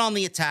 Miz went on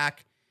the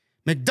attack.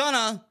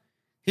 McDonough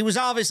He was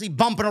obviously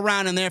bumping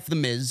around in there for the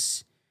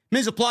Miz.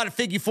 Miz applied a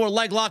figure 4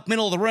 leg lock,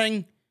 middle of the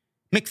ring.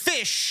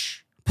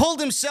 McFish pulled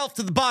himself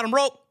to the bottom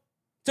rope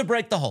to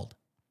break the hold.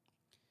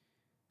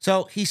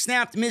 So he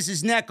snapped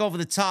Miz's neck over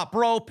the top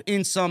rope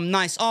in some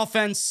nice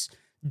offense.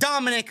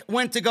 Dominic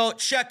went to go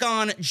check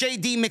on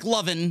JD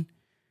McLovin.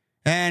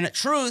 And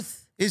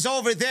Truth is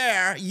over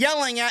there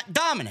yelling at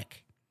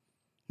Dominic.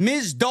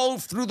 Miz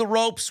dove through the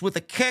ropes with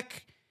a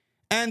kick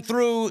and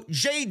threw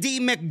JD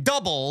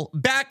McDouble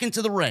back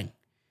into the ring.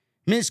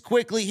 Miz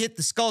quickly hit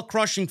the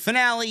skull-crushing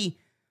finale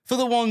for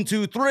the 1,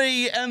 2,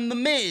 3, and the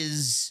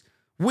Miz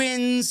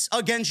wins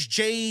against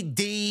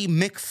JD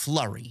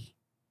McFlurry.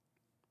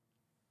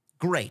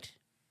 Great.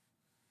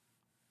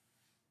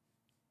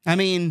 I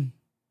mean,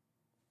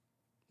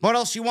 what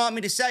else you want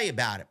me to say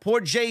about it? Poor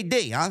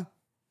JD, huh?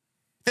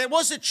 There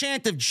was a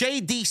chant of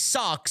JD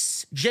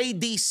sucks,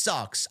 JD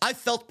sucks. I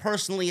felt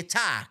personally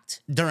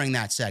attacked during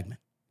that segment.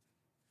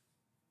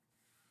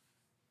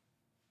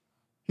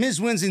 Miz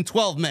wins in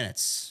 12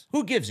 minutes.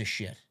 Who gives a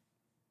shit?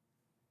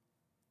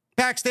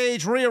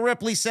 Backstage, Rhea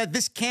Ripley said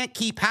this can't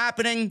keep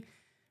happening.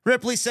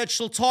 Ripley said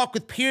she'll talk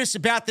with Pierce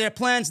about their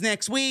plans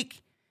next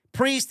week.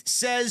 Priest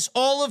says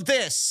all of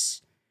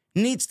this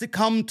needs to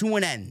come to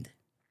an end.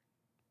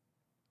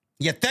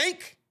 You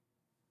think?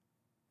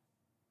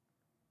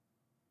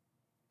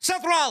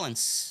 Seth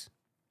Rollins.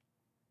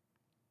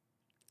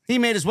 He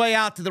made his way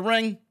out to the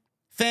ring.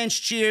 Fans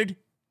cheered.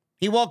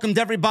 He welcomed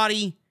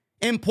everybody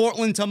in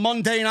Portland to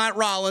Monday Night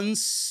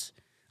Rollins.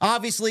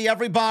 Obviously,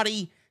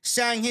 everybody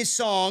sang his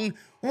song.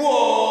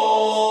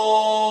 Whoa!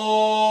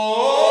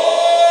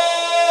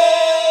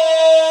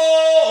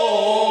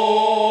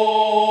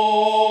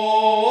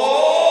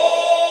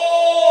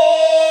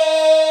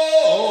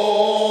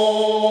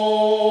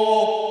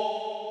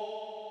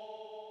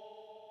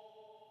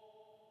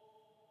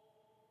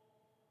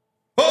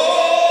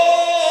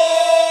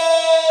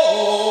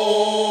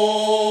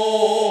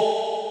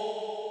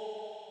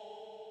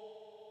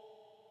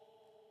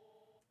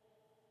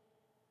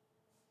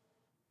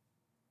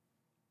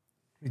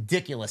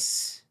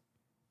 Ridiculous.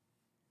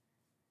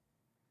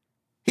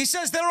 He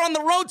says they're on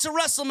the road to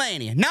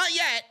WrestleMania. Not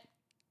yet.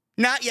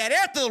 Not yet.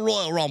 After the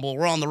Royal Rumble,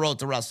 we're on the road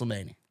to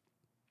WrestleMania.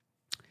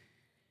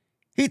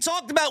 He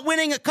talked about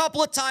winning a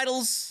couple of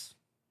titles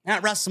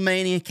at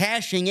WrestleMania,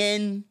 cashing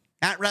in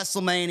at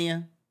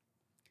WrestleMania.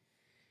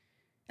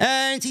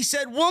 And he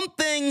said one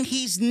thing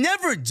he's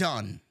never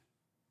done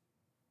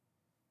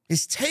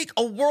is take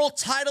a world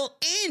title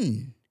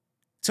in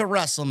to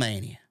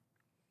WrestleMania.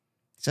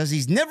 Says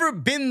he's never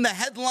been the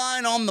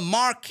headline on the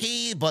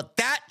marquee, but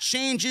that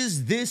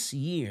changes this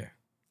year.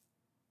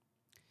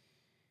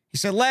 He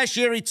said last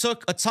year he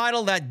took a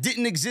title that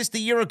didn't exist a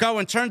year ago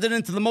and turned it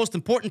into the most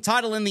important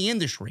title in the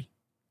industry.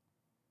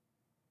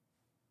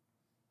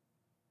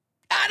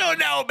 I don't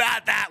know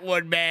about that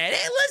one, man.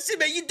 Hey, listen,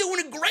 man, you're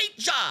doing a great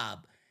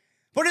job.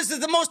 But is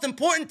it the most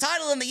important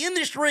title in the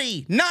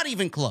industry? Not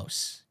even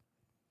close.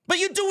 But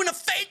you're doing a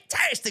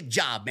fantastic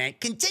job, man.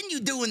 Continue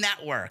doing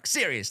that work.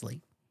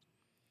 Seriously.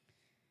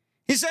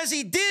 He says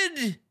he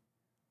did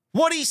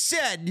what he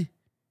said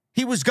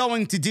he was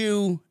going to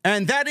do,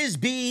 and that is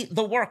be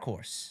the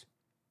workhorse.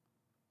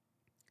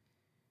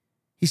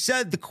 He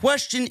said the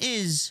question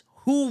is,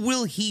 who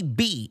will he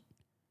beat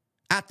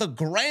at the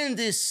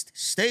grandest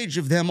stage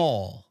of them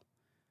all?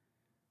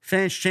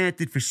 Fans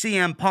chanted for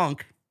CM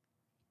Punk.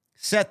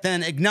 Seth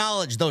then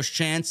acknowledged those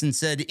chants and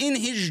said, in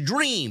his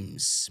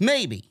dreams,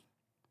 maybe.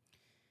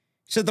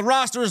 He said the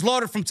roster is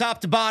loaded from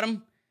top to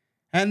bottom.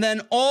 And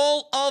then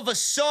all of a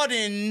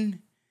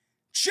sudden,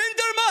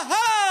 Jinder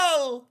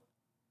Mahal!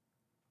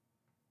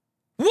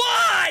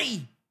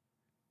 Why?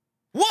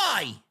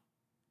 Why?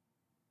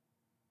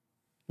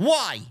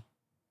 Why?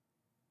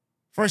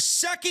 For a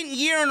second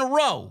year in a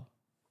row.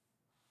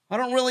 I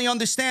don't really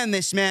understand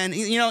this, man. I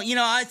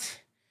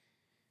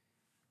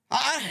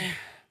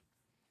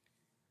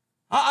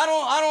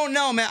don't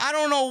know, man. I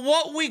don't know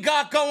what we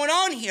got going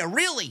on here,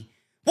 really.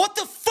 What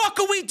the fuck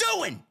are we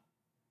doing?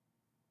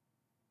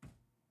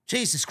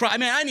 Jesus Christ,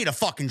 man, I need a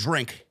fucking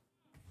drink.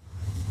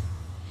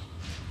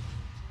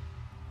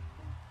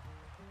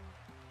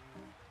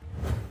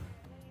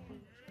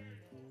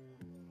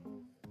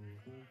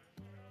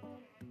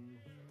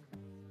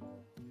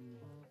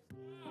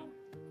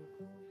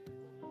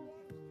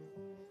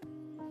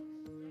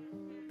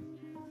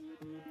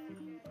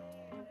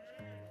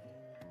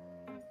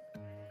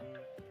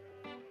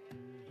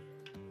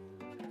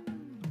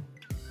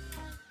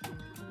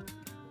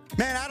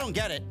 Man, I don't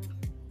get it.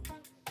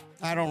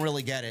 I don't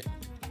really get it.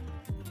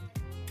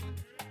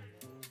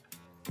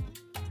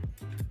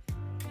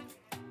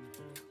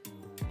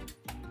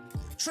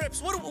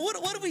 Trips, what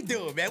are we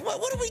doing, man?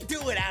 What are we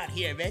doing out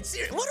here, man?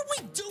 Seriously, what are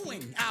we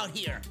doing out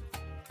here?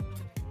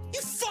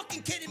 You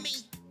fucking kidding me?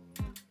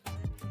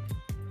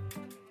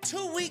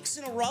 2 weeks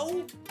in a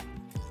row?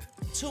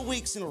 2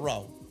 weeks in a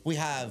row, we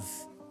have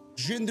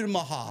Jinder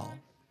Mahal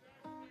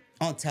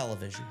on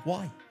television.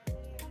 Why?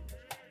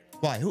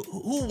 Why?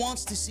 Who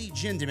wants to see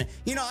Jinder, man?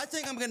 I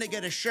think I'm going to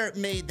get a shirt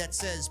made that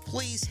says,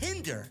 please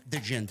hinder the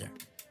Jinder.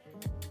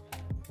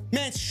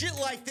 Man, shit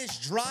like this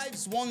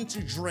drives one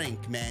to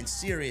drink, man.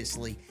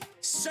 Seriously.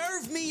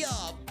 Serve me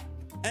up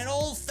an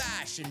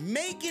old-fashioned.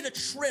 Make it a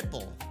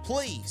triple,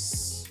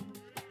 please.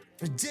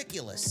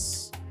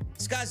 Ridiculous.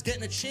 This guy's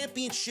getting a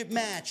championship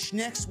match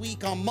next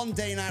week on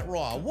Monday Night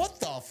Raw. What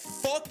the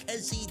fuck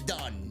has he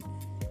done?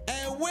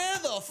 And where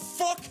the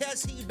fuck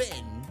has he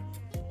been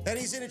that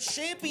he's in a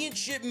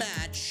championship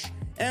match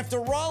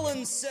after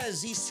Rollins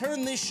says he's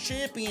turned this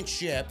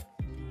championship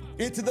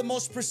into the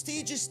most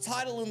prestigious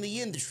title in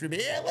the industry?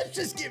 But yeah, let's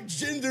just give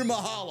Jinder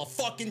Mahal a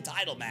fucking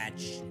title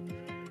match.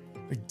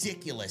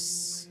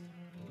 Ridiculous.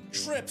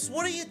 Trips,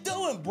 what are you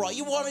doing, bro?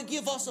 You want to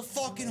give us a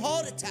fucking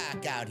heart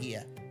attack out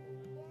here?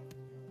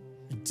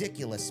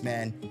 Ridiculous,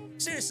 man.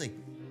 Seriously,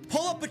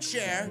 pull up a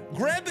chair,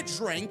 grab a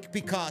drink,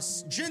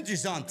 because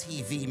Jinder's on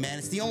TV, man.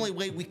 It's the only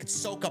way we could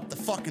soak up the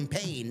fucking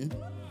pain.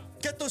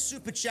 Get those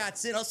super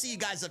chats in. I'll see you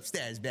guys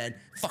upstairs, man.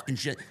 Fucking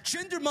shit.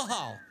 Jinder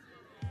Mahal.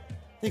 I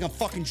think I'm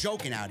fucking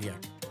joking out here.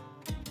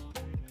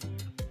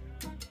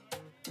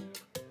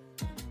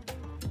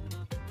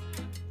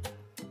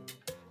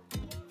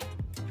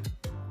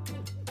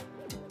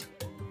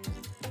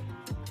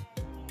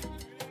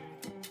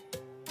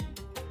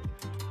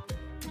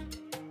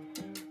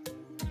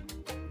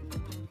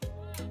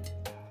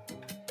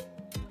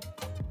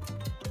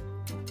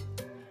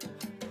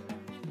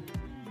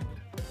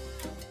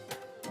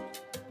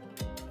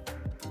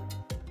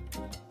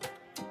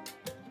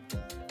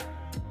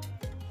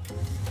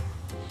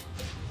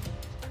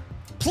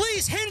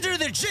 Please hinder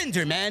the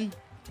Jinder, man.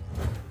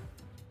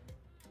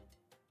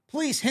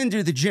 Please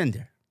hinder the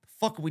Jinder. The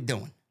fuck are we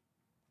doing?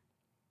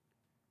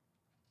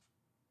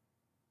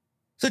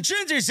 So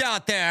Jinder's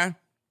out there.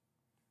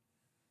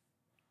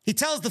 He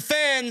tells the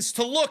fans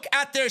to look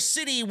at their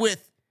city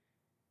with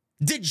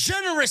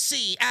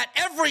degeneracy at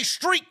every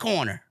street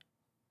corner.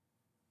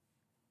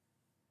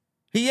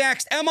 He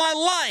asked, am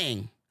I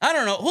lying? I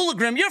don't know.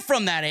 Hologram, you're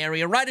from that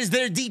area, right? Is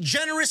there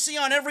degeneracy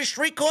on every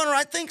street corner?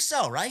 I think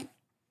so, right?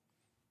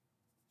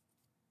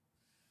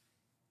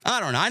 I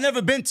don't know. I've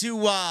never been to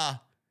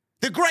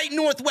the Great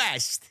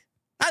Northwest.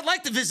 I'd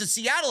like to visit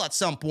Seattle at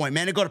some point,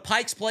 man, to go to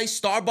Pike's Place,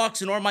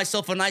 Starbucks, and order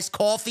myself a nice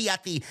coffee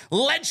at the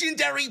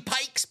legendary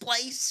Pike's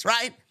Place,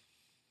 right?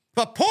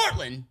 But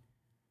Portland,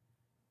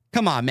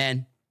 come on,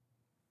 man.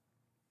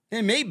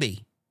 It may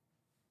be.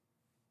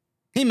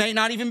 He may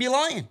not even be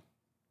lying.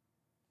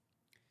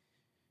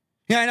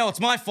 Yeah, I know, it's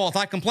my fault.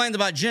 I complained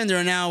about Jinder,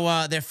 and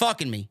now they're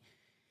fucking me.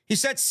 He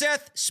said,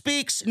 Seth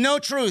speaks no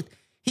truth.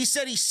 He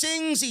said he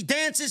sings, he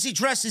dances, he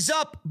dresses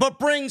up, but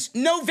brings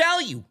no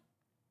value.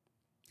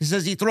 He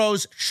says he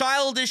throws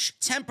childish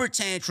temper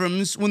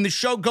tantrums when the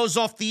show goes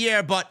off the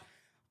air, but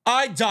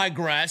I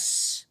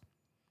digress.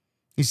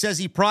 He says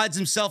he prides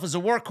himself as a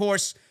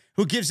workhorse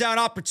who gives out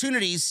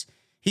opportunities.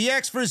 He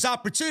asks for his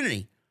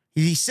opportunity.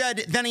 He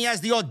said then he has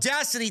the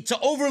audacity to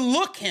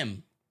overlook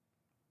him.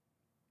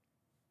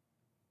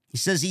 He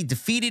says he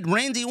defeated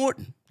Randy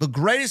Orton, the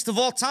greatest of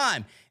all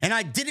time, and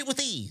I did it with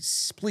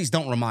ease. Please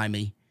don't remind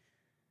me.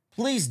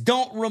 Please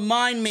don't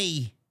remind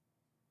me.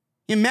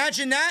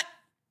 Imagine that.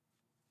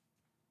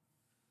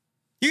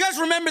 You guys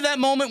remember that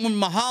moment when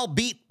Mahal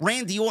beat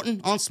Randy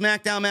Orton on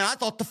SmackDown, man? I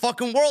thought the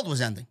fucking world was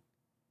ending.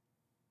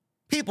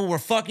 People were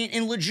fucking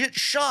in legit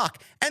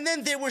shock. And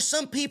then there were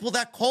some people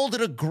that called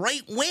it a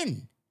great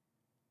win.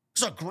 It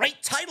was a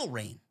great title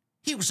reign.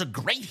 He was a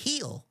great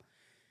heel.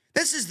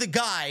 This is the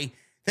guy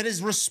that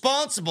is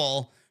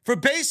responsible for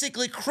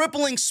basically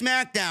crippling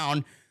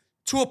SmackDown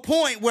to a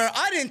point where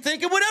I didn't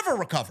think it would ever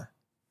recover.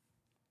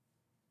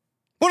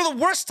 One of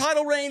the worst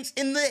title reigns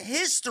in the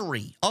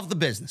history of the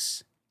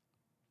business.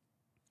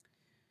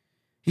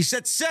 He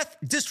said Seth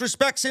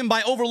disrespects him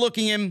by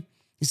overlooking him.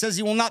 He says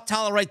he will not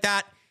tolerate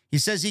that. He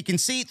says he can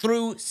see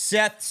through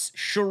Seth's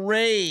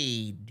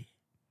charade.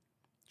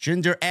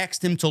 Jinder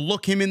asked him to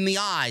look him in the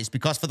eyes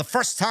because for the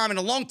first time in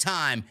a long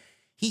time,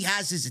 he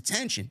has his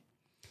attention.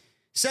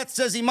 Seth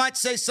says he might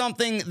say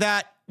something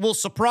that will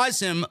surprise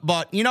him,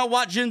 but you know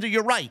what, Jinder,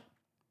 you're right.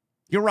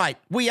 You're right.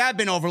 We have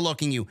been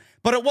overlooking you,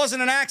 but it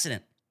wasn't an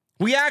accident.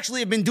 We actually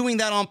have been doing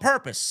that on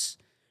purpose.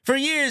 For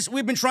years,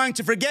 we've been trying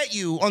to forget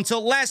you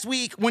until last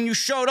week when you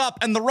showed up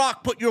and The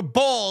Rock put your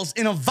balls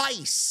in a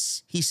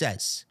vice, he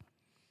says.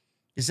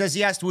 He says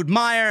he has to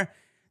admire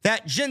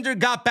that Jinder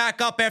got back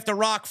up after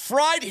Rock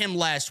fried him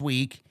last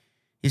week.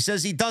 He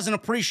says he doesn't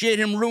appreciate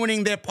him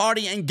ruining their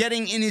party and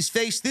getting in his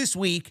face this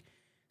week.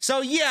 So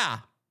yeah,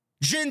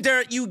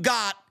 Jinder, you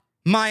got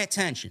my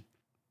attention.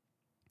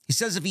 He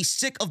says if he's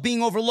sick of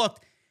being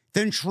overlooked,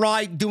 then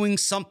try doing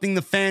something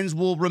the fans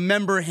will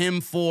remember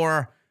him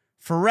for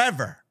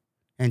forever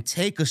and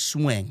take a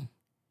swing.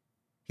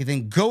 He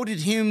then goaded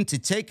him to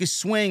take a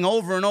swing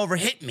over and over.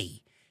 Hit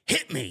me.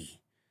 Hit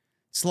me.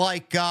 It's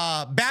like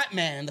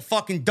Batman in the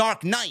fucking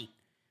Dark Knight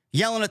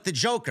yelling at the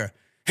Joker.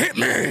 Hit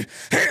me.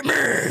 Hit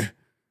me.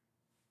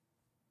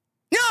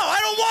 No, I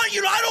don't want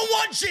you. I don't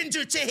want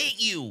Jinder to hit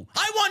you.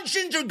 I want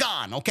Jinder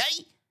gone,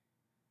 okay?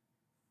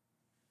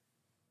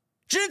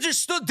 Jinder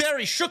stood there.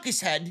 He shook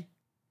his head.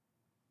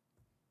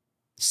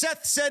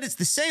 Seth said it's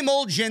the same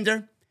old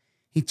Jinder.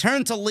 He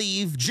turned to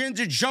leave.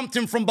 Jinder jumped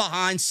him from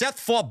behind. Seth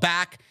fought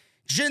back.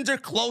 Jinder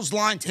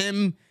clotheslined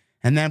him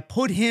and then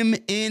put him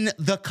in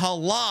the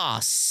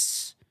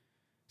Colossus.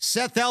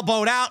 Seth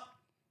elbowed out,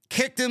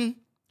 kicked him.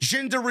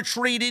 Jinder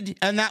retreated,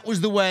 and that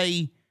was the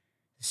way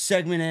the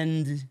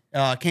segment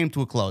came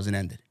to a close and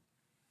ended.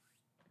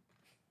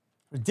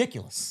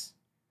 Ridiculous.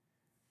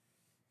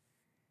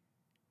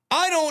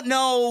 I don't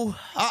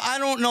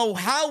know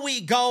how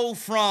we go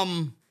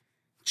from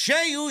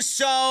Jey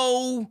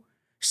Uso,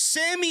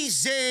 Sami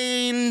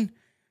Zayn,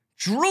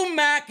 Drew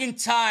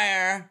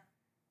McIntyre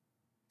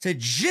to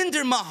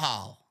Jinder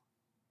Mahal.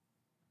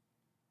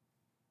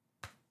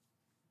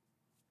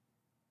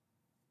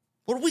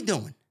 What are we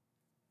doing?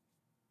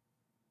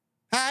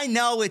 I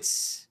know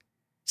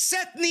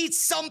Seth needs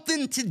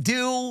something to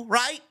do,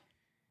 right?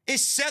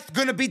 Is Seth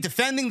going to be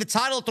defending the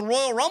title at the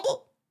Royal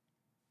Rumble?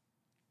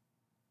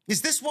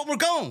 Is this what we're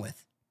going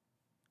with?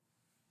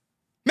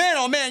 Man,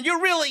 oh man,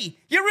 you're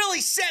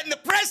really setting the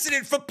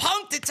precedent for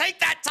Punk to take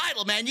that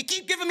title, man. You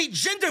keep giving me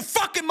Jinder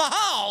fucking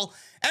Mahal,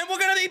 and we're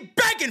going to be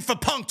begging for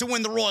Punk to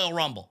win the Royal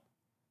Rumble.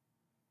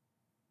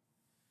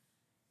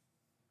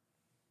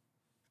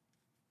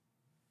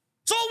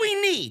 It's all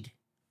we need.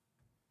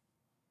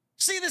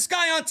 See this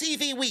guy on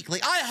TV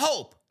weekly. I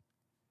hope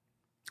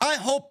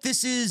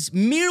this is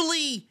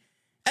merely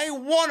a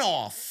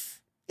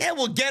one-off. Yeah,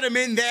 we'll get him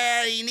in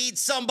there. He needs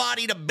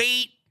somebody to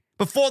beat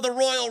before the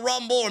Royal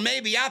Rumble or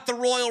maybe at the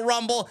Royal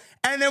Rumble,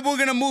 and then we're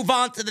going to move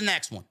on to the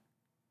next one.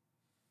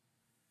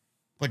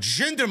 But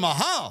Jinder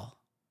Mahal,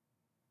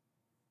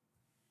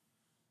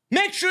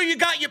 make sure you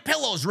got your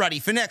pillows ready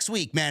for next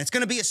week, man. It's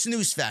going to be a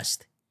snooze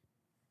fest.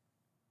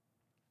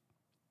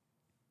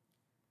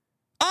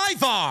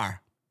 Ivar.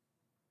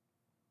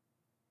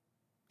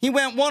 He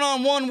went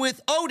one-on-one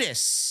with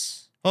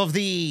Otis of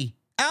the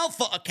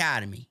Alpha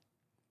Academy.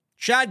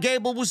 Chad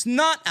Gable was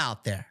not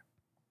out there.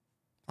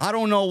 I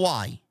don't know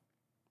why.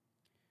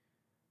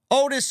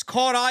 Otis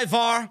caught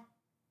Ivar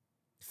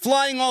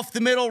flying off the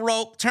middle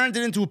rope, turned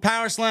it into a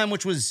power slam,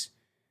 which was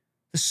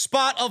the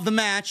spot of the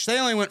match. They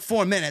only went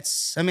 4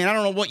 minutes. I mean, I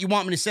don't know what you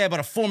want me to say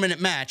about a 4-minute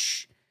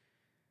match.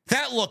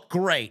 That looked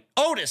great.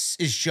 Otis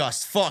is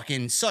just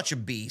fucking such a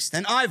beast,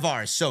 and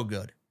Ivar is so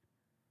good.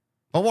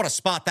 But what a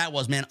spot that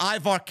was, man.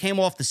 Ivar came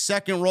off the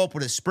second rope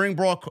with a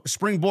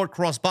springboard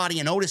crossbody,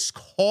 and Otis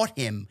caught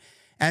him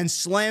and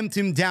slammed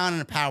him down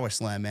in a power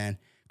slam, man.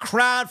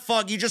 Crowd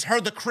fuck. You just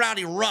heard the crowd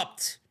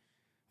erupt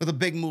with a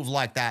big move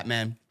like that,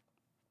 man.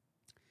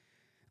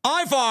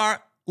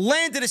 Ivar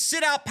landed a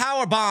sit-out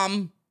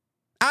powerbomb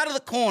out of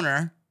the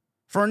corner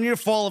for a near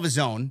fall of his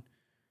own.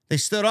 They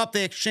stood up.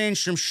 They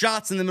exchanged some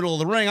shots in the middle of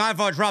the ring.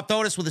 Ivar dropped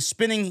Otis with a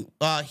spinning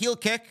heel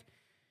kick,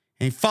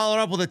 and he followed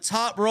up with a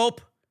top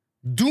rope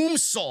Doom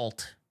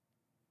Salt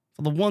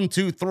for the 1,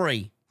 2,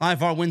 3.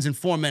 Ivar wins in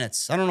 4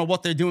 minutes. I don't know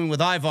what they're doing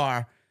with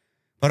Ivar,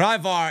 but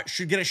Ivar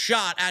should get a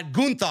shot at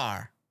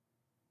Gunther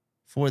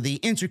for the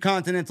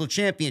Intercontinental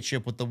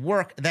Championship with the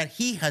work that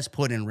he has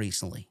put in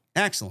recently.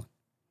 Excellent.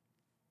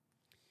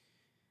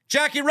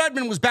 Jackie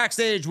Redmond was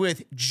backstage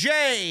with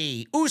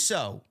Jey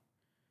Uso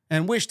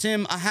and wished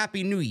him a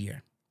happy new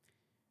year.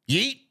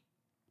 Yeet.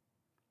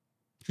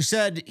 She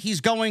said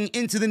he's going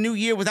into the new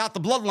year without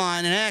the bloodline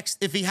and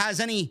asked if he has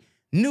any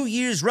New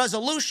Year's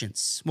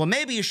resolutions. Well,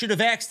 maybe you should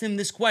have asked him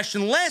this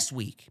question last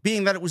week,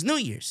 being that it was New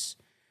Year's.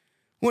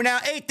 We're now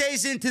 8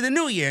 days into the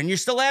new year, and you're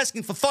still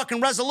asking for fucking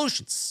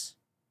resolutions.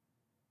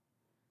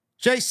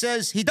 Jay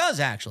says he does,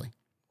 actually.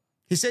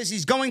 He says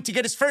he's going to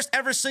get his first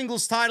ever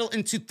singles title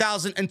in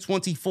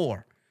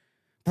 2024.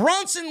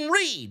 Bronson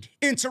Reed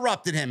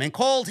interrupted him and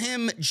called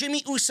him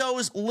Jimmy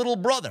Uso's little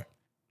brother.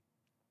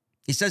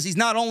 He says he's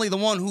not only the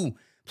one who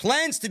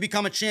plans to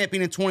become a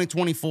champion in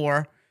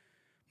 2024,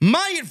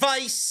 my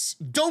advice,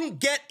 don't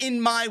get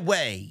in my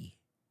way,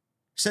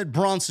 said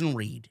Bronson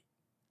Reed.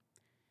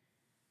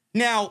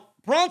 Now,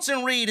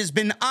 Bronson Reed has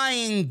been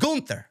eyeing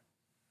Gunther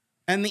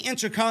and the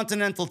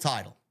Intercontinental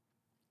title.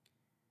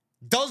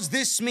 Does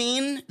this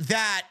mean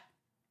that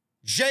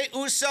Jey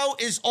Uso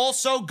is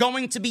also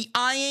going to be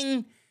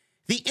eyeing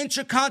the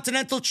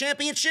Intercontinental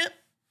Championship?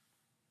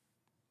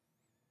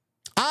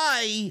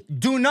 I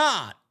do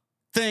not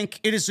think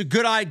it is a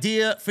good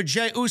idea for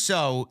Jey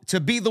Uso to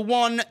be the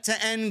one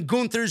to end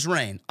Gunther's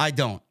reign. I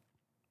don't.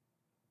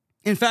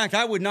 In fact,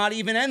 I would not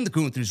even end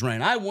Gunther's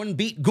reign. I wouldn't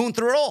beat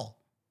Gunther at all,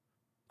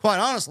 quite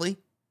honestly.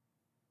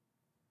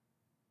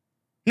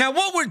 Now,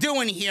 what we're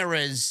doing here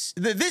is,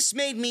 this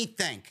made me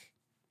think.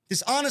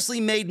 This honestly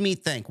made me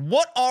think.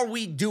 What are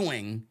we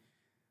doing?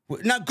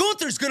 Now,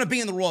 Gunther's going to be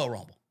in the Royal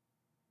Rumble.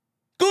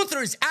 Gunther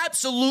is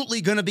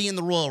absolutely going to be in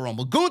the Royal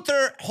Rumble.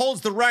 Gunther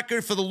holds the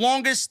record for the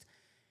longest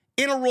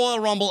in a Royal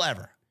Rumble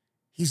ever.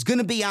 He's going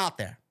to be out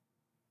there.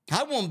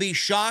 I won't be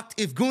shocked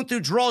if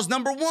Gunther draws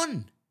number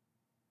 1.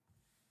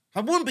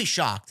 I wouldn't be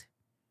shocked.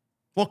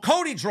 Well,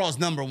 Cody draws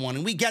number 1,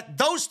 and we get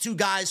those two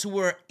guys who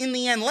were in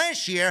the end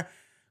last year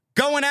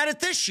going at it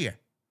this year.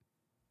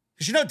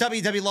 Because you know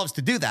WWE loves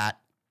to do that.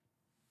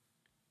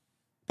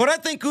 But I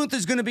think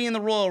Gunther's going to be in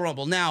the Royal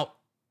Rumble. Now,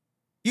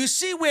 You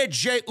see where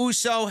Jey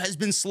Uso has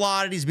been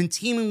slotted. He's been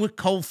teaming with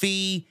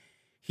Kofi.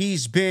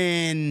 He's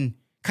been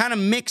kind of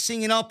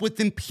mixing it up with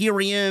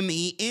Imperium.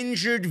 He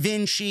injured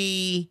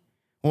Vinci,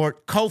 or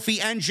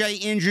Kofi and Jey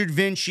injured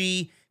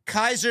Vinci.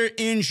 Kaiser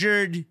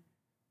injured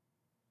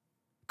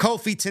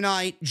Kofi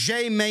tonight.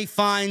 Jey may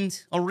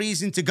find a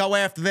reason to go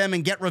after them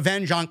and get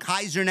revenge on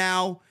Kaiser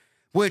now,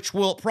 which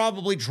will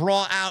probably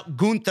draw out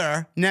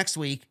Gunther next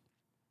week.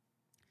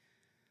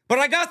 But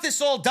I got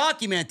this all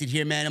documented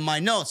here, man, in my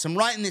notes. I'm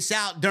writing this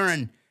out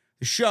during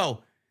the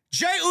show.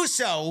 Jey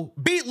Uso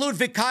beat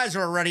Ludwig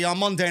Kaiser already on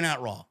Monday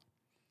Night Raw.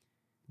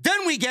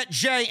 Then we get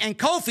Jey and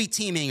Kofi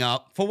teaming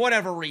up for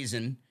whatever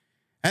reason.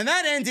 And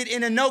that ended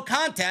in a no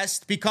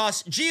contest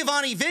because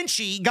Giovanni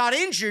Vinci got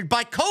injured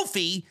by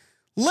Kofi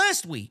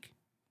last week.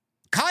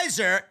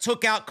 Kaiser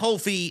took out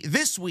Kofi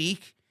this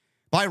week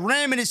by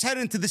ramming his head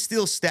into the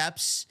steel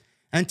steps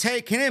and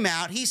taking him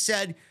out. He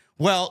said,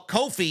 well,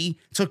 Kofi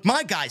took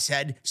my guy's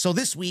head, so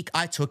this week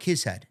I took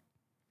his head.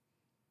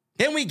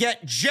 Then we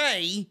get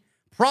Jey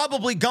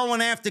probably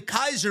going after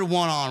Kaiser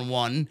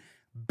one-on-one,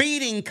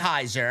 beating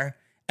Kaiser,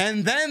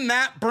 and then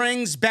that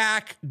brings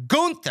back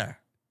Gunther,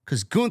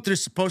 because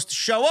Gunther's supposed to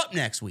show up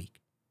next week.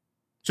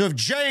 So if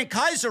Jey and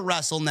Kaiser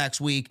wrestle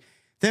next week,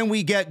 then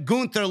we get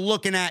Gunther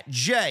looking at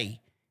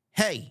Jey.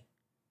 Hey.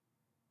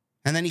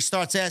 And then he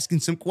starts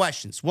asking some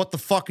questions. What the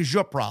fuck is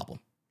your problem?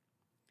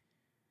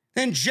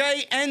 Then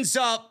Jey ends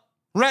up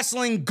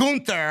wrestling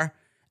Gunther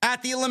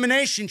at the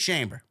Elimination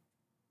Chamber.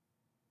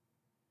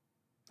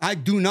 I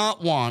do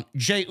not want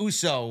Jey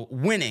Uso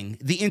winning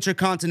the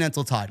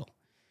Intercontinental title.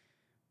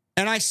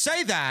 And I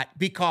say that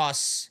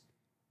because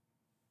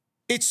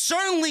it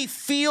certainly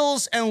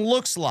feels and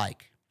looks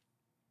like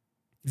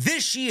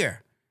this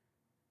year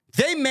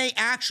they may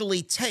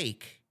actually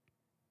take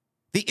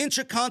the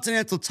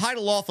Intercontinental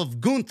title off of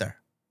Gunther,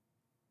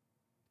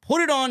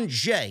 put it on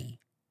Jey,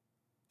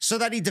 so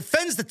that he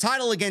defends the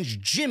title against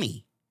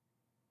Jimmy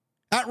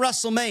at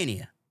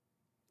WrestleMania,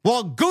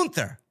 while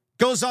Gunther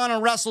goes on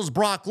and wrestles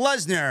Brock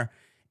Lesnar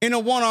in a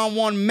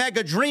one-on-one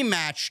mega dream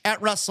match at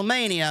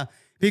WrestleMania,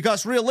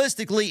 because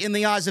realistically, in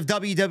the eyes of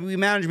WWE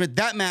management,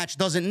 that match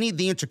doesn't need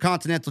the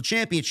Intercontinental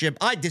Championship.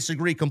 I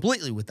disagree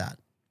completely with that.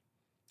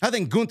 I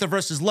think Gunther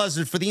versus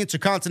Lesnar for the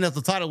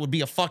Intercontinental title would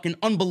be a fucking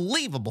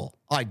unbelievable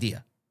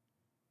idea.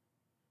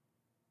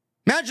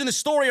 Imagine the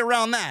story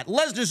around that.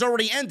 Lesnar's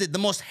already ended the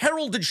most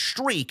heralded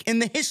streak in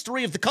the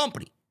history of the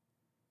company.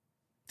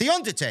 The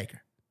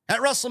Undertaker at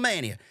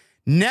WrestleMania.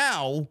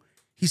 Now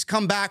he's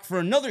come back for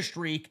another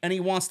streak, and he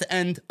wants to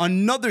end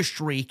another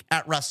streak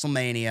at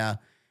WrestleMania,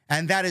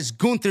 and that is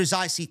Gunther's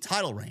IC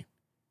title reign.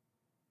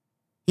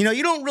 You know,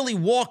 you don't really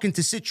walk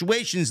into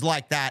situations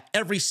like that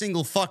every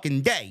single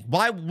fucking day.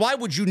 Why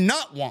would you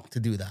not want to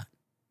do that?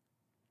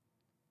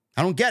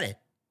 I don't get it.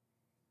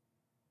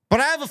 But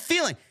I have a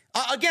feeling,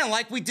 again,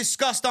 like we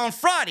discussed on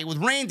Friday with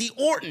Randy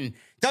Orton,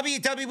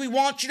 WWE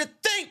wants you to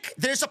think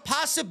there's a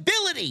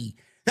possibility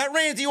that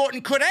Randy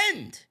Orton could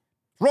end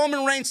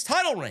Roman Reigns'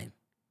 title reign.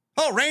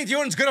 Oh, Randy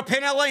Orton's going to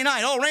pin LA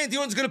Knight. Oh, Randy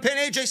Orton's going to pin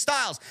AJ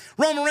Styles.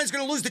 Roman Reigns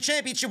going to lose the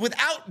championship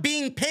without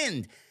being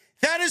pinned.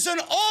 That is an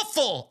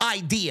awful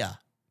idea.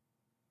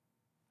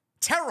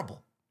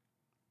 Terrible.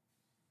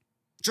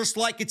 Just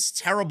like it's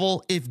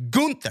terrible if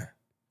Gunther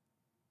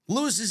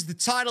loses the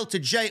title to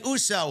Jey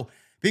Uso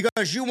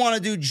because you want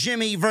to do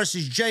Jimmy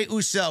versus Jey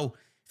Uso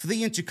for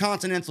the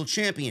Intercontinental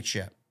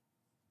Championship.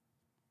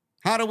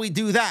 How do we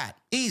do that?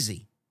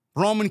 Easy.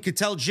 Roman could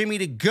tell Jimmy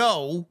to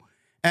go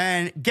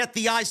and get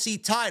the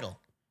IC title.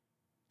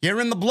 You're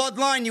in the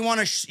bloodline. You want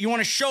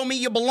to show me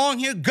you belong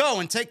here? Go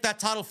and take that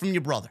title from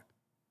your brother.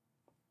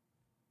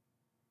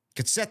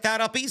 Could set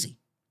that up easy.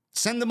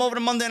 Send them over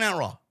to Monday Night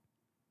Raw.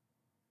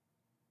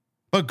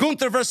 But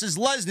Gunther versus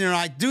Lesnar,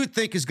 I do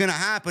think is going to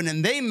happen,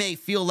 and they may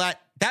feel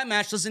that that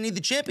match doesn't need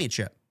the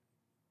championship.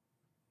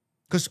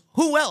 Because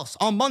who else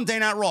on Monday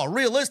Night Raw,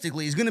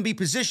 realistically, is going to be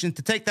positioned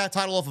to take that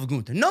title off of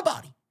Gunther?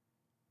 Nobody.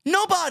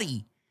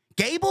 Nobody.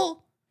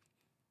 Gable?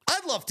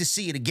 I'd love to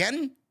see it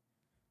again.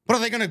 But are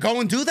they going to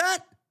go and do that?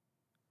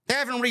 They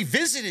haven't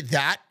revisited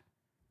that.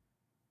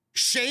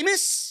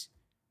 Sheamus?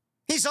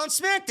 He's on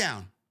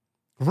SmackDown.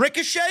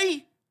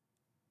 Ricochet?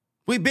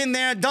 We've been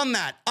there and done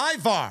that.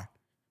 Ivar?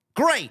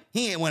 Great.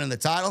 He ain't winning the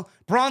title.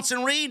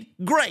 Bronson Reed?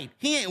 Great.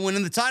 He ain't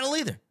winning the title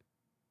either.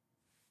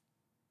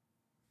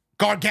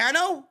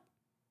 Gargano?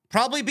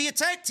 Probably be a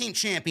tag team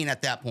champion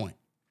at that point.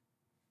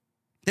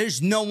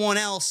 There's no one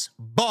else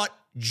but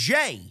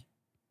Jey.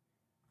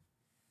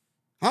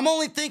 I'm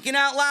only thinking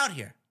out loud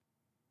here.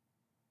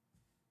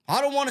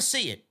 I don't want to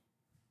see it.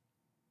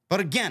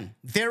 But again,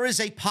 there is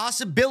a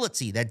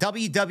possibility that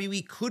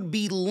WWE could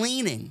be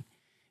leaning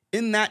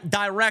in that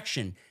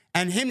direction.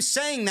 And him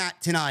saying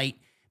that tonight,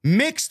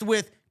 mixed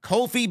with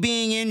Kofi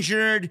being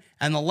injured,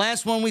 and the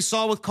last one we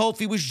saw with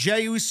Kofi was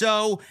Jey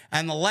Uso,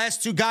 and the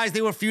last two guys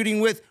they were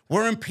feuding with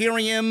were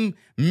Imperium,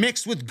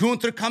 mixed with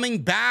Gunther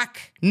coming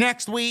back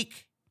next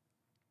week.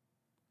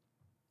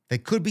 They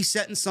could be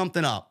setting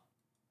something up.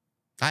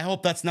 I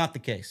hope that's not the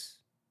case.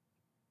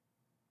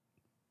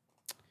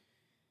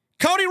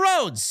 Cody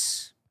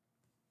Rhodes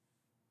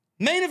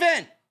Main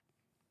event.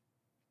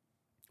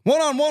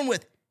 One-on-one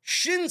with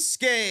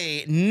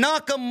Shinsuke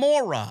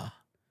Nakamura.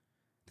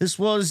 This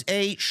was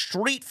a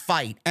street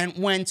fight and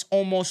went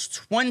almost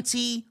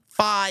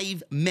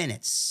 25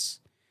 minutes.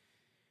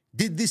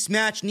 Did this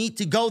match need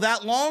to go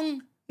that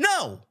long?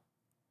 No.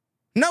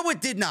 No,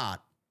 it did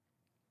not.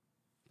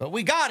 But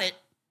we got it.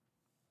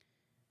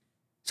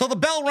 So the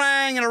bell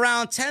rang at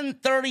around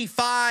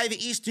 10:35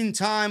 Eastern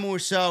time or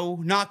so.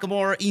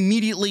 Nakamura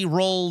immediately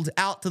rolled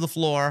out to the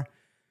floor.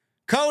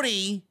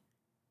 Cody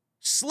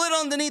slid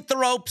underneath the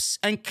ropes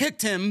and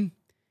kicked him,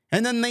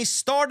 and then they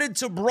started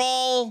to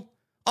brawl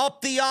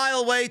up the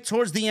aisleway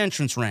towards the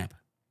entrance ramp.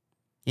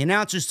 The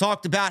announcers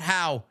talked about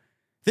how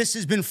this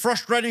has been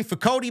frustrating for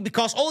Cody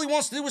because all he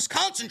wants to do is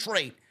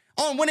concentrate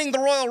on winning the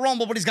Royal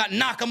Rumble, but he's got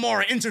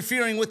Nakamura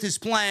interfering with his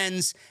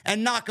plans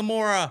and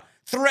Nakamura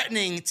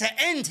threatening to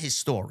end his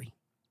story.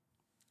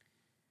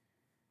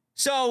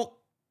 So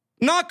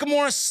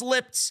Nakamura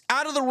slipped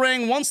out of the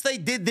ring. Once they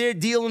did their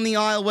deal in the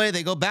aisleway,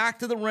 they go back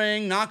to the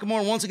ring.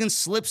 Nakamura once again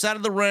slips out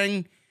of the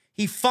ring.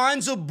 He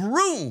finds a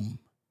broom,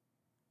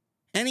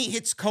 and he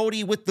hits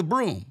Cody with the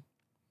broom.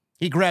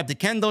 He grabbed the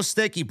kendo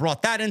stick. He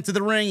brought that into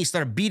the ring. He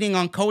started beating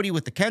on Cody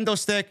with the kendo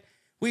stick.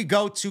 We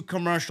go to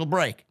commercial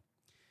break.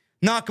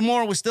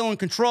 Nakamura was still in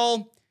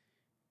control.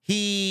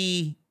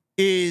 He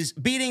is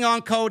beating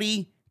on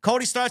Cody.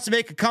 Cody starts to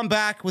make a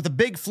comeback with a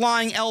big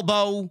flying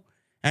elbow,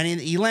 and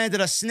he landed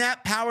a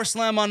snap power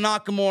slam on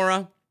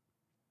Nakamura.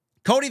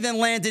 Cody then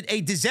landed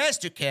a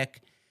disaster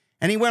kick,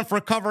 and he went for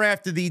a cover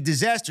after the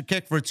disaster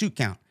kick for a 2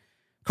 count.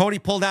 Cody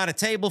pulled out a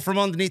table from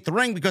underneath the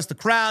ring because the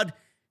crowd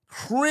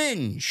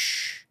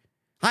cringe.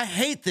 I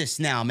hate this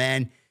now,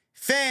 man.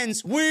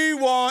 Fans, we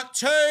want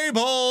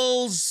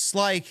tables.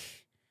 Like,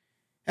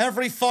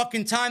 every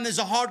fucking time there's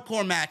a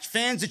hardcore match,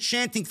 fans are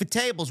chanting for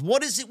tables.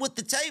 What is it with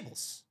the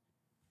tables?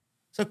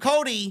 So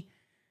Cody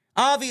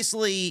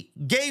obviously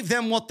gave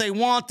them what they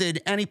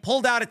wanted, and he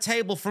pulled out a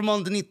table from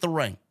underneath the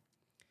ring.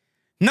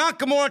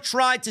 Nakamura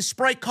tried to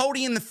spray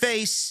Cody in the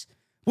face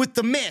with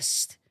the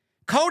mist.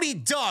 Cody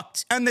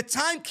ducked, and the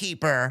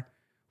timekeeper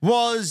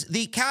was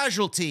the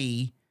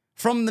casualty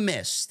from the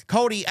mist.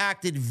 Cody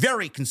acted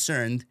very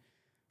concerned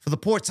for the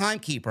poor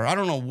timekeeper. I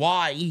don't know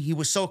why he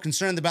was so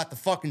concerned about the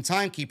fucking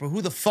timekeeper.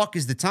 Who the fuck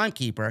is the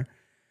timekeeper?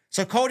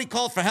 So Cody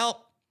called for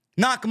help.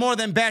 Nakamura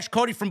then bashed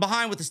Cody from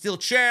behind with a steel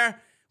chair.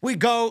 We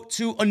go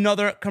to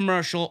another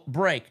commercial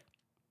break.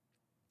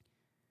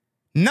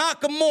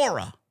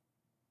 Nakamura,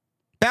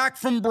 back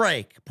from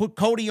break, put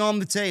Cody on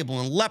the table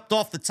and leapt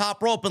off the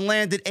top rope and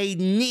landed a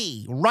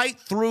knee right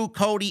through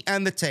Cody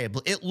and the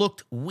table. It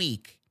looked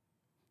weak.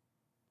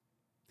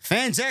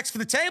 Fans asked for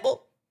the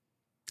table,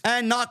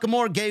 and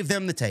Nakamura gave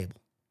them the table.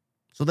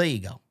 So there you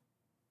go.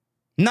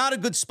 Not a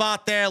good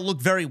spot there.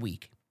 Looked very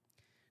weak.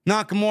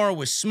 Nakamura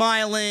was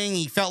smiling.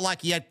 He felt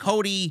like he had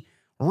Cody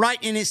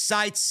right in his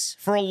sights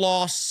for a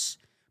loss.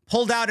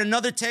 Pulled out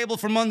another table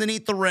from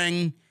underneath the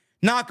ring.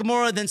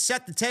 Nakamura then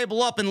set the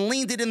table up and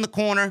leaned it in the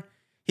corner.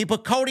 He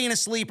put Cody in a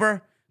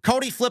sleeper.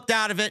 Cody flipped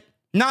out of it.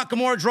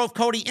 Nakamura drove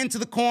Cody into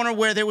the corner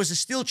where there was a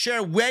steel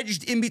chair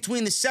wedged in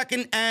between the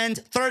second and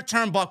third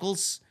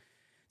turnbuckles.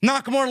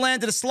 Nakamura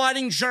landed a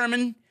sliding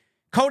German.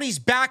 Cody's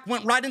back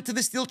went right into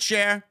the steel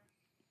chair.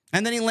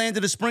 And then he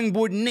landed a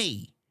springboard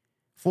knee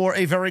for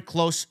a very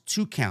close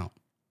 2 count.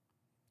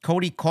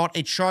 Cody caught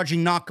a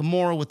charging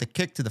Nakamura with a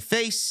kick to the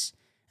face,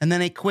 and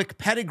then a quick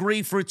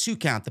pedigree for a 2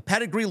 count. The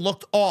pedigree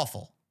looked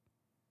awful.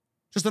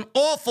 Just an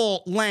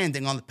awful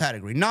landing on the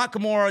pedigree.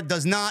 Nakamura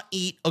does not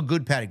eat a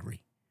good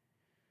pedigree.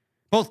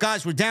 Both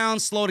guys were down,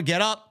 slow to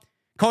get up.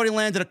 Cody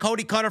landed a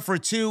Cody cutter for a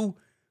 2.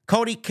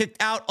 Cody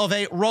kicked out of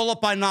a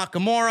roll-up by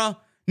Nakamura.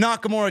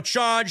 Nakamura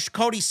charged.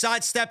 Cody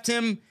sidestepped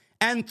him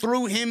and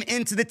threw him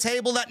into the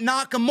table that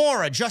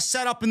Nakamura just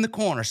set up in the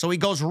corner. So he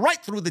goes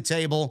right through the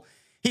table.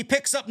 He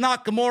picks up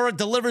Nakamura,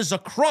 delivers a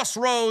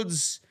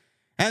crossroads,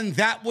 and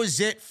that was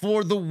it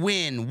for the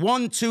win.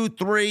 1, 2,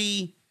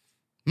 3.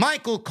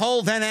 Michael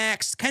Cole then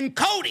asked, can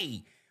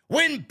Cody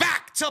win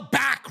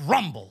back-to-back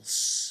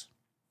Rumbles?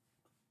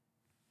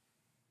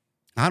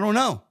 I don't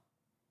know.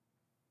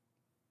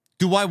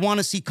 Do I want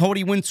to see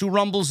Cody win 2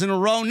 Rumbles in a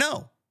row?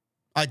 No,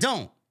 I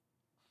don't.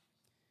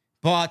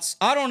 But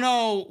I don't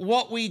know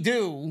what we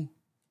do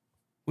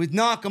with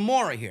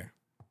Nakamura here.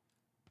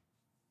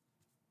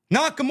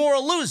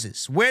 Nakamura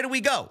loses. Where do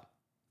we go?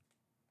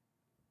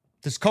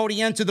 Does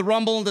Cody enter the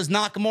Rumble and does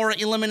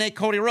Nakamura eliminate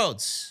Cody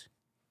Rhodes?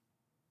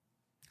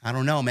 I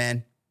don't know,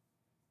 man.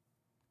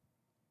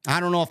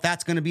 I don't know if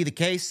that's going to be the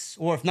case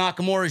or if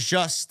Nakamura is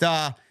just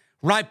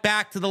right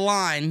back to the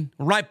line,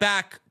 right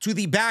back to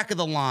the back of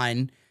the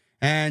line,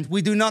 and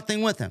we do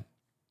nothing with him.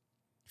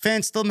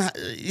 Fans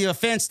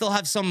still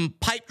have some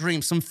pipe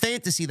dream, some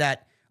fantasy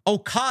that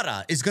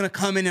Okada is going to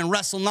come in and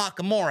wrestle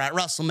Nakamura at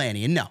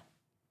WrestleMania. No.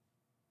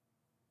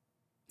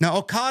 Now,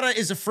 Okada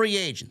is a free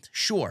agent,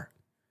 sure.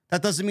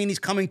 That doesn't mean he's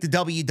coming to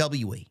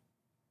WWE.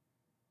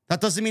 That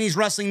doesn't mean he's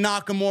wrestling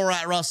Nakamura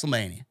at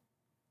WrestleMania.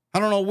 I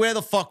don't know where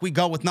the fuck we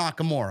go with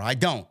Nakamura. I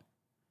don't.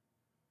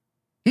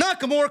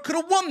 Nakamura could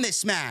have won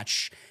this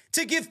match.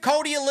 to give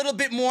Cody a little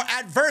bit more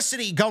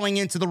adversity going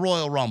into the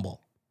Royal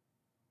Rumble?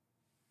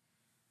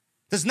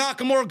 Does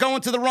Nakamura go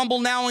into the Rumble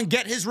now and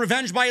get his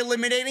revenge by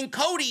eliminating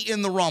Cody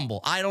in the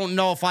Rumble? I don't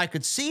know if I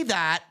could see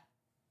that,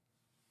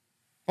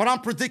 but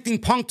I'm predicting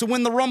Punk to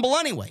win the Rumble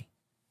anyway.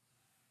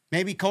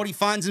 Maybe Cody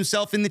finds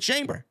himself in the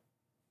chamber.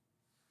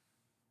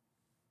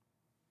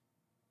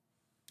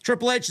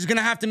 Triple H is going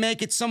to have to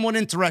make it somewhat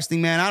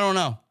interesting, man. I don't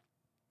know.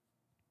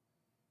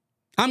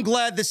 I'm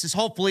glad this is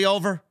hopefully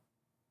over.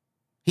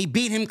 He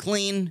beat him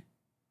clean.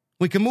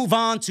 We can move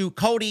on to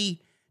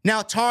Cody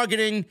now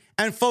targeting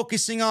and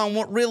focusing on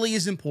what really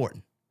is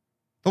important.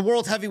 The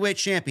World Heavyweight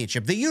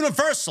Championship, the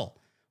Universal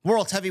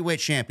World Heavyweight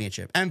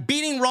Championship, and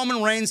beating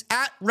Roman Reigns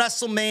at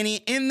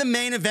WrestleMania in the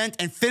main event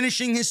and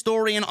finishing his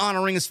story and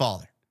honoring his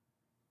father.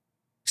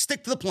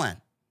 Stick to the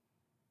plan.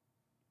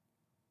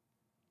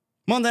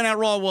 Monday Night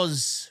Raw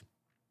was,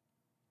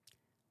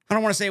 I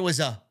don't want to say it was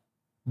a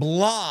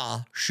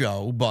blah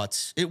show,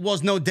 but it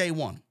was no day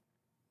one.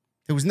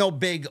 There was no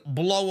big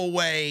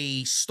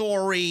blow-away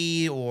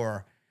story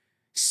or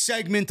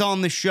segment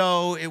on the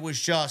show. It was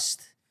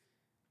just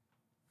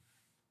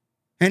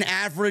an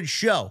average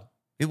show.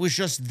 It was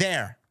just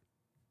there.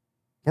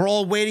 We're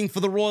all waiting for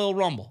the Royal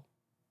Rumble.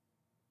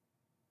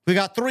 We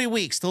got 3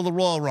 weeks till the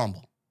Royal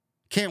Rumble.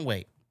 Can't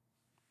wait.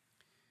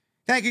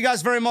 Thank you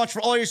guys very much for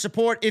all your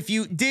support. If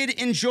you did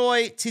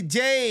enjoy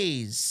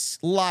today's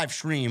live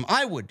stream,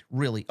 I would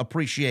really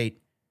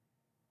appreciate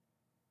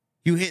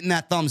you hitting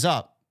that thumbs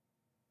up.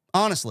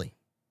 Honestly,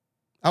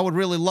 I would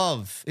really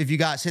love if you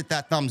guys hit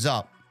that thumbs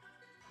up.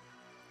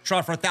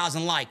 Try for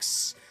 1,000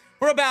 likes.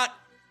 We're about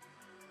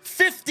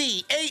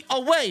 58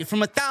 away from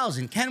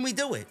 1,000. Can we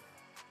do it?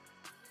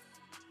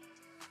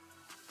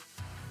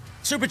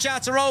 Super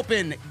chats are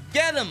open.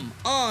 Get them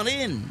on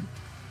in.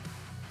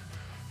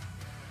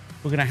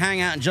 We're going to hang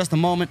out in just a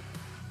moment.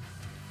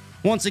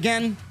 Once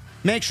again,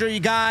 make sure you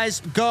guys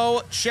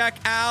go check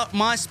out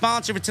my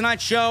sponsor for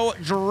tonight's show,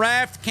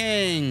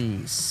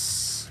 DraftKings.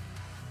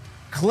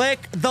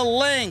 Click the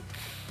link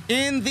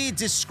in the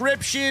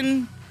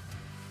description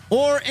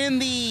or in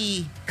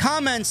the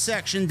comment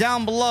section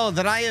down below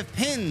that I have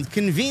pinned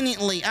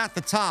conveniently at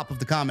the top of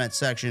the comment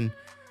section.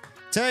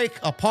 Take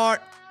a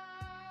part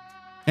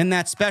in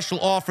that special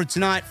offer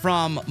tonight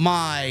from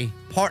my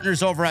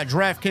partners over at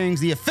DraftKings,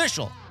 the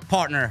official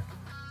partner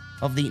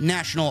of the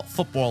National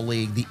Football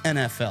League, the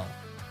NFL.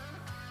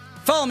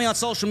 Follow me on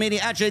social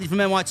media at JD from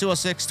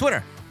NY206,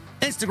 Twitter,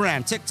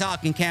 Instagram,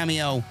 TikTok, and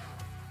Cameo.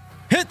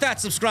 Hit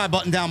that subscribe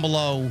button down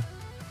below.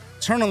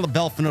 Turn on the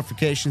bell for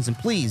notifications, and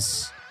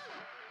please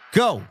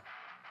go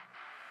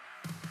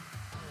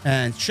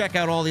and check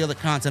out all the other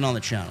content on the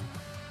channel.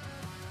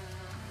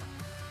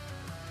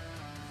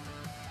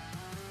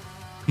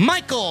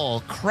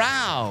 Michael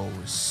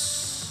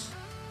Krause.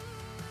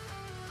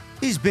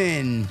 He's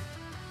been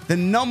the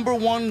number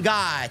one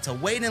guy to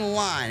wait in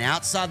line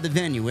outside the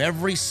venue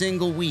every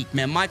single week,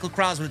 man. Michael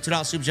Krause with a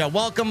 $2 super chat.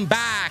 Welcome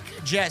back,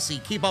 Jesse.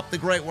 Keep up the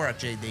great work,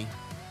 JD.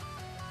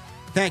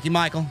 Thank you,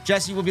 Michael.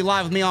 Jesse will be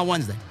live with me on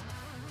Wednesday.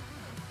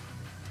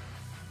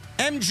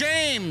 M.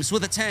 James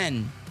with a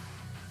 10.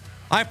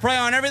 I pray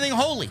on everything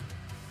holy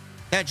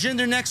that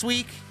Jinder next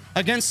week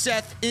against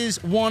Seth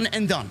is one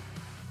and done.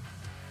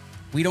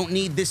 We don't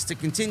need this to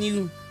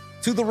continue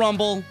to the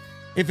Rumble.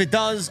 If it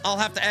does, I'll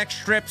have to X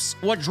strips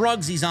what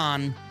drugs he's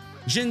on.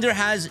 Jinder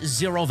has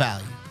zero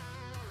value.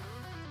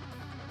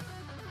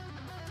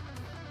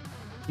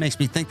 Makes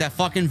me think that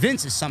fucking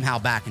Vince is somehow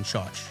back in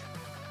charge.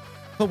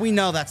 But we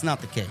know that's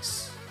not the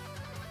case.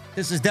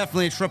 This is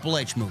definitely a Triple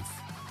H move.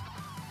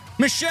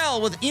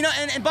 Michelle with,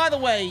 and by the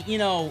way,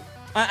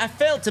 I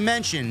failed to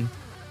mention,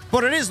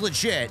 but it is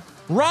legit.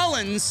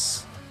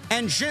 Rollins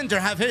and Jinder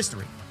have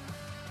history.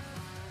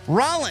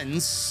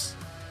 Rollins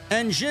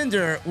and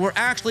Jinder were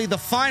actually the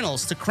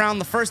finals to crown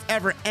the first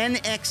ever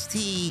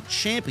NXT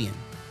champion.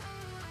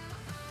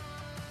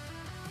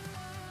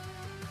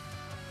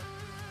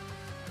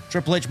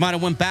 Triple H might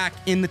have went back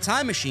in the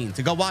time machine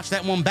to go watch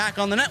that one back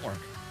on the network.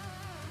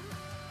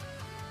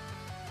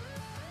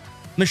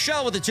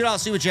 Michelle with the $2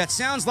 super chat.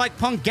 Sounds like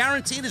Punk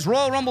guaranteed his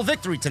Royal Rumble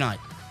victory tonight.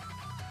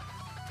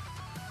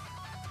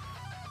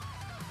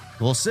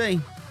 We'll see.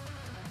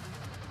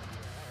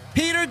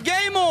 Peter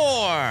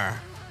Gaymore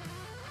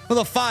for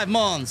the 5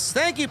 months.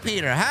 Thank you,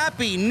 Peter.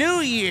 Happy New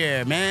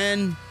Year,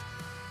 man.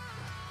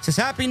 Says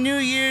Happy New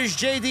Year's,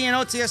 JD and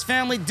OTS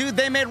family. Dude,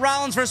 they made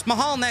Rollins versus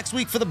Mahal next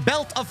week for the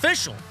belt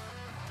official.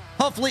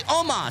 Hopefully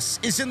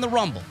Omos is in the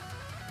Rumble.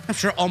 I'm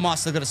sure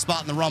Omos will get a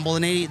spot in the Rumble,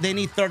 and they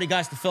need 30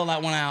 guys to fill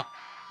that one out.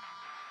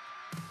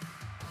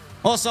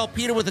 Also,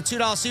 Peter with the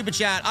 $2 super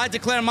chat. I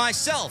declare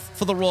myself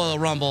for the Royal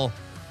Rumble.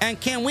 And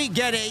can we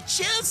get a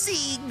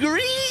Chelsea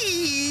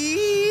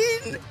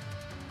Green?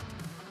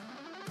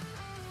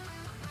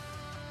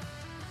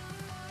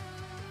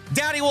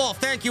 Daddy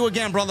Wolf, thank you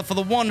again, brother, for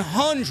the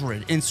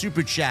 100 in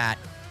super chat.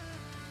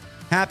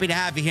 Happy to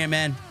have you here,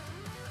 man.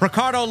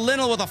 Ricardo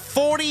Linnell with a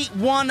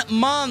 41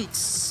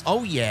 months.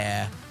 Oh,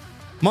 yeah.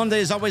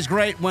 Monday is always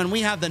great when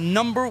we have the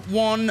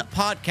 #1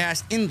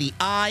 podcast in the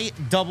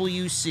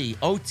IWC,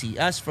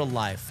 OTS for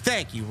life.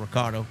 Thank you,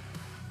 Ricardo.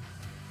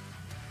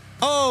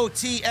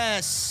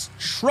 OTS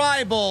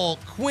Tribal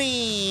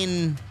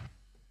Queen.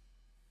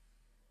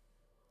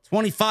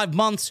 25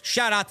 months.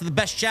 Shout out to the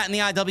best chat in the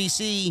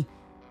IWC.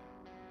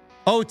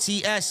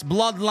 OTS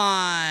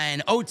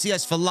Bloodline.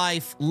 OTS for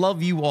life.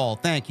 Love you all.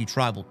 Thank you,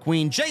 Tribal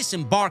Queen.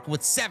 Jason Bark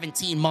with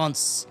 17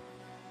 months.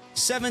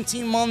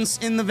 17 months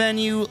in the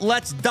venue.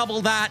 Let's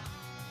double that.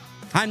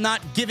 I'm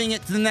not giving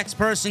it to the next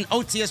person.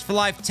 OTS for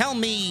life. Tell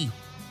me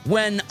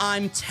when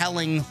I'm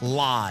telling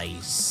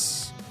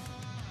lies.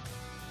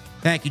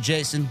 Thank you,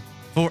 Jason,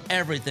 for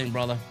everything,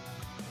 brother.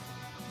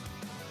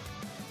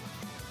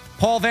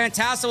 Paul Van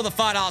Tassel with a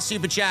 $5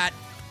 super chat.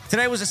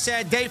 Today was a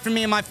sad day for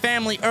me and my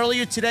family.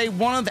 Earlier today,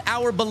 one of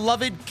our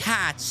beloved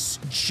cats,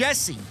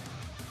 Jessie,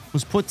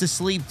 was put to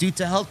sleep due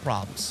to health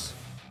problems.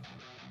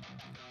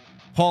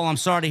 Paul, I'm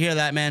sorry to hear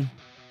that, man.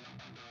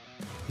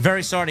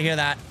 Very sorry to hear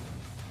that.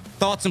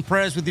 Thoughts and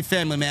prayers with your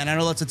family, man. I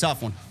know that's a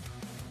tough one.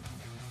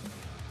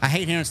 I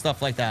hate hearing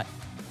stuff like that.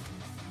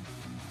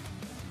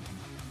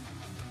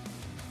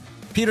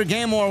 Peter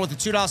Gamore with the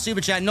 $2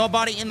 super chat.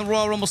 Nobody in the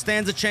Royal Rumble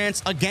stands a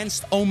chance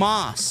against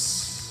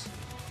Omos.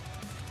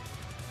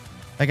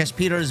 I guess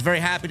Peter is very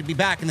happy to be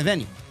back in the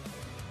venue.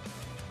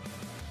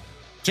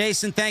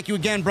 Jason, thank you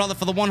again, brother,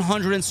 for the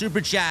 100 in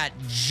super chat.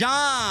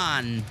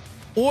 John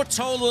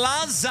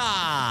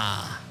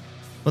Ortolaza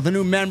with a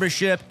new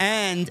membership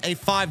and a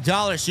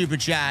 $5 super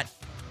chat.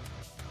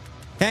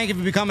 Thank you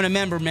for becoming a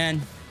member,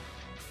 man.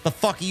 The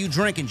fuck are you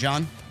drinking,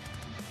 John?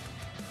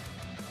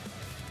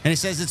 And he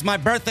says, it's my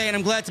birthday and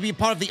I'm glad to be a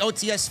part of the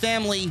OTS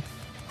family.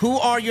 Who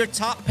are your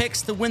top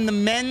picks to win the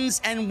men's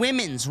and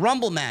women's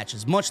Rumble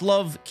matches? Much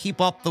love. Keep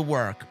up the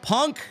work.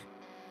 Punk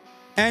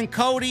and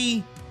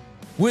Cody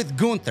with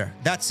Gunther.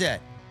 That's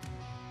it.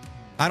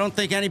 I don't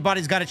think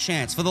anybody's got a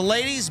chance. For the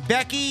ladies,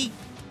 Becky,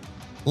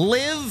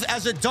 Liv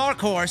as a dark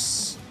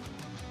horse,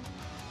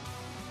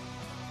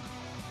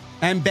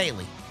 and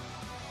Bailey.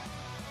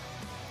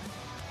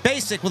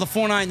 Basic with a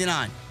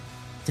 $4.99.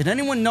 Did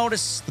anyone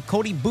notice the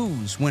Cody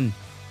boos when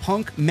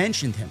Punk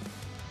mentioned him?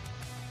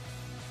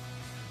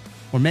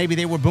 Or maybe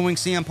they were booing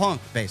CM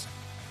Punk, Basic.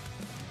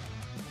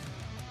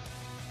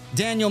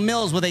 Daniel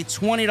Mills with a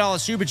 $20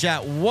 super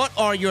chat. What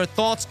are your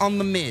thoughts on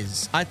The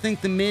Miz? I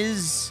think The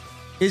Miz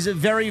is a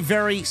very,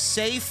 very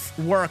safe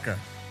worker.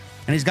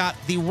 And he's got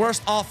the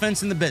worst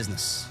offense in the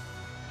business.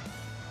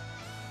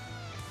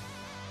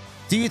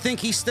 Do you think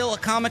he's still a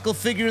comical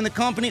figure in the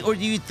company, or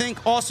do you think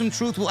Awesome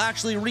Truth will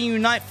actually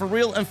reunite for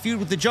real and feud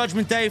with the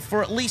Judgment Day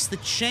for at least the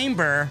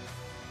Chamber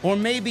or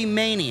maybe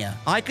Mania?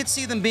 I could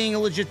see them being a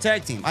legit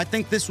tag team. I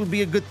think this would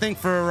be a good thing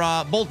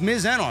for both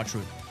Miz and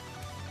R-Truth.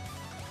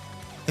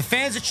 The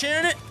fans are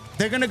cheering it.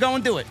 They're going to go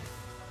and do it.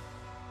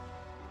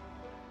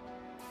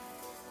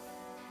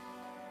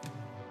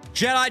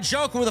 Jedi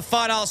Joker with a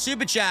 $5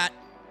 super chat.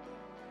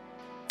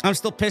 I'm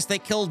still pissed they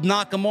killed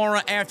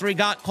Nakamura after he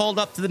got called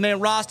up to the main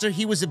roster.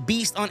 He was a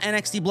beast on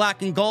NXT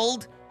Black and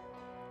Gold.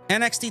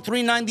 NXT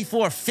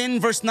 394, Finn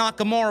versus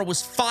Nakamura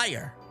was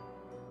fire.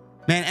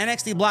 Man,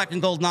 NXT Black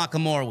and Gold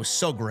Nakamura was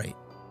so great.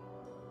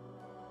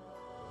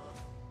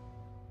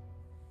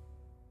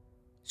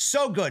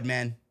 So good,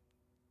 man.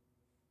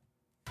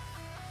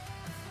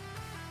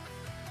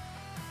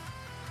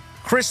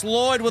 Chris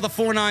Lloyd with a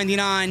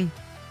 $4.99.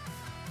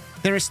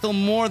 There is still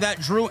more that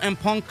Drew and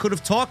Punk could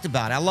have talked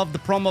about. I love the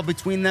promo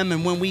between them,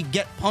 and when we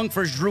get Punk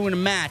versus Drew in a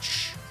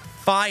match,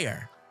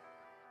 fire.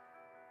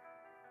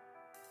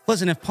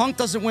 Listen, if Punk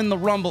doesn't win the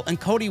Rumble and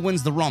Cody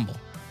wins the Rumble,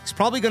 he's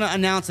probably going to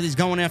announce that he's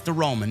going after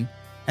Roman,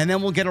 and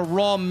then we'll get a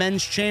Raw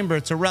Men's Chamber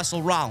to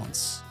wrestle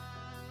Rollins.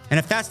 And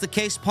if that's the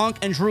case, Punk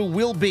and Drew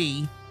will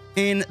be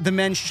in the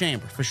Men's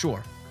Chamber, for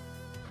sure.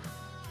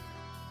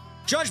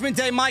 Judgment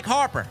Day, Mike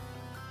Harper.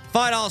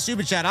 $5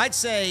 super chat. I'd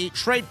say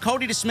trade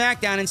Cody to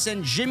SmackDown and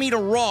send Jimmy to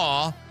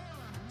Raw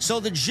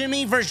so the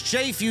Jimmy versus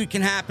Jay feud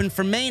can happen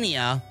for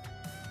Mania.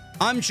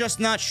 I'm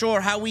just not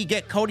sure how we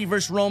get Cody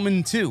versus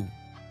Roman too.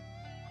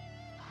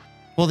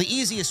 Well, the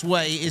easiest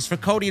way is for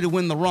Cody to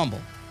win the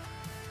Rumble.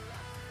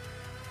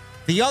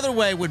 The other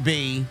way would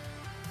be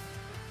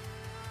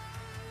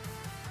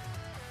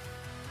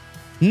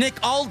Nick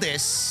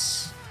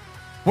Aldis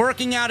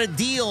working out a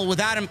deal with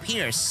Adam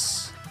Pearce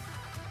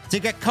to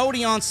get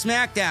Cody on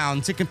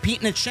SmackDown to compete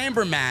in a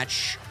chamber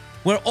match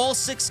where all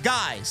 6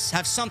 guys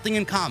have something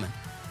in common.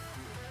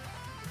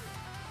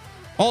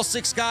 All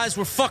 6 guys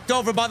were fucked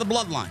over by the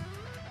Bloodline.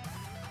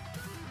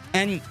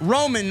 And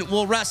Roman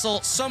will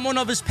wrestle someone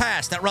of his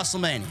past at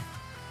WrestleMania.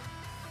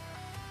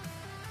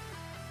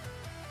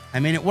 I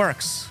mean, it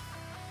works.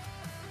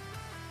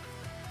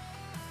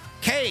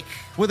 Cake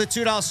with a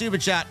 $2 super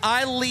chat.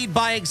 I lead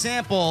by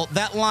example.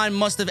 That line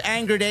must have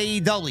angered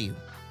AEW.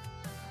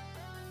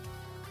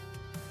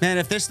 Man,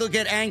 if they still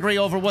get angry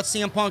over what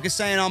CM Punk is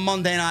saying on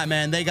Monday night,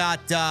 man, they got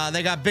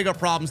bigger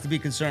problems to be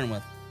concerned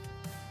with.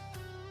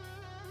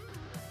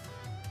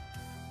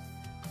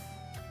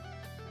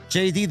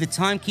 JD, the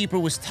timekeeper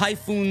was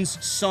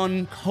Typhoon's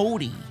son,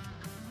 Cody.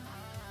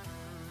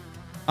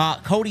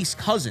 Cody's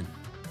cousin.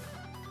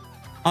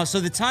 So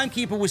the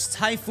timekeeper was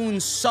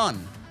Typhoon's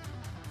son.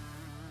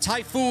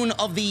 Typhoon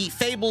of the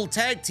fabled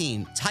tag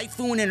team,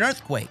 Typhoon and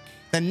Earthquake,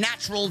 the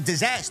natural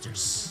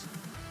disasters.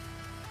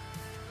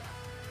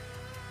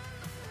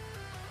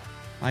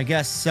 I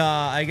guess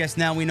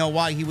now we know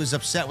why he was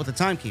upset with the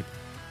timekeeper.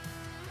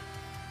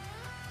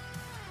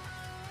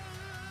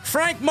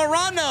 Frank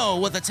Morano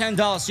with a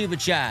 $10 super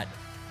chat.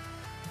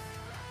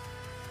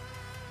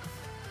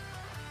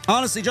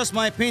 Honestly, just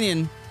my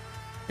opinion,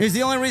 is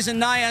the only reason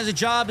Nia has a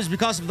job is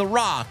because of The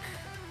Rock.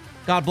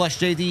 God bless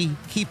JD.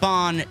 Keep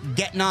on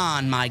getting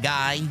on, my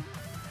guy.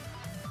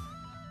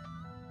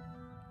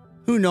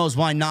 Who knows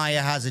why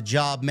Nia has a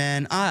job,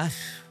 man? I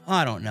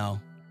don't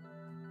know.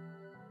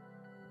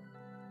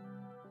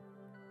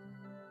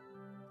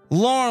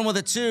 Lauren with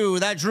a 2.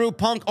 That Drew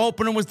Punk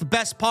opener was the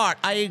best part.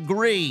 I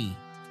agree.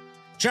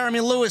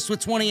 Jeremy Lewis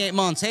with 28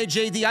 months. Hey,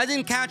 JD, I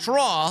didn't catch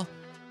Raw.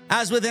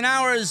 As within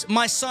hours,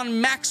 my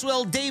son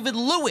Maxwell David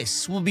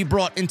Lewis will be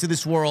brought into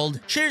this world.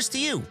 Cheers to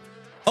you,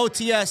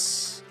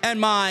 OTS,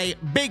 and my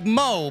Big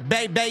Mo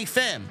Bay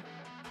fam.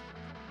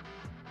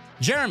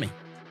 Jeremy,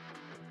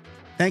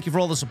 thank you for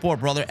all the support,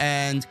 brother,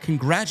 and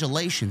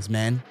congratulations,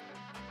 man.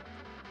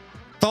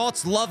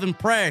 Thoughts, love, and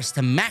prayers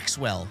to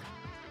Maxwell.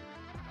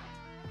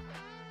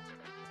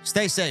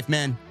 Stay safe,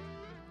 man.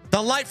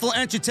 Delightful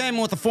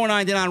entertainment with the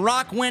 $4.99.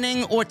 Rock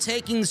winning or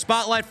taking the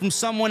spotlight from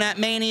someone at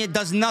Mania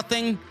does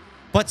nothing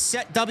but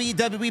set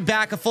WWE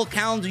back a full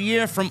calendar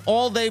year from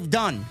all they've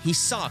done. He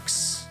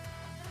sucks.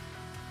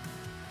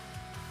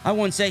 I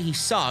wouldn't say he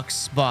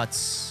sucks, but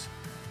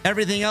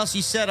everything else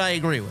you said, I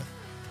agree with.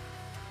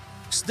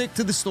 Stick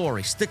to the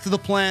story. Stick to the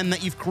plan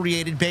that you've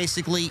created,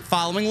 basically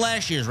following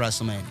last year's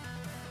WrestleMania.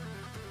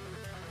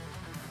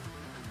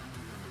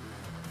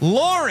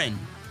 Lauren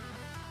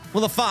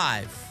with a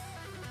 5.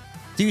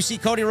 Do you see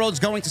Cody Rhodes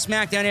going to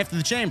SmackDown after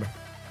the Chamber?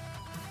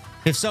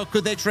 If so,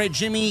 could they trade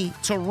Jimmy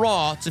to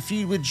Raw to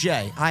feud with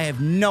Jay? I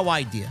have no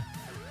idea.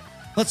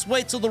 Let's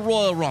wait till the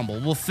Royal Rumble.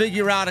 We'll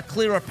figure out a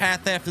clearer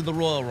path after the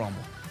Royal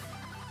Rumble.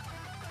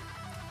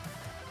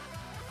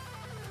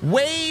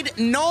 Wade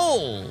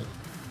Knoll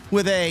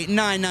with a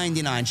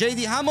 $9.99.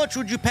 JD, how much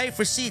would you pay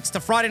for seats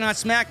to Friday Night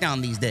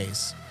SmackDown these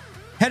days?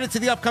 Headed to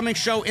the upcoming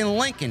show in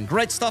Lincoln.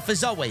 Great stuff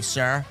as always,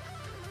 sir.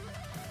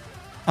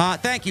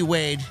 Thank you,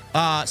 Wade.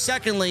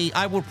 Secondly,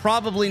 I will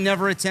probably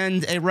never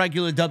attend a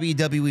regular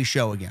WWE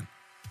show again.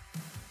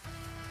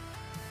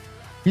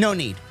 No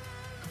need.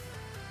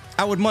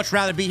 I would much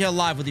rather be here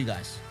live with you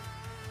guys.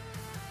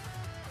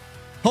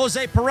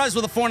 Jose Perez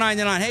with a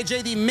 $4.99. Hey,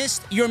 JD,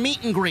 missed your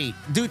meet and greet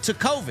due to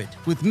COVID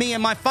with me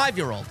and my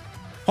 5-year-old.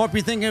 Hope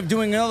you're thinking of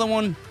doing another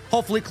one,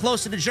 hopefully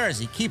closer to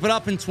Jersey. Keep it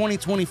up in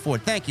 2024.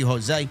 Thank you,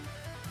 Jose.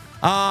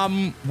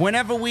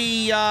 Whenever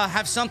we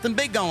have something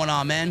big going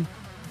on, man,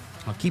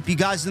 I'll keep you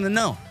guys in the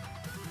know.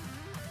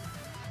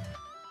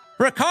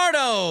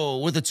 Ricardo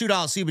with a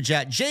 $2 super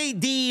chat.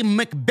 JD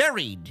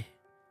McBuried.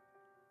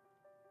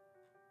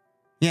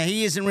 Yeah,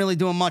 he isn't really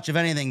doing much of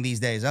anything these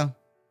days, huh?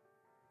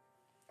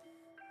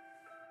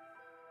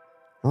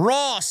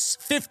 Ross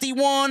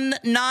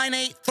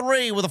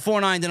 51983 with a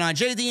 $4.99.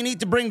 JD, you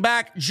need to bring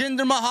back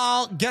Jinder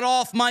Mahal. Get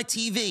off my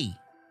TV.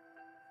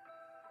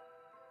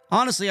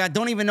 Honestly, I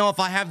don't even know if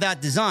I have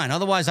that design.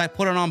 Otherwise, I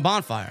put it on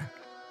Bonfire.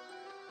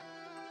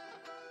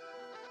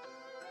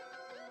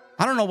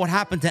 I don't know what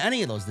happened to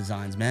any of those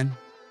designs, man.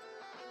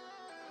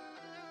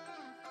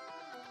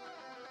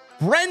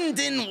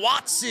 Brendan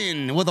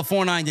Watson with a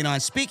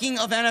 $4.99. Speaking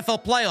of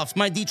NFL playoffs,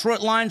 my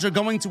Detroit Lions are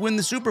going to win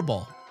the Super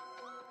Bowl.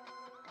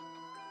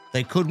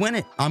 They could win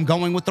it. I'm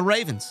going with the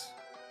Ravens.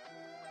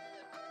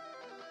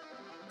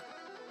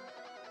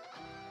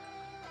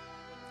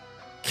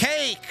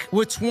 Cake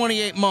with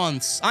 28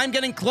 months. I'm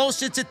getting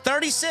closer to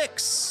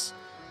 36.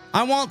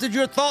 I wanted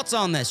your thoughts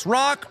on this.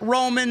 Rock,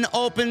 Roman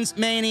opens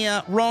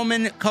Mania.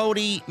 Roman,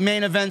 Cody,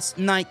 main events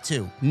night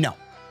 2. No.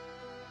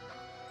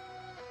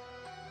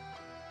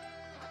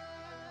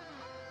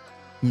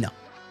 No.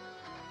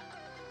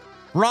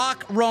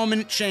 Rock,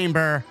 Roman,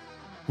 Chamber.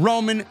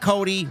 Roman,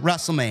 Cody,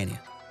 WrestleMania.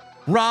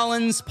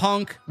 Rollins,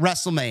 Punk,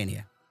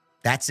 WrestleMania.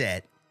 That's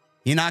it.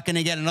 You're not going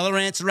to get another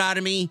answer out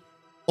of me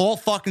all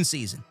fucking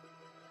season.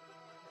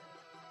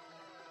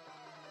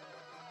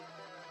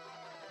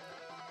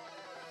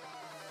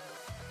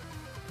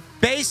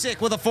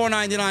 Basic with a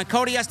 $4.99.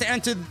 Cody has to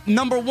enter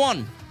number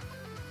 1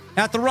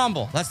 at the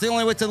Rumble. That's the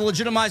only way to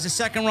legitimize a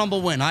second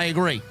Rumble win. I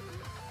agree.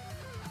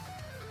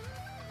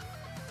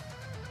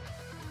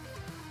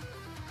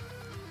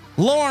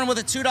 Lauren with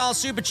a $2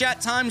 super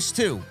chat times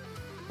 2.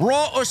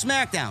 Raw or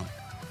SmackDown?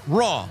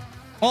 Raw.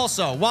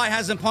 Also, why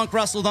hasn't Punk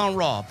wrestled on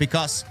Raw?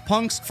 Because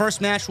Punk's first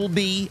match will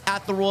be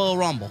at the Royal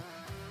Rumble.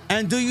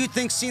 And do you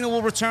think Cena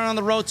will return on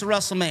the road to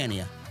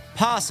WrestleMania?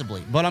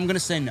 Possibly, but I'm going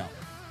to say no.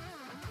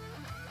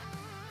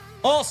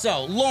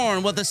 Also,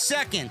 Lauren with a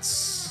second,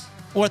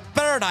 or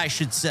third, I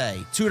should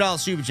say, $2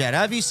 super chat.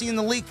 Have you seen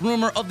the leaked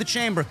rumor of the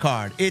Chamber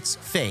card? It's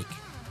fake.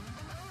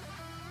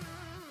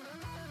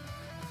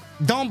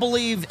 Don't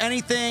believe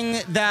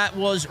anything that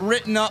was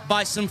written up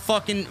by some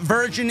fucking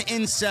virgin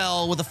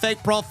incel with a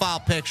fake profile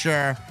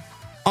picture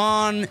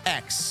on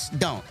X.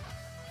 Don't.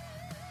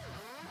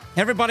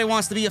 Everybody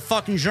wants to be a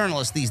fucking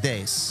journalist these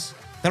days.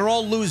 They're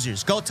all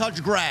losers. Go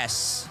touch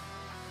grass.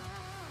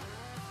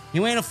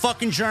 You ain't a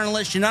fucking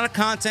journalist. You're not a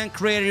content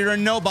creator. You're a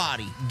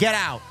nobody. Get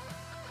out.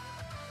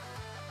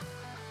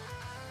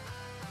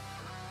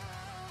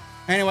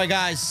 Anyway,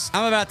 guys,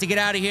 I'm about to get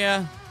out of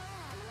here.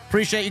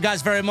 Appreciate you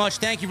guys very much.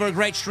 Thank you for a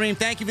great stream.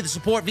 Thank you for the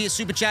support via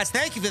Super Chats.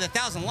 Thank you for the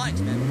 1,000 likes,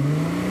 man.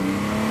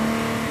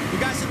 You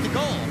guys hit the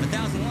goal of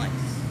 1,000 likes.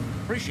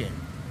 Appreciate it.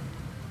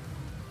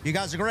 You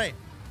guys are great.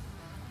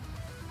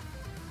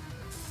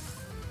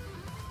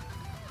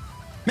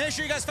 Make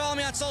sure you guys follow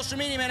me on social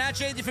media, man. At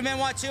JD from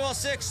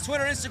NY206,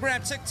 Twitter,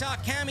 Instagram,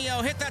 TikTok,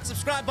 Cameo. Hit that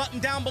subscribe button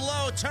down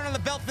below. Turn on the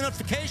bell for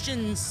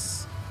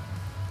notifications.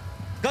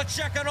 Go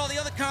check out all the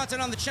other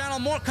content on the channel.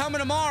 More coming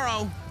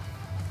tomorrow.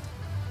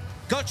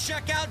 Go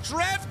check out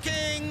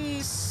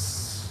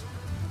DraftKings.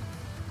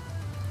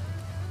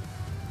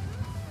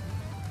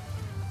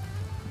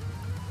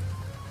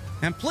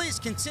 And please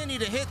continue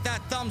to hit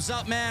that thumbs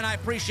up, man. I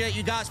appreciate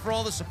you guys for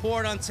all the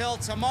support. Until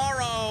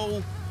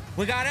tomorrow,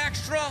 we got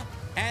extra.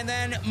 And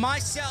then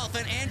myself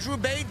and Andrew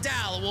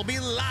Baydal will be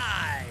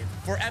live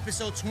for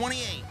episode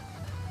 28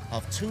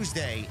 of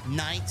Tuesday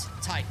Night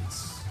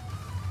Titans.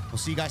 We'll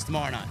see you guys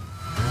tomorrow night.